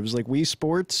for it. It was like Wii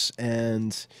Sports,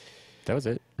 and That was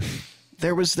it.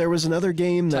 there was another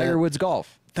game that Tiger Woods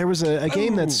Golf. there was a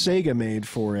game that Sega made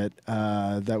for it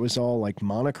that was all like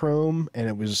monochrome, and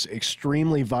it was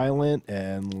extremely violent,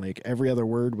 and like every other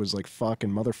word was like fuck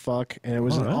and motherfuck, and it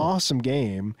was an awesome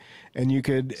game. And you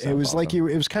could it was like it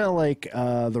was kind of like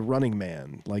the Running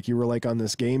Man, like you were like on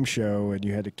this game show and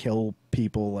you had to kill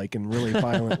people like in really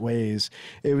violent ways.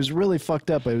 It was really fucked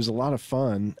up, but it was a lot of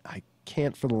fun. I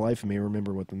can't for the life of me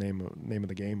remember what the name of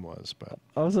the game was, but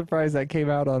I was surprised that came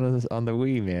out on the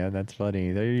Wii, man. That's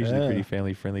funny. They're usually pretty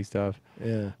family friendly stuff.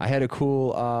 yeah. I had a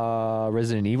cool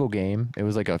Resident Evil game. It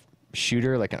was like a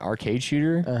shooter, like an arcade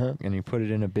shooter, and you put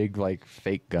it in a big like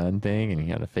fake gun thing, and you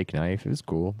had a fake knife. It was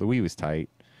cool. The Wii was tight.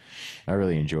 I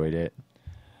really enjoyed it.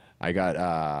 I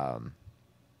got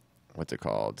what's it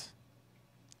called?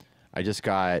 I just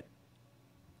got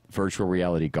virtual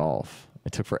reality golf.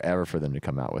 It took forever for them to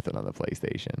come out with it on the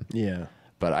PlayStation. Yeah.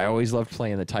 But I always loved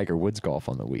playing the Tiger Woods Golf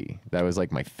on the Wii. That was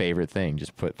like my favorite thing.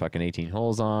 Just put fucking 18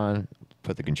 holes on,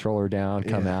 put the controller down,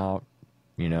 come out,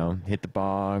 you know, hit the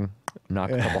bong,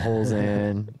 knock a couple holes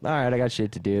in. All right, I got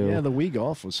shit to do. Yeah, the Wii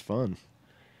golf was fun.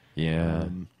 Yeah.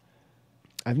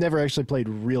 I've never actually played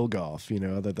real golf, you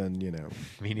know, other than, you know,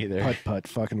 Me neither. putt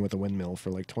fucking with a windmill for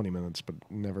like 20 minutes, but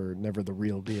never the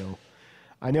real deal.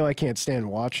 I know I can't stand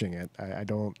watching it. I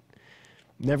don't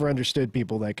never understood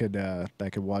people that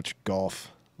could watch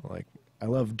golf. Like, I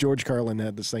love George Carlin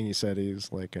had this thing he said.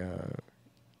 He's like,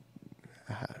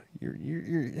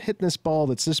 you're hitting this ball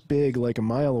that's this big, like a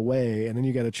mile away, and then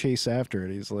you got to chase after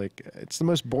it. He's like, it's the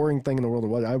most boring thing in the world to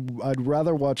watch. I'd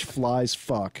rather watch flies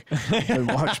fuck than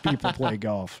watch people play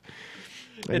golf.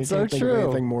 It's I so can't think of true.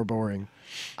 anything more boring.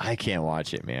 I can't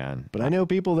watch it, man. But I know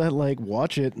people that like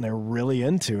watch it and they're really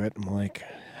into it. I'm like,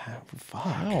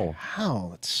 fuck,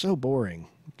 how? It's so boring.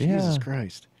 Jesus Yeah.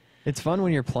 Christ. It's fun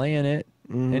when you're playing it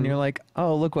and you're like,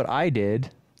 oh, look what I did.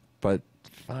 But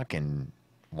fucking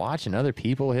watching other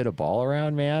people hit a ball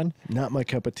around, man. Not my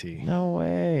cup of tea. No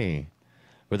way.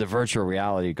 But the virtual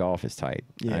reality golf is tight.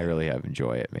 Yeah. I really have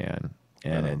enjoy it, man.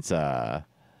 And Uh-huh.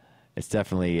 it's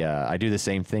definitely I do the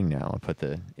same thing now. I put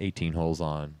the 18 holes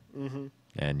on. Mm-hmm.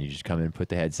 And you just come in and put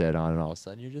the headset on, and all of a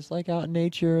sudden you're just like out in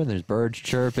nature, and there's birds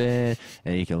chirping,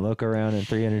 and you can look around in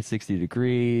 360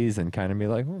 degrees and kind of be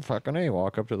like, fucking hey,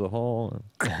 walk up to the hole.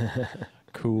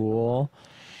 Cool.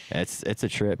 It's a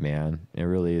trip, man. It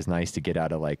really is nice to get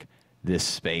out of like this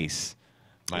space.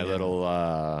 My little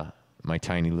my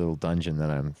tiny little dungeon that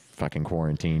I'm fucking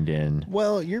quarantined in.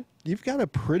 Well, you've got a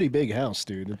pretty big house,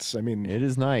 dude. It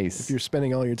is nice. If you're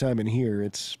spending all your time in here,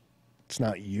 it's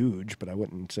not huge, but I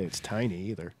wouldn't say it's tiny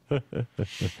either.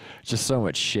 Just so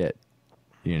much shit,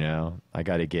 you know.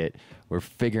 We're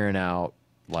figuring out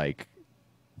like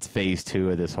it's phase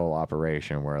 2 of this whole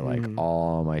operation where like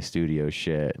all my studio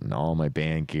shit and all my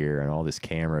band gear and all this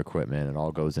camera equipment, it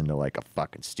all goes into like a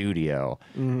fucking studio,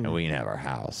 and we can have our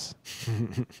house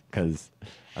because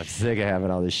I'm sick of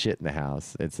having all this shit in the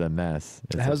house. It's a mess.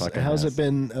 It's a fucking How's mess. it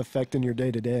been affecting your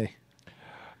day to day?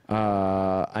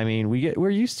 I mean, we're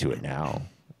used to it now,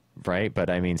 right? But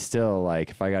I mean, still, like,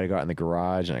 if I got to go out in the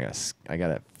garage and I got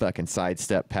to fucking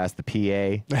sidestep past the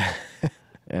PA,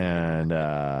 and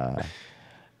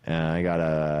I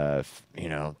gotta, you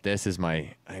know, this is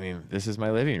my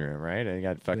living room, right? I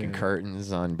got fucking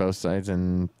curtains on both sides,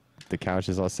 and the couch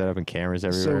is all set up and cameras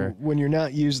everywhere. So when you're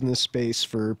not using this space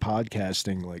for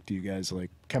podcasting, like, do you guys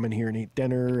like come in here and eat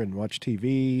dinner and watch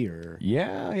TV, or?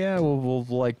 Yeah. We'll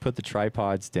like put the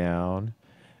tripods down,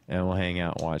 and we'll hang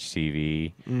out and watch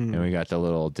TV. And we got the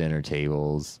little dinner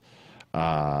tables,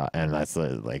 and that's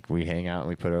like we hang out and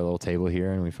we put our little table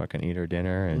here and we fucking eat our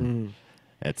dinner, and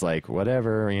it's like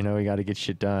whatever, you know, we got to get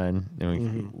shit done,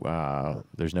 and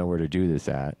there's nowhere to do this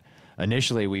at.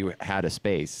 Initially, we had a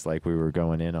space, like we were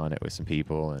going in on it with some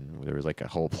people, and there was like a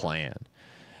whole plan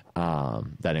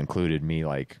that included me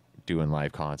like doing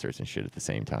live concerts and shit at the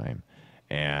same time,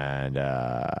 and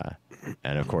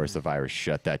of course the virus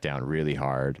shut that down really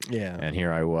hard. Yeah. And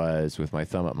here I was with my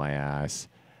thumb up my ass,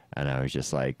 and I was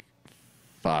just like,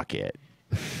 "Fuck it."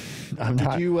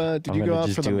 Did you go out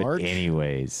for the march?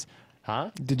 Anyways,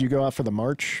 huh? Did you go out for the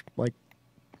march like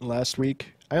last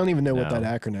week? I don't even know what No.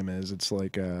 that acronym is. It's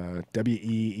like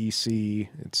WEEC.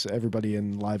 It's everybody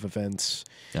in live events.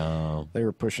 Oh. They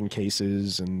were pushing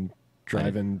cases and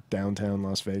driving downtown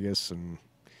Las Vegas, and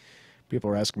people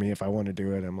were asking me if I want to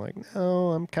do it. I'm like,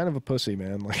 no, I'm kind of a pussy,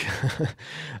 man. Like,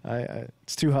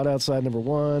 it's too hot outside, number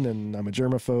one, and I'm a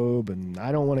germaphobe, and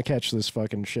I don't want to catch this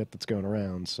fucking shit that's going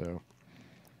around. So,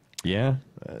 Yeah.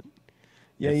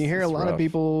 yeah, you hear a it's lot of rough.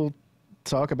 people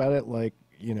talk about it like,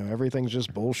 you know, everything's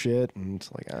just bullshit, and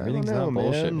it's like, I don't Everything's know, not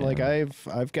bullshit, Like, man.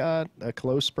 I've got a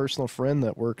close personal friend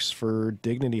that works for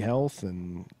Dignity Health,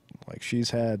 and like she's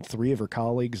had 3 of her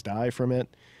colleagues die from it,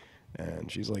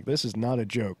 and she's like, this is not a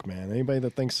joke, man. Anybody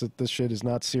that thinks that this shit is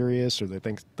not serious or they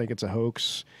think it's a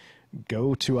hoax,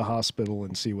 go to a hospital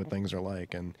and see what things are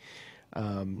like. And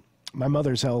my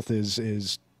mother's health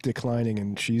is declining,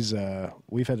 and she's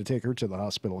we've had to take her to the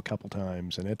hospital a couple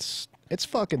times, and it's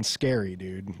fucking scary,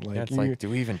 dude. Like, Yeah, it's like,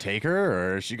 do we even take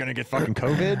her, or is she gonna get fucking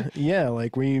COVID? yeah,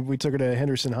 like we took her to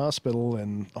Henderson Hospital,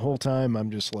 and the whole time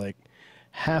I'm just like,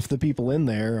 half the people in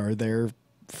there are there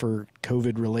for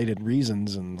COVID related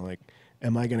reasons, and like,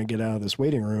 am I going to get out of this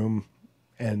waiting room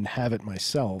and have it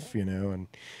myself, you know? And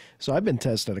so I've been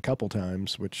tested a couple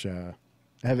times, which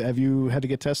have you had to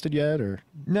get tested yet, or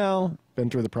No, been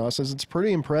through the process? It's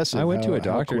pretty impressive. I went to how- a how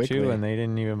doctor too, quickly- and they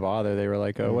didn't even bother. They were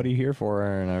like, "Oh, what are you here for?"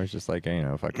 And I was just like, you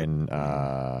know, fucking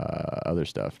other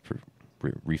stuff,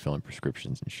 refilling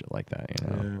prescriptions and shit like that, you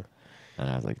know. Yeah. And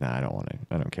I was like, "Nah, I don't want to.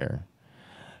 I don't care."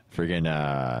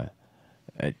 Friggin',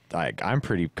 I'm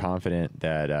pretty confident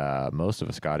that most of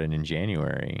us got it in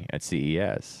January at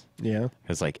CES, Yeah.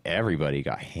 because like everybody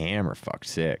got hammer fucked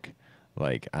sick.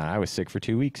 Like I was sick for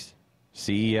 2 weeks.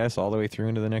 CES all the way through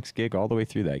into the next gig, all the way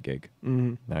through that gig.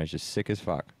 Mm-hmm. And I was just sick as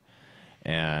fuck.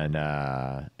 And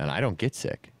I don't get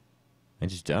sick. I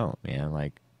just don't, man.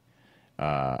 Like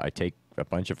I take a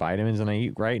bunch of vitamins and I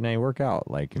eat right and I work out.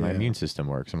 Like my Yeah. immune system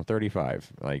works. I'm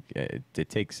 35. Like it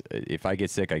takes, if I get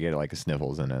sick, I get like a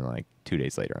sniffles, and then like 2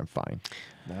 days later I'm fine.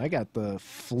 Now, I got the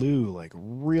flu like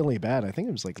really bad. I think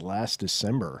it was like last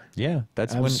December. Yeah,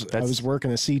 that's I when was, that's I was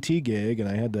working a CT gig, and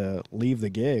I had to leave the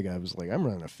gig. I was like, I'm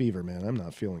running a fever, man. I'm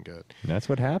not feeling good. that's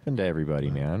what happened to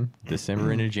everybody, man.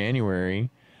 December into January,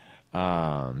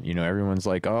 You know, everyone's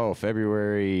like, oh,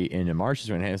 February into March is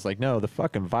when it's like, no, the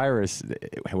fucking virus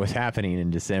was happening in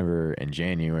December and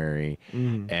January,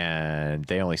 and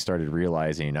they only started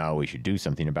realizing, oh, we should do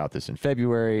something about this in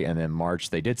February, and then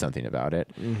March they did something about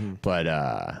it.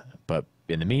 But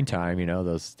in the meantime, you know,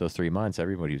 those 3 months,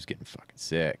 everybody was getting fucking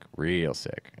sick, real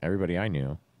sick. Everybody I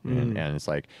knew, and it's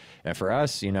like, and for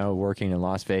us, you know, working in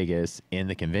Las Vegas in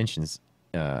the conventions,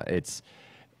 it's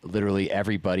literally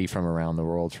everybody from around the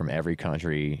world, from every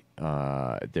country,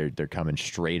 they're coming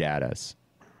straight at us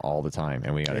all the time,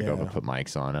 and we got to go up and put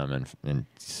mics on them and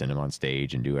send them on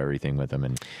stage and do everything with them.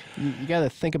 And you got to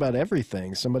think about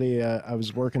everything. Somebody I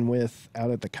was working with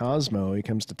out at the Cosmo, he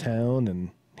comes to town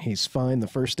and he's fine the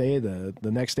first day. The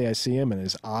next day I see him and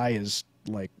his eye is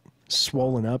like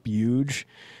swollen up huge.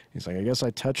 He's like, I guess I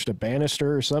touched a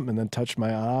banister or something and then touched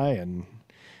my eye, and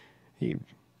he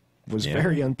was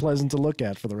very unpleasant to look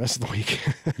at for the rest of the week.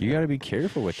 You got to be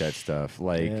careful with that stuff.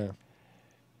 Like,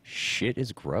 shit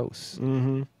is gross.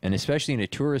 And especially in a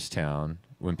tourist town,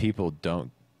 when people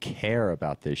don't care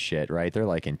about this shit, right? They're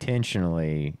like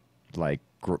intentionally like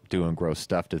doing gross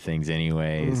stuff to things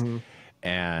anyways,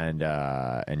 and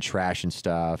trashing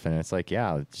stuff. And it's like,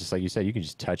 yeah, just like you said, you can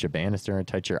just touch a banister and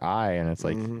touch your eye, and it's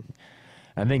like,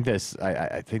 I think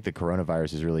I think the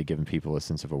coronavirus has really given people a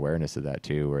sense of awareness of that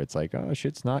too, where it's like, oh,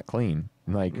 shit's not clean.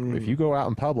 Like, if you go out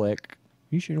in public,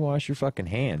 you should wash your fucking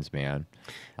hands, man.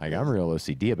 Like, I'm real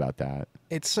OCD about that.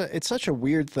 It's such a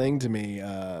weird thing to me.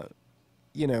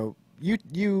 You know,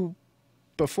 you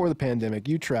before the pandemic,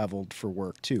 you traveled for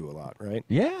work too a lot, right?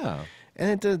 Yeah.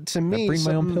 And to me, bring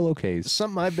my own pillowcase.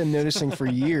 Something I've been noticing for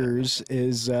years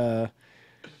is,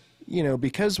 you know,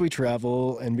 because we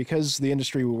travel and because the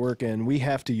industry we work in, we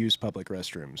have to use public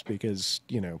restrooms because,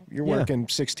 you know, you're working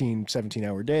 16,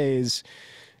 17-hour days.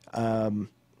 And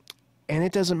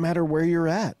it doesn't matter where you're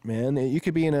at, man. You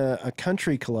could be in a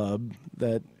country club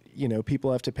that, you know,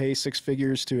 people have to pay 6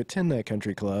 figures to attend that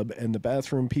country club, and the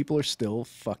bathroom people are still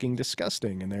fucking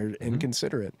disgusting and they're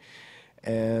inconsiderate.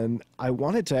 And I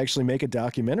wanted to actually make a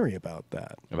documentary about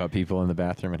that. About people in the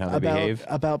bathroom and how they behave?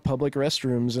 About public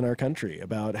restrooms in our country,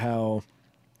 about how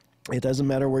it doesn't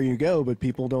matter where you go, but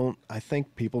I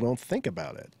think people don't think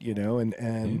about it, you know?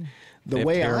 And the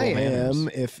way I am,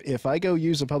 if I go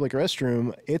use a public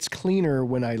restroom, it's cleaner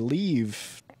when I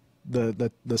leave the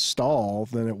stall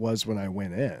than it was when I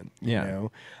went in. You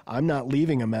know? I'm not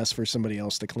leaving a mess for somebody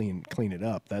else to clean it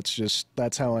up.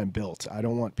 That's how I'm built. I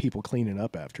don't want people cleaning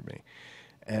up after me.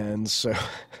 And so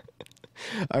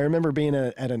I remember being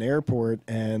at an airport,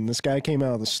 and this guy came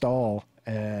out of the stall,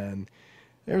 and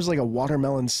there was like a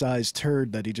watermelon-sized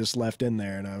turd that he just left in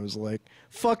there, and I was like,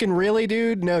 fucking really,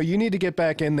 dude? No, you need to get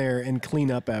back in there and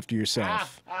clean up after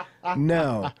yourself.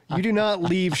 No, you do not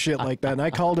leave shit like that. And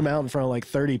I called him out in front of like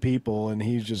 30 people, and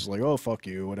he's just like, oh, fuck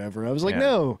you, whatever. I was like,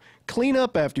 no, clean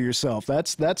up after yourself.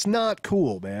 That's not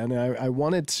cool, man. I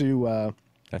wanted to...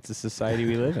 That's the society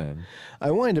we live in. I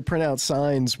wanted to print out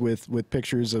signs with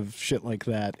pictures of shit like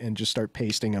that and just start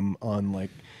pasting them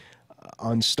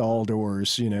on stall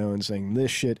doors, you know, and saying, this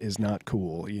shit is not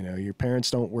cool. You know, your parents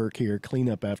don't work here. Clean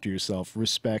up after yourself.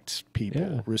 Respect people.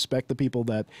 Yeah. Respect the people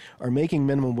that are making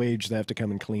minimum wage that have to come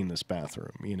and clean this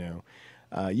bathroom, you know.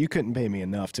 You couldn't pay me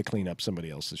enough to clean up somebody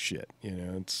else's shit, you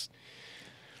know. It's...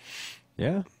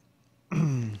 Yeah.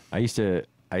 I used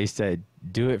to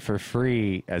do it for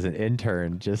free as an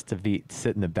intern just to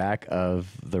sit in the back of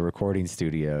the recording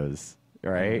studios,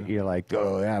 right? You're like,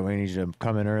 oh, yeah, we need you to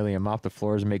come in early and mop the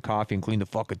floors and make coffee and clean the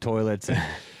fucking toilets. And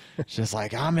it's just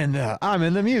like, I'm in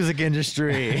the music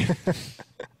industry.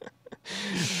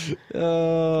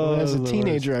 Well, as a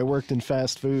teenager, I worked in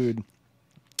fast food.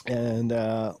 And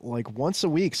like once a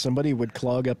week, somebody would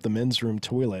clog up the men's room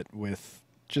toilet with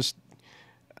just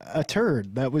a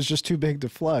turd that was just too big to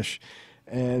flush.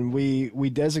 And we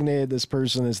designated this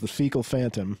person as the fecal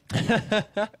phantom.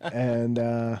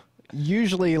 And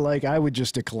usually, like, I would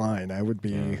just decline. I would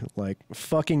be like,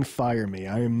 fucking fire me.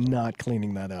 I am not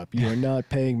cleaning that up. You are not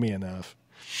paying me enough.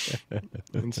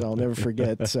 And so I'll never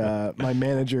forget my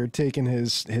manager taking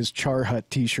his Char Hut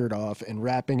t-shirt off and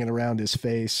wrapping it around his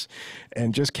face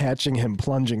and just catching him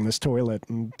plunging this toilet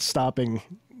and stopping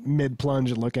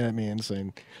mid-plunge and looking at me and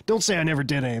saying, don't say I never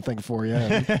did anything for you.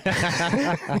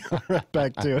 Right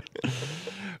back to it.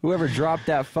 Whoever dropped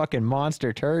that fucking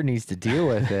monster turd needs to deal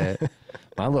with it.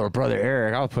 My little brother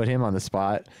Eric, I'll put him on the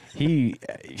spot. He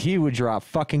would drop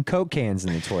fucking Coke cans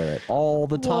in the toilet all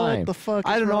the time. What the fuck?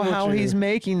 I don't know how he's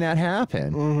making that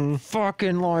happen.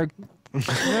 Fucking like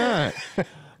that.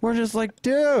 We're just like,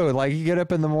 dude, like you get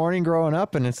up in the morning growing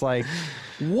up and it's like,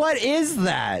 what is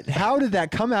that? How did that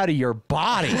come out of your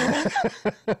body?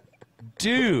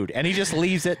 dude. And he just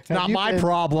leaves it. Not you my been-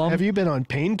 problem. Have you been on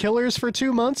painkillers for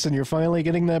 2 months and you're finally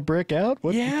getting that brick out?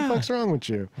 What Yeah. the fuck's wrong with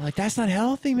you? I'm like, that's not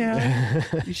healthy, man.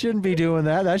 You shouldn't be doing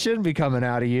that. That shouldn't be coming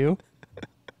out of you.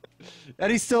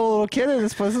 And he's still a little kid in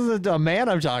this place. This is a man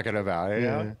I'm talking about. You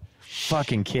know?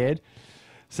 Fucking kid.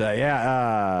 So,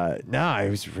 yeah. No, it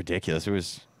was ridiculous. It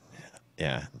was,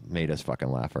 yeah, made us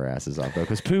fucking laugh our asses off, though,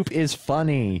 because poop is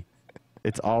funny.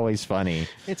 It's always funny.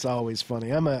 It's always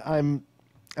funny. I'm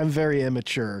very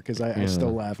immature because I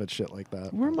still laugh at shit like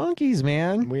that. We're monkeys,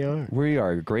 man. We are. We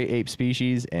are a great ape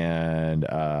species, and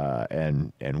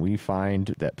we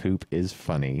find that poop is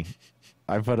funny.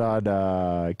 I put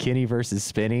on Kenny versus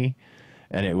Spinny,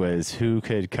 and it was who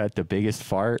could cut the biggest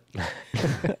fart.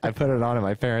 I put it on at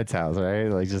my parents' house, right?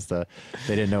 Like they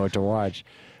didn't know what to watch,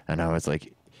 and I was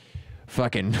like,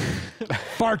 fucking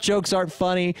fart jokes aren't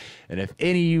funny, and if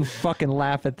any of you fucking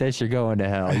laugh at this, you're going to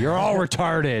hell. You're all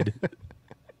retarded.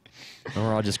 And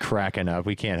we're all just cracking up.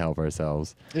 We can't help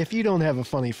ourselves. If you don't have a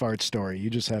funny fart story,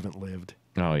 you just haven't lived.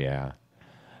 Oh, yeah.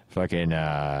 Fucking,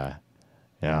 no,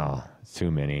 too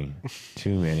many.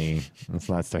 Too many. Let's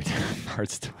not start telling fart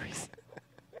stories.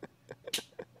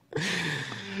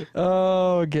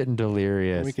 Oh, getting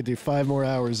delirious. We could do 5 more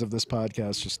hours of this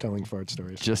podcast just telling fart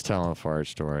stories. Just telling fart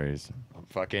stories.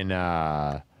 Fucking,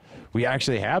 we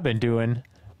actually have been doing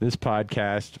this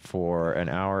podcast for an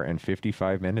hour and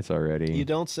 55 minutes already. You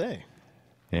don't say.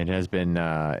 It has been,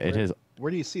 Where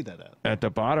do you see that at? at the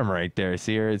bottom right there.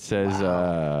 See here, it says,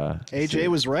 AJ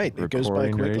was right. It goes by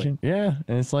recording quickly. duration. Yeah,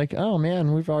 and it's like, oh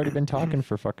man, we've already been talking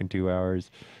for fucking 2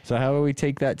 hours. So how about we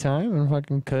take that time and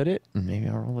fucking cut it, and maybe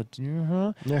I'll roll it,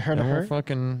 and we'll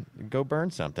fucking go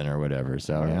burn something or whatever.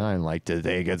 So yeah, I'd like to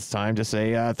take it's time to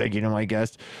say thank you to my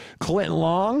guest, Clint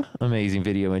Long, amazing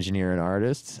video engineer and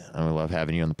artist. I love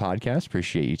having you on the podcast.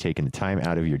 Appreciate you taking the time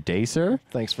out of your day, sir.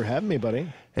 Thanks for having me,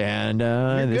 buddy. And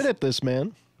You're good at this,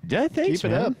 man. yeah, thanks,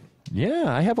 Keep it man. up. Yeah,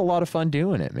 I have a lot of fun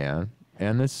doing it, man.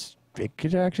 And it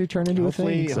could actually turn into a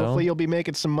thing. So. Hopefully you'll be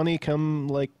making some money come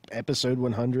like episode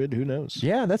 100. Who knows?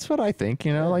 Yeah, that's what I think.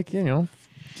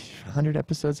 100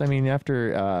 episodes. I mean,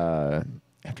 after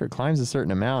it climbs a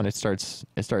certain amount, it starts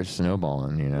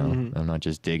snowballing. Mm-hmm. I'm not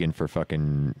just digging for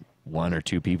fucking 1 or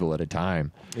 2 people at a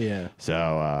time. Yeah.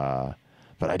 So,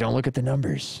 but I don't look at the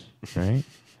numbers, right?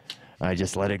 I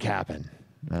just let it happen.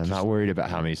 I'm not worried about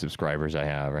how many subscribers I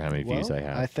have or how many views I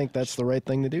have. I think that's the right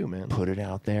thing to do, man. Put it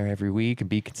out there every week and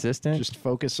be consistent. Just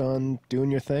focus on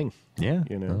doing your thing. Yeah,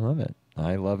 I love it.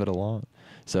 I love it a lot.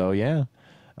 So yeah,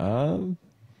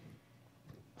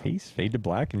 peace, fade to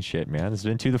black and shit, man. This has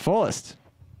been To the Fullest.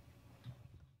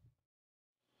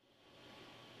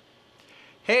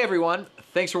 Hey everyone,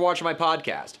 thanks for watching my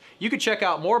podcast. You can check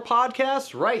out more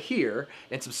podcasts right here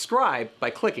and subscribe by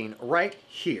clicking right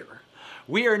here.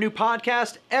 We are a new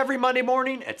podcast every Monday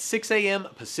morning at 6 a.m.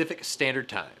 Pacific Standard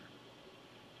Time.